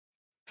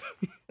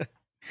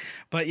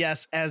 But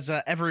yes, as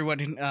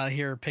everyone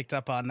here picked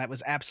up on, that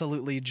was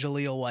absolutely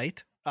Jaleel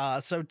White.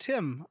 So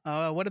Tim,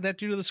 what did that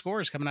do to the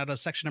scores coming out of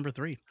section number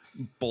 3?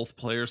 Both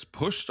players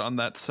pushed on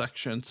that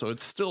section, so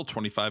it's still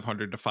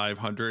 2,500 to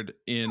 500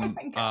 in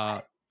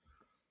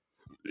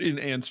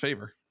Anne's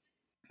favor.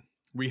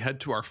 We head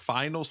to our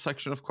final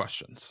section of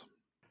questions.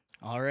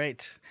 All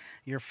right.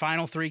 Your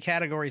final 3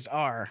 categories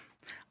are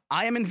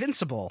I Am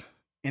Invincible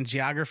in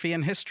geography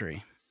and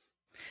history,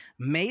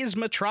 Maze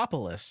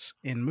Metropolis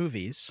in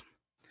movies,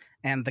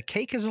 and The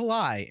Cake is a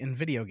Lie in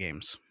video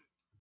games.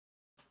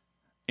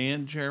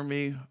 And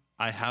Jeremy,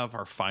 I have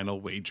our final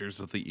wagers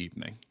of the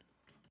evening.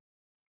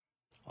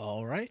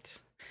 All right.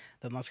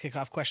 Then let's kick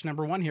off question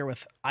number 1 here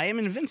with I Am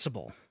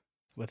Invincible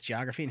with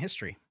geography and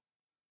history.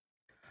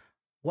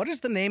 What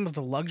is the name of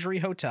the luxury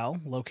hotel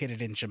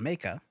located in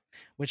Jamaica,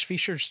 which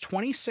features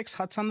 26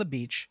 huts on the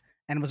beach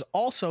and was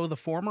also the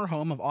former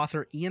home of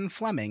author Ian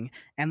Fleming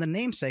and the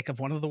namesake of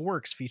one of the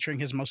works featuring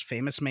his most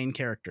famous main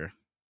character?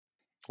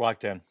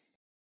 Locked in.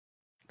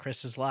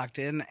 Chris is locked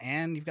in,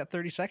 and you've got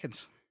 30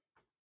 seconds.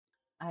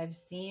 I've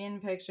seen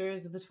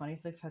pictures of the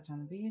 26 huts on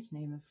the beach,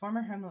 name of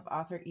former home of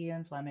author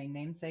Ian Fleming,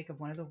 namesake of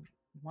one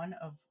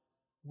of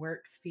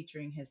works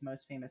featuring his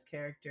most famous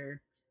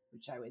character,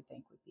 which I would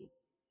think would be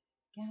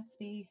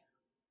Gatsby.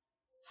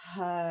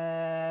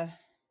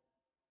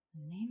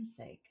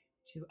 Namesake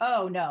to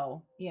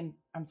Ian.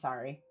 I'm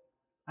sorry,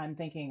 I'm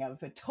thinking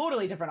of a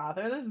totally different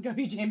author. This is gonna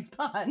be James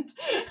Bond.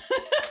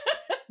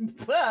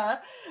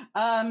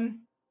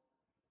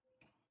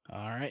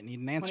 All right, need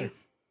an answer.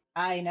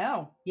 I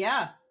know.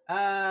 Yeah.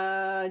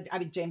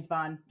 James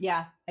Bond.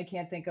 Yeah, I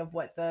can't think of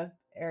what the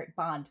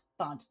Bond.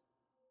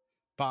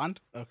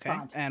 Bond. Okay.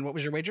 Bond. And what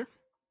was your wager?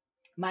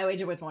 My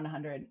wager was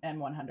 100 and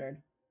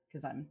 100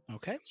 because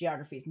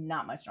geography is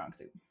not my strong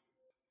suit.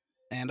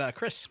 And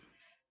Chris.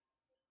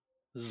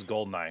 This is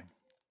Goldeneye.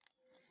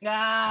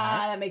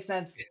 That makes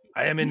sense.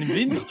 I am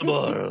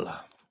invincible.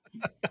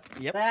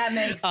 Yep. That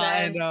makes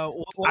sense. And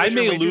I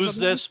may lose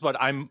this, but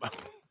I'm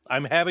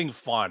having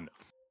fun.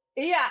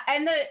 Yeah,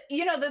 and the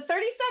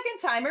 30-second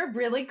timer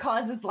really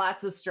causes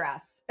lots of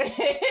stress.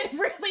 It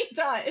really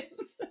does.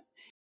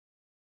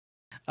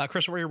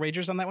 Chris, what were your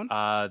wagers on that one?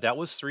 That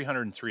was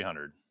 300 and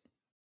 300.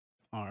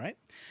 All right.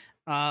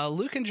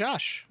 Luke and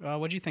Josh,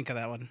 what'd you think of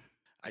that one?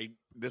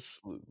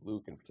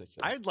 Luke in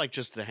particular. I'd like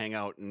just to hang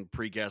out and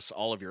pre-guess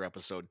all of your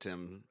episode,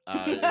 Tim.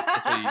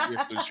 Especially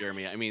your clues,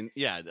 Jeremy. I mean,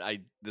 yeah,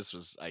 I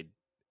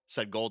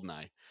said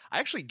Goldeneye. I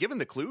actually, given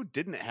the clue,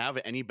 didn't have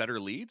any better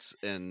leads,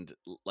 and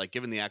like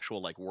given the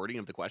actual like wording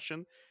of the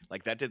question,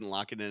 like that didn't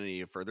lock it in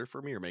any further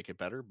for me or make it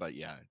better. But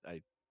yeah,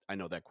 I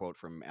know that quote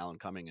from Alan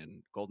Cumming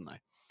and Goldeneye.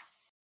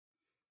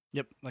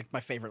 Yep, like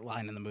my favorite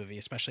line in the movie,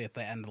 especially at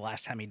the end, the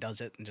last time he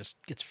does it and just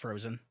gets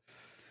frozen.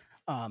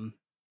 But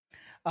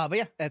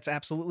yeah, that's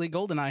absolutely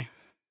Goldeneye.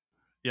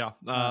 Yeah,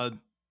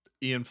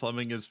 Ian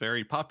Fleming is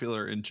very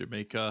popular in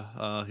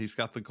Jamaica. He's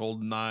got the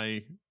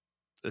Goldeneye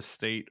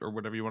estate or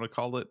whatever you want to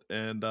call it,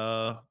 and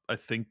I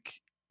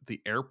think the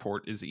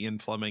airport is Ian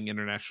Fleming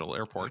International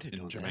Airport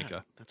in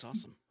Jamaica. That's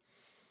awesome.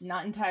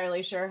 Not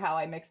entirely sure how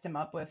I mixed him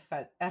up with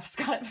F.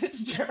 Scott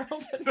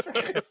Fitzgerald at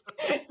first.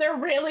 They're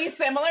really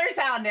similar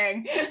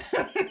sounding.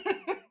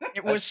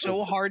 It was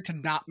so hard to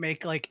not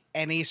make like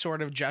any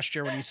sort of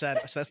gesture when he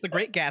said, so that's the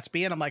Great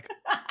Gatsby, and I'm like,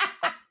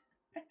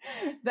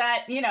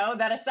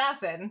 that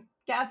assassin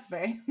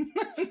Gatsby.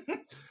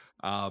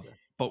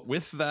 But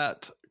with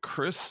that,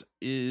 Chris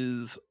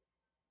is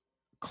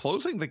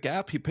closing the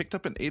gap. He picked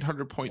up an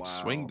 800-point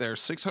swing there.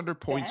 600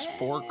 points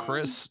for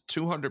Chris,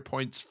 200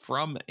 points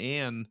from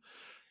Anne.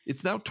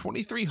 It's now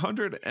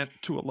 2,300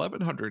 to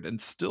 1,100,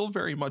 and still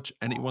very much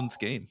anyone's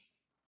game.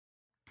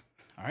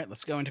 All right,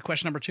 let's go into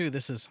question number 2.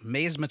 This is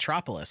Maze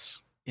Metropolis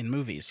in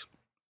movies.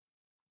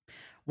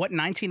 What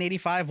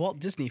 1985 Walt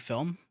Disney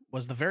film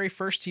was the very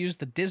first to use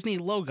the Disney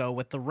logo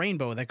with the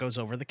rainbow that goes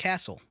over the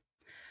castle?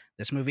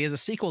 This movie is a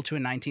sequel to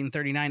a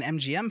 1939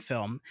 MGM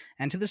film,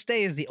 and to this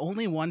day is the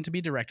only one to be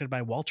directed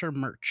by Walter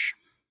Murch.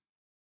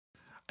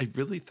 I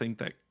really think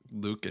that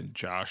Luke and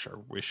Josh are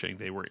wishing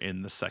they were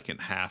in the second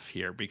half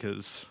here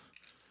because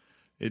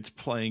it's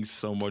playing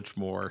so much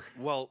more.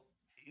 Well,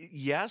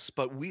 yes,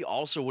 but we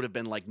also would have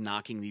been like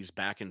knocking these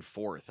back and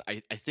forth.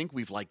 I think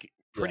we've like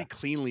pretty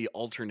cleanly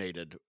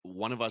alternated,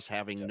 one of us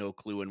having no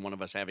clue and one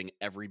of us having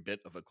every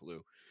bit of a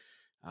clue.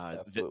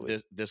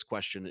 This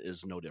question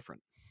is no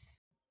different.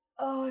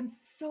 Oh, I'm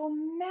so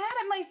mad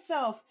at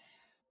myself.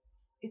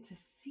 It's a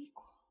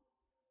sequel.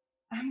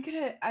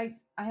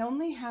 I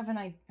only have an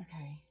idea.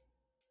 Okay.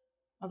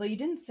 Although you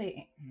didn't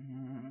say.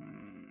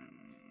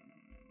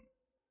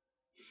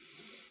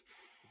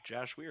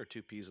 Josh, we are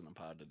 2 peas in the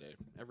pod today.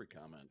 Every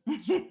comment.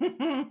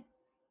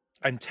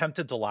 I'm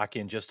tempted to lock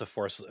in just to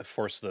force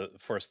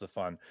the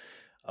fun.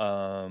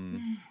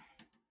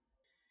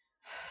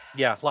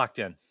 Yeah, locked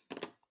in.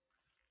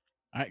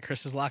 All right,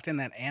 Chris is locked in.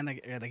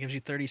 That gives you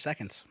 30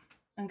 seconds.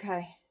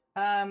 Okay.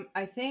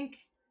 I think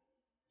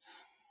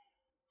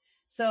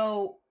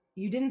so.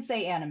 You didn't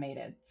say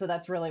animated, so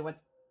that's really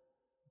what's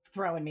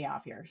throwing me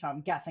off here. So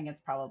I'm guessing it's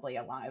probably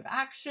a live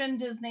action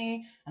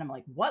Disney. And I'm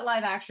like, what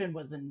live action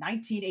was in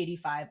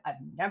 1985? I've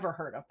never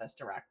heard of this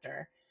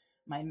director.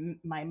 My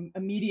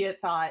immediate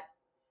thought,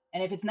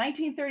 and if it's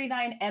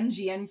 1939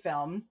 MGM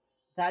film,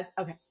 that's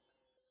okay.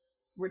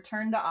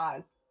 Return to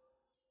Oz.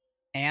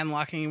 And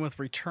locking in with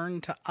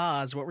Return to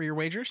Oz. What were your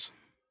wagers?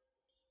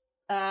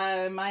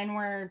 Mine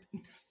were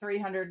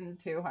 300 and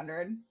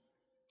 200.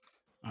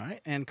 All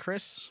right. And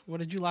Chris, what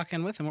did you lock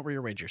in with, and what were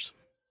your wagers?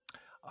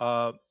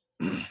 I'm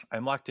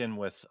locked in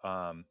with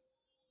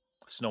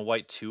Snow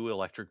White 2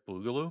 Electric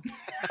Boogaloo.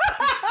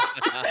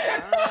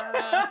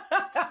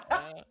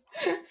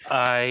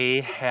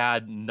 I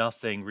had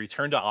nothing.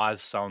 Return to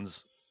Oz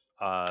sounds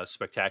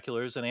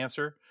spectacular as an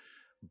answer,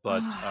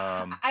 but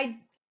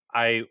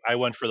I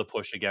went for the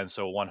push again,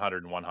 so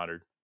 100 and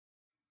 100.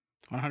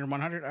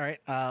 100. All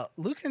right.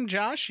 Luke and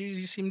Josh,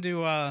 you seem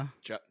to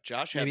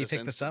Josh maybe had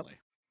pick this up.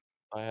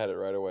 I had it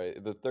right away.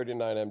 The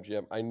 39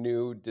 MGM. I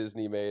knew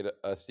Disney made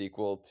a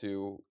sequel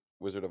to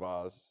Wizard of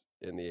Oz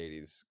in the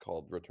 80s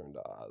called Return to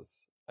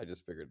Oz. I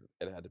just figured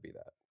it had to be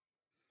that.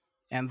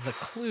 And the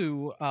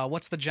clue,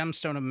 what's the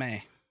gemstone of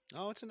May?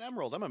 Oh, it's an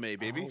emerald. I'm a May,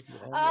 baby.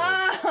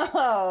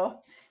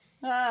 Oh.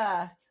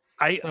 So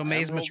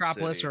May's Emerald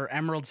Metropolis City. or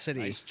Emerald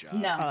City. Nice job.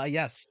 No.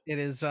 Yes, it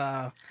is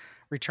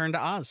Return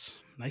to Oz.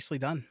 Nicely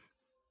done.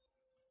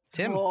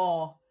 Tim.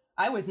 Cool.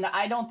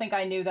 I don't think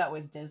I knew that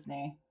was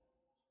Disney.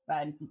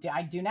 But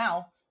I do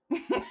now.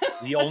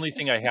 The only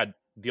thing I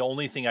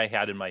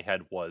had in my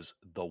head was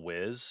The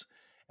Wiz,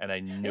 and I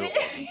knew it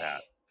wasn't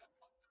that.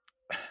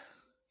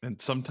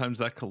 And sometimes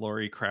that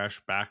caloric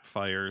crash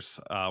backfires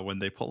when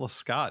they pull a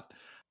Scott.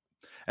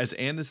 As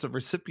Anne is the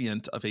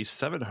recipient of a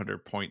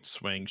 700-point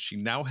swing, she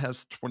now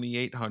has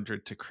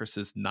 2,800 to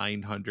Chris's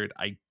 900.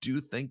 I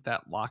do think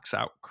that locks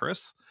out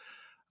Chris,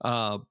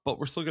 but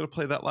we're still going to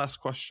play that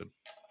last question.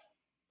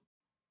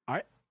 All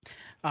right.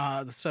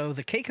 So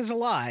the cake is a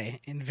lie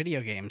in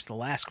video games. The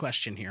last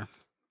question here.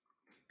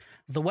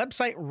 The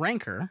website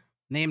Ranker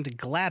named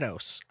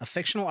GLaDOS, a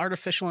fictional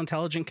artificial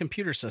intelligent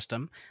computer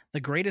system,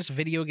 the greatest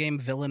video game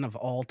villain of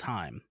all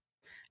time.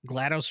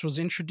 GLaDOS was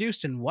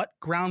introduced in what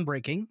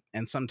groundbreaking,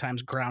 and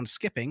sometimes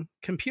ground-skipping,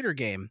 computer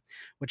game,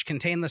 which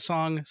contained the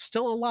song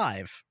Still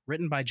Alive,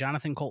 written by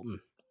Jonathan Colton?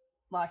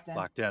 Locked in.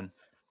 Locked in.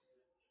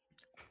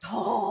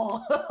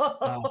 Oh.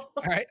 All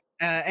right.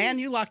 Anne,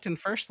 you locked in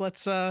first.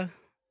 Let's...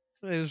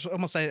 It was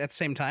almost at the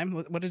same time.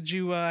 What did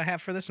you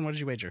have for this, and what did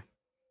you wager?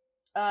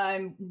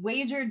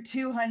 Wagered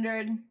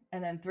 200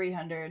 and then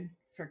 300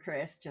 for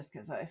Chris, just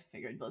because I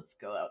figured let's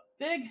go out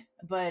big.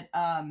 But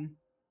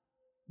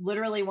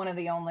literally one of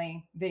the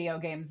only video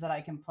games that I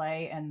can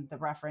play, and the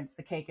reference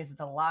 "the cake is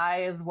the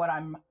lie" is what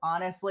I'm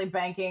honestly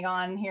banking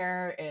on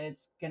here.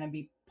 It's gonna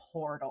be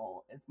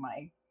Portal. Is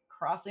my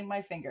crossing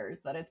my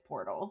fingers that it's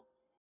Portal.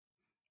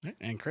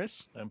 And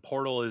Chris? And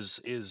Portal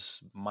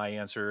is my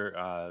answer.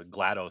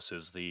 GLaDOS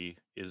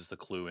is the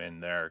clue in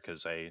there,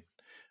 because I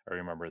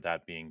remember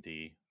that being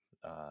the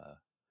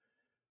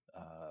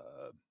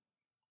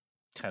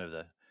kind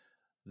of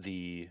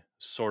the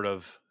sort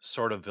of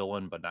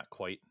villain, but not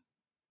quite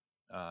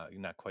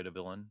a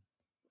villain,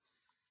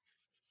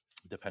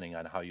 depending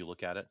on how you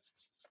look at it.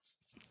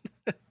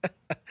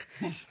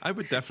 I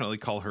would definitely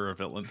call her a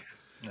villain.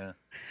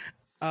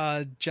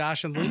 Yeah.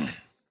 Josh and Luke.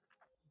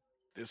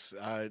 This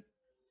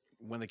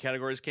when the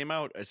categories came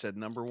out, I said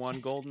number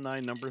 1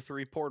 GoldenEye, number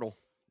 3 Portal.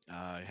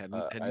 I had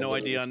no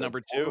idea on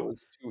number 2. It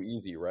was too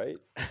easy, right?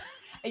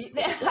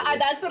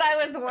 That's what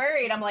I was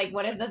worried. I'm like,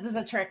 what if this is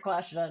a trick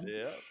question?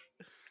 Yeah.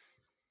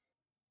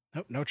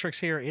 Nope, no tricks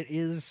here. It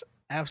is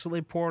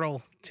absolutely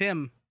Portal.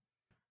 Tim,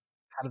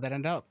 how did that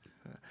end up?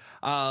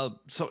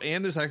 So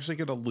Anne is actually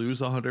going to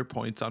lose 100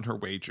 points on her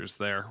wagers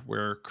there,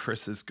 where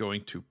Chris is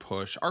going to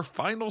push. Our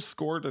final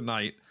score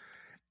tonight,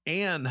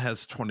 Anne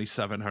has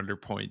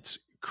 2,700 points.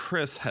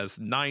 Chris has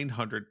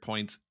 900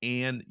 points.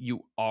 Anne,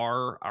 you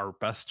are our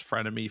best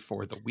frenemy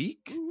for the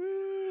week.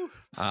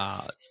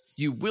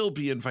 You will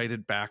be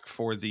invited back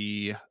for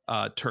the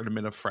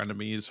Tournament of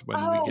Frenemies when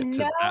we get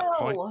to that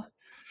point.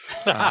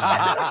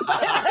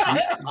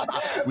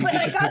 We But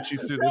get I to got put you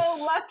so through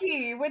this.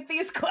 lucky with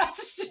these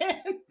questions.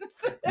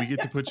 We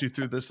get to put you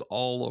through this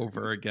all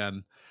over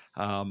again.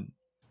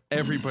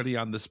 Everybody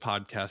on this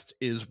podcast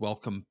is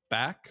welcome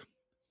back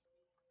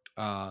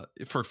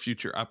for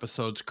future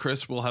episodes.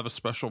 Chris will have a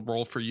special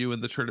role for you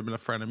in the Tournament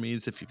of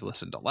Frenemies. If you've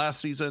listened to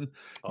last season,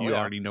 you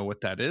already know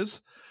what that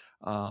is.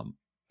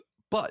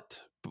 But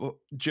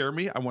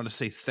Jeremy, I want to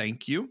say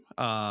thank you.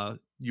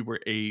 You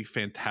were a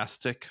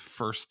fantastic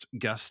first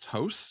guest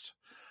host.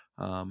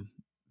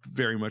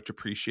 Very much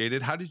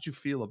appreciated. How did you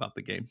feel about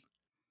the game?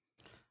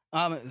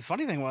 The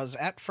funny thing was,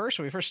 at first,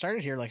 when we first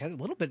started here, like, I was a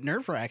little bit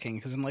nerve-wracking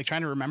because I'm like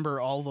trying to remember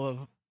all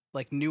the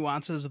like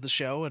nuances of the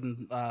show,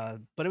 and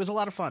but it was a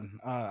lot of fun.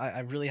 I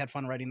really had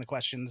fun writing the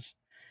questions,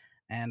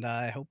 and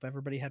I hope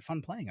everybody had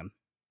fun playing them.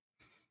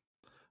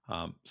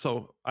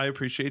 So I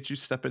appreciate you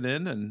stepping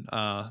in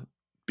and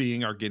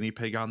being our guinea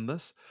pig on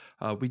this.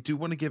 We do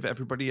want to give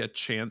everybody a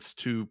chance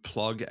to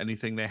plug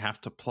anything they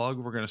have to plug.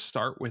 We're going to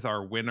start with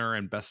our winner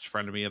and best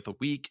frenemy of the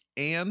week.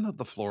 Anne,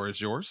 the floor is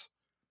yours.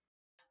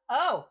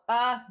 Oh,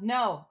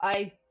 no,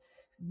 I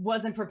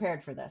wasn't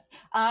prepared for this.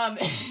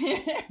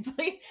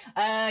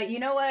 You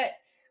know what?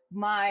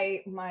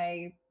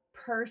 My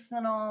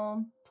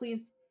personal,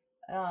 please,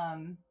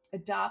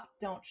 adopt,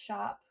 don't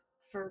shop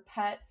for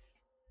pets.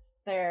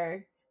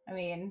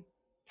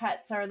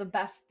 Pets are the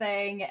best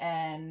thing,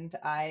 and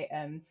I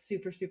am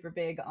super, super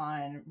big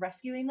on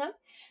rescuing them.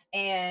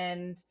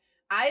 And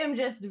I am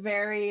just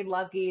very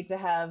lucky to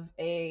have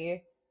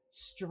a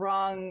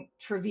strong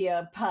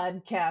trivia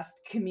podcast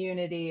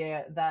community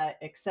that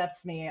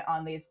accepts me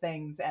on these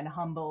things and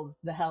humbles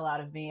the hell out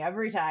of me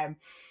every time.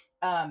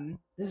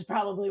 This is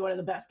probably one of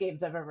the best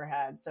games I've ever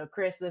had. So,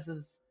 Chris, this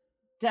is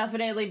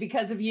definitely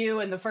because of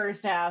you in the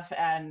first half,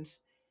 and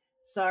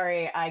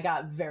sorry, I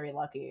got very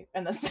lucky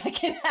in the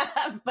second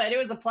half, but it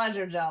was a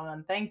pleasure,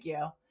 gentlemen. Thank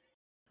you.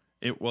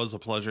 It was a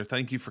pleasure.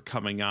 Thank you for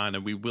coming on,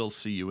 and we will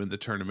see you in the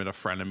Tournament of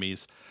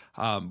Frenemies.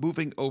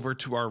 Moving over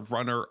to our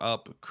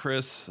runner-up,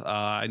 Chris.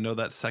 I know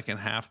that second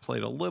half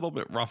played a little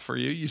bit rough for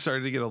you. You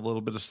started to get a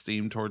little bit of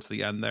steam towards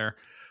the end there.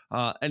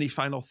 Any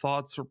final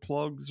thoughts or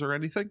plugs or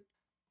anything?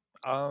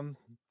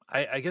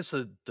 I guess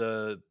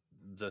the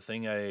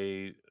thing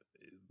I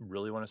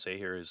really want to say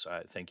here is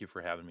thank you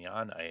for having me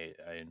on. I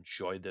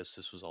enjoyed this.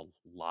 This was a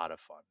lot of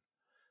fun.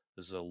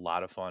 This is a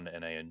lot of fun,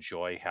 and I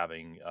enjoy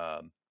having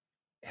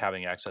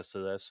access to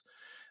this.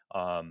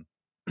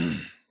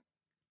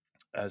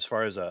 As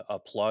far as a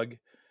plug,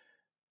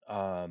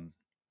 I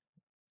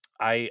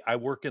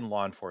work in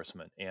law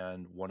enforcement,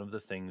 and one of the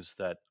things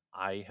that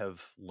I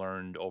have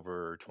learned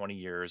over 20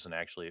 years, and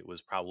actually it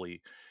was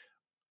probably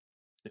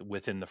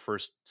within the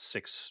first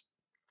 6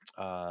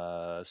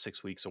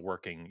 weeks of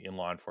working in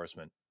law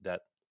enforcement,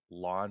 that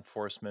law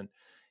enforcement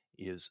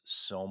is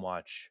so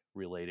much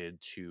related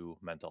to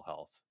mental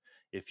health.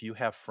 If you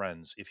have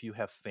friends, if you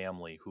have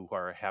family who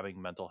are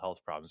having mental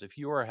health problems, if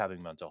you are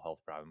having mental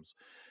health problems,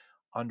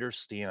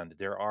 understand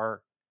there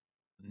are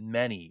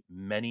many,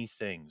 many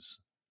things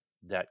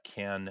that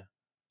can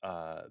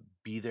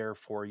be there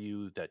for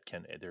you.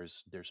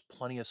 There's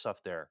plenty of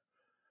stuff there.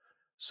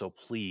 So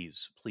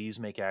please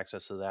make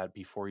access to that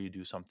before you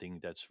do something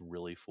that's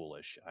really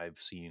foolish. I've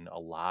seen a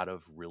lot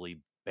of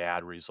really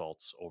bad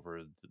results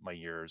over my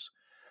years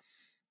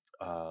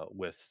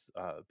with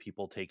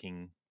people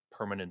taking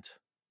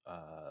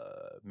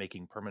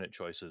making permanent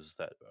choices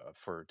that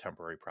for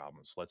temporary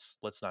problems.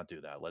 Let's not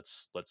do that.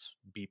 Let's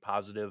be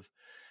positive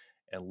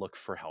and look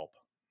for help.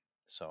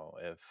 So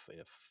if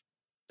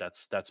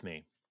that's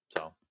me.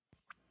 So.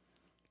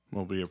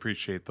 Well, we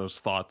appreciate those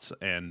thoughts,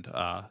 and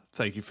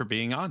thank you for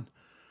being on.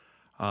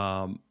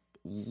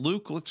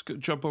 Luke, let's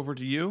jump over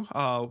to you.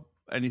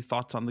 Any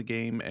thoughts on the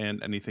game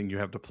and anything you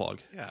have to plug?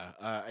 Yeah,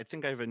 I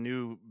think I have a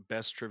new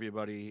best trivia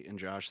buddy in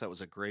Josh. That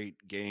was a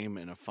great game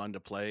and a fun to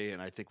play,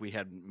 and I think we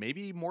had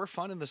maybe more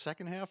fun in the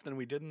second half than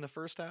we did in the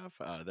first half.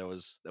 That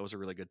was a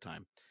really good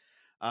time.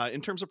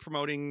 In terms of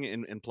promoting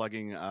and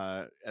plugging,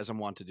 as I'm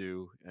wont to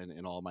do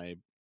in all my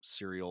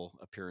serial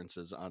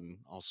appearances on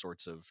all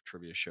sorts of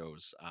trivia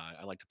shows,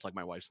 I like to plug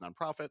my wife's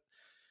nonprofit.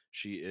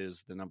 She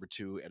is the number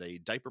 2 at a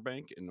diaper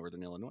bank in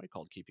Northern Illinois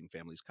called Keeping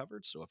Families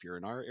Covered. So if you're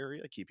in our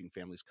area,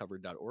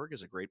 keepingfamiliescovered.org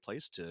is a great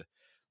place to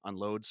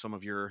unload some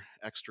of your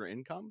extra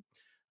income.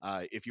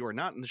 If you are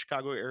not in the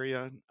Chicago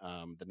area,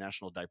 the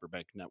National Diaper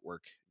Bank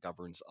Network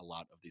governs a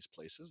lot of these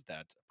places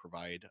that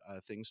provide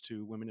things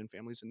to women and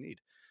families in need.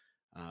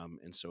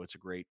 And so it's a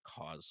great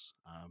cause.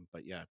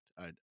 But yeah,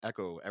 I'd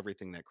echo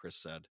everything that Chris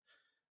said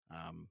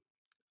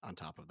on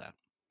top of that.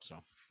 So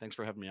thanks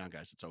for having me on,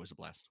 guys. It's always a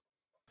blast.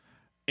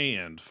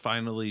 And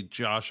finally,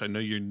 Josh, I know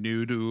you're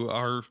new to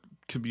our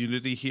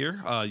community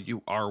here.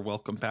 You are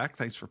welcome back.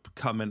 Thanks for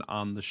coming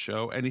on the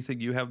show. Anything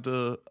you have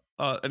to,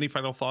 any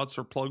final thoughts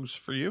or plugs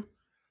for you?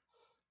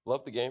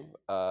 Love the game.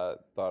 Thought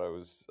it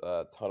was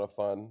a ton of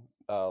fun.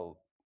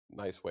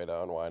 Nice way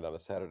to unwind on a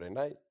Saturday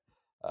night.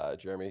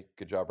 Jeremy,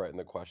 good job writing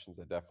the questions.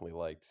 I definitely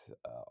liked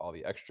all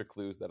the extra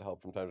clues that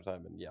helped from time to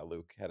time. And yeah,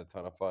 Luke had a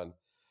ton of fun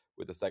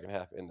with the second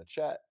half in the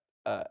chat.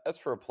 As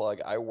for a plug,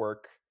 I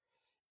work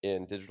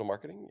in digital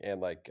marketing,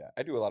 and I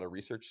do a lot of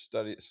research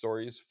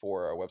stories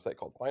for a website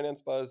called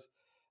Finance Buzz.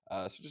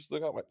 So just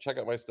check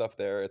out my stuff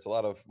there. It's a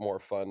lot of more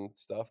fun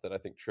stuff that I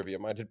think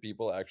trivia-minded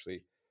people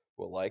actually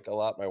will like a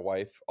lot. My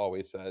wife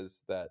always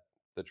says that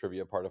the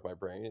trivia part of my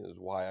brain is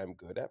why I'm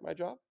good at my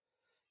job,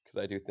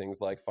 because I do things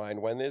like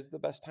find when is the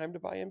best time to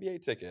buy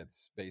NBA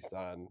tickets based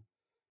on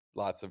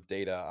lots of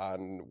data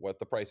on what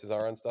the prices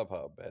are on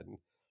StubHub, and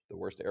the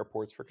worst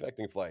airports for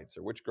connecting flights,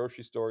 or which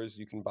grocery stores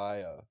you can buy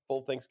a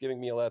full Thanksgiving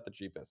meal at the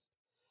cheapest.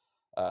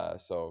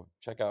 So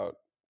check out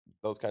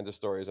those kinds of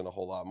stories and a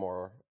whole lot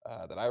more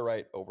that I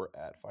write over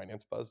at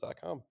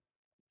financebuzz.com.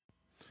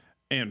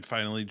 And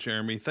finally,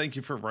 Jeremy, thank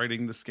you for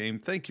writing this game.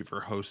 Thank you for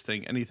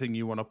hosting. Anything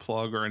you want to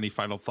plug or any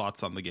final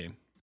thoughts on the game?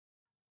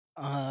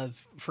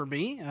 For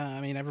me,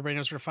 I mean, everybody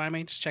knows where to find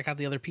me. Just check out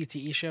the other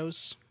PTE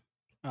shows.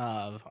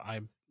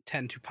 I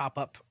tend to pop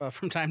up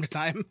from time to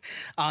time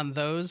on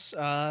those.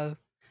 And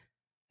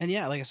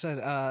yeah, like I said,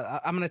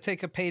 I'm going to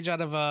take a page out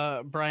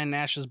of Brian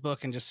Nash's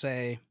book and just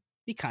say,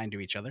 be kind to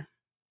each other.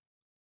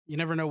 You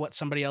never know what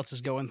somebody else is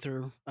going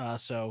through.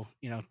 So,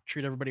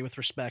 treat everybody with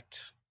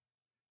respect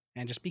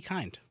and just be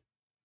kind.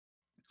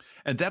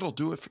 And that'll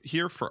do it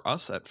here for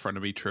us at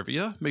Frenemy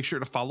Trivia. Make sure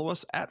to follow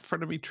us at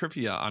Frenemy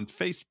Trivia on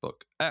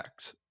Facebook,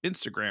 X,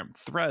 Instagram,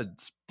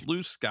 Threads,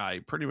 Blue Sky,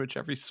 pretty much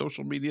every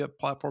social media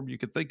platform you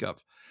could think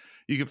of.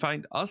 You can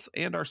find us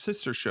and our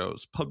sister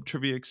shows, Pub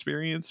Trivia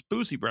Experience,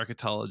 Boozy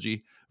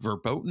Bracketology,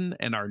 Verboten,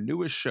 and our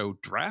newest show,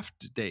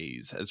 Draft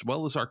Days, as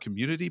well as our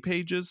community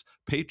pages,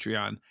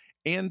 Patreon,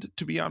 and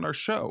to be on our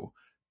show.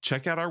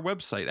 Check out our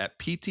website at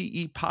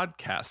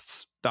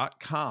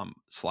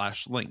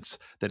ptepodcasts.com/links.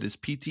 That is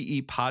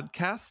PTE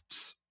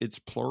Podcasts. It's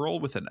plural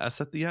with an S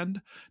at the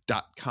end,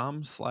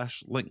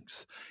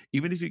 .com/links.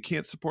 Even if you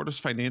can't support us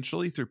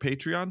financially through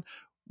Patreon,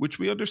 which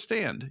we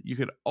understand, you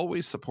can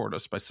always support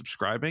us by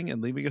subscribing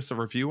and leaving us a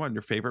review on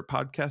your favorite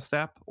podcast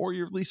app or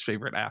your least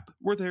favorite app.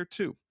 We're there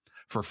too.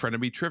 For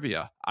Frenemy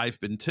Trivia, I've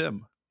been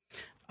Tim.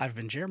 I've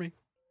been Jeremy.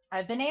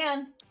 I've been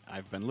Ann.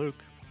 I've been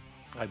Luke.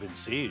 I've been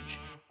Siege.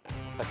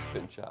 I've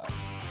been Josh.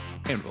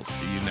 And we'll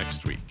see you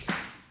next week.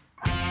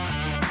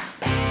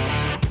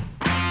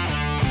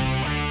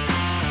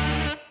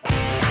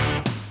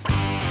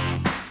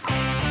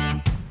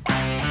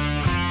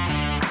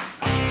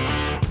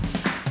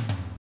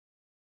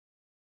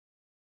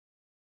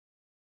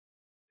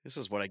 This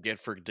is what I get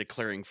for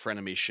declaring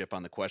frenemyship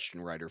on the question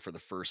writer for the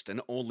first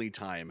and only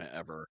time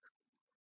ever.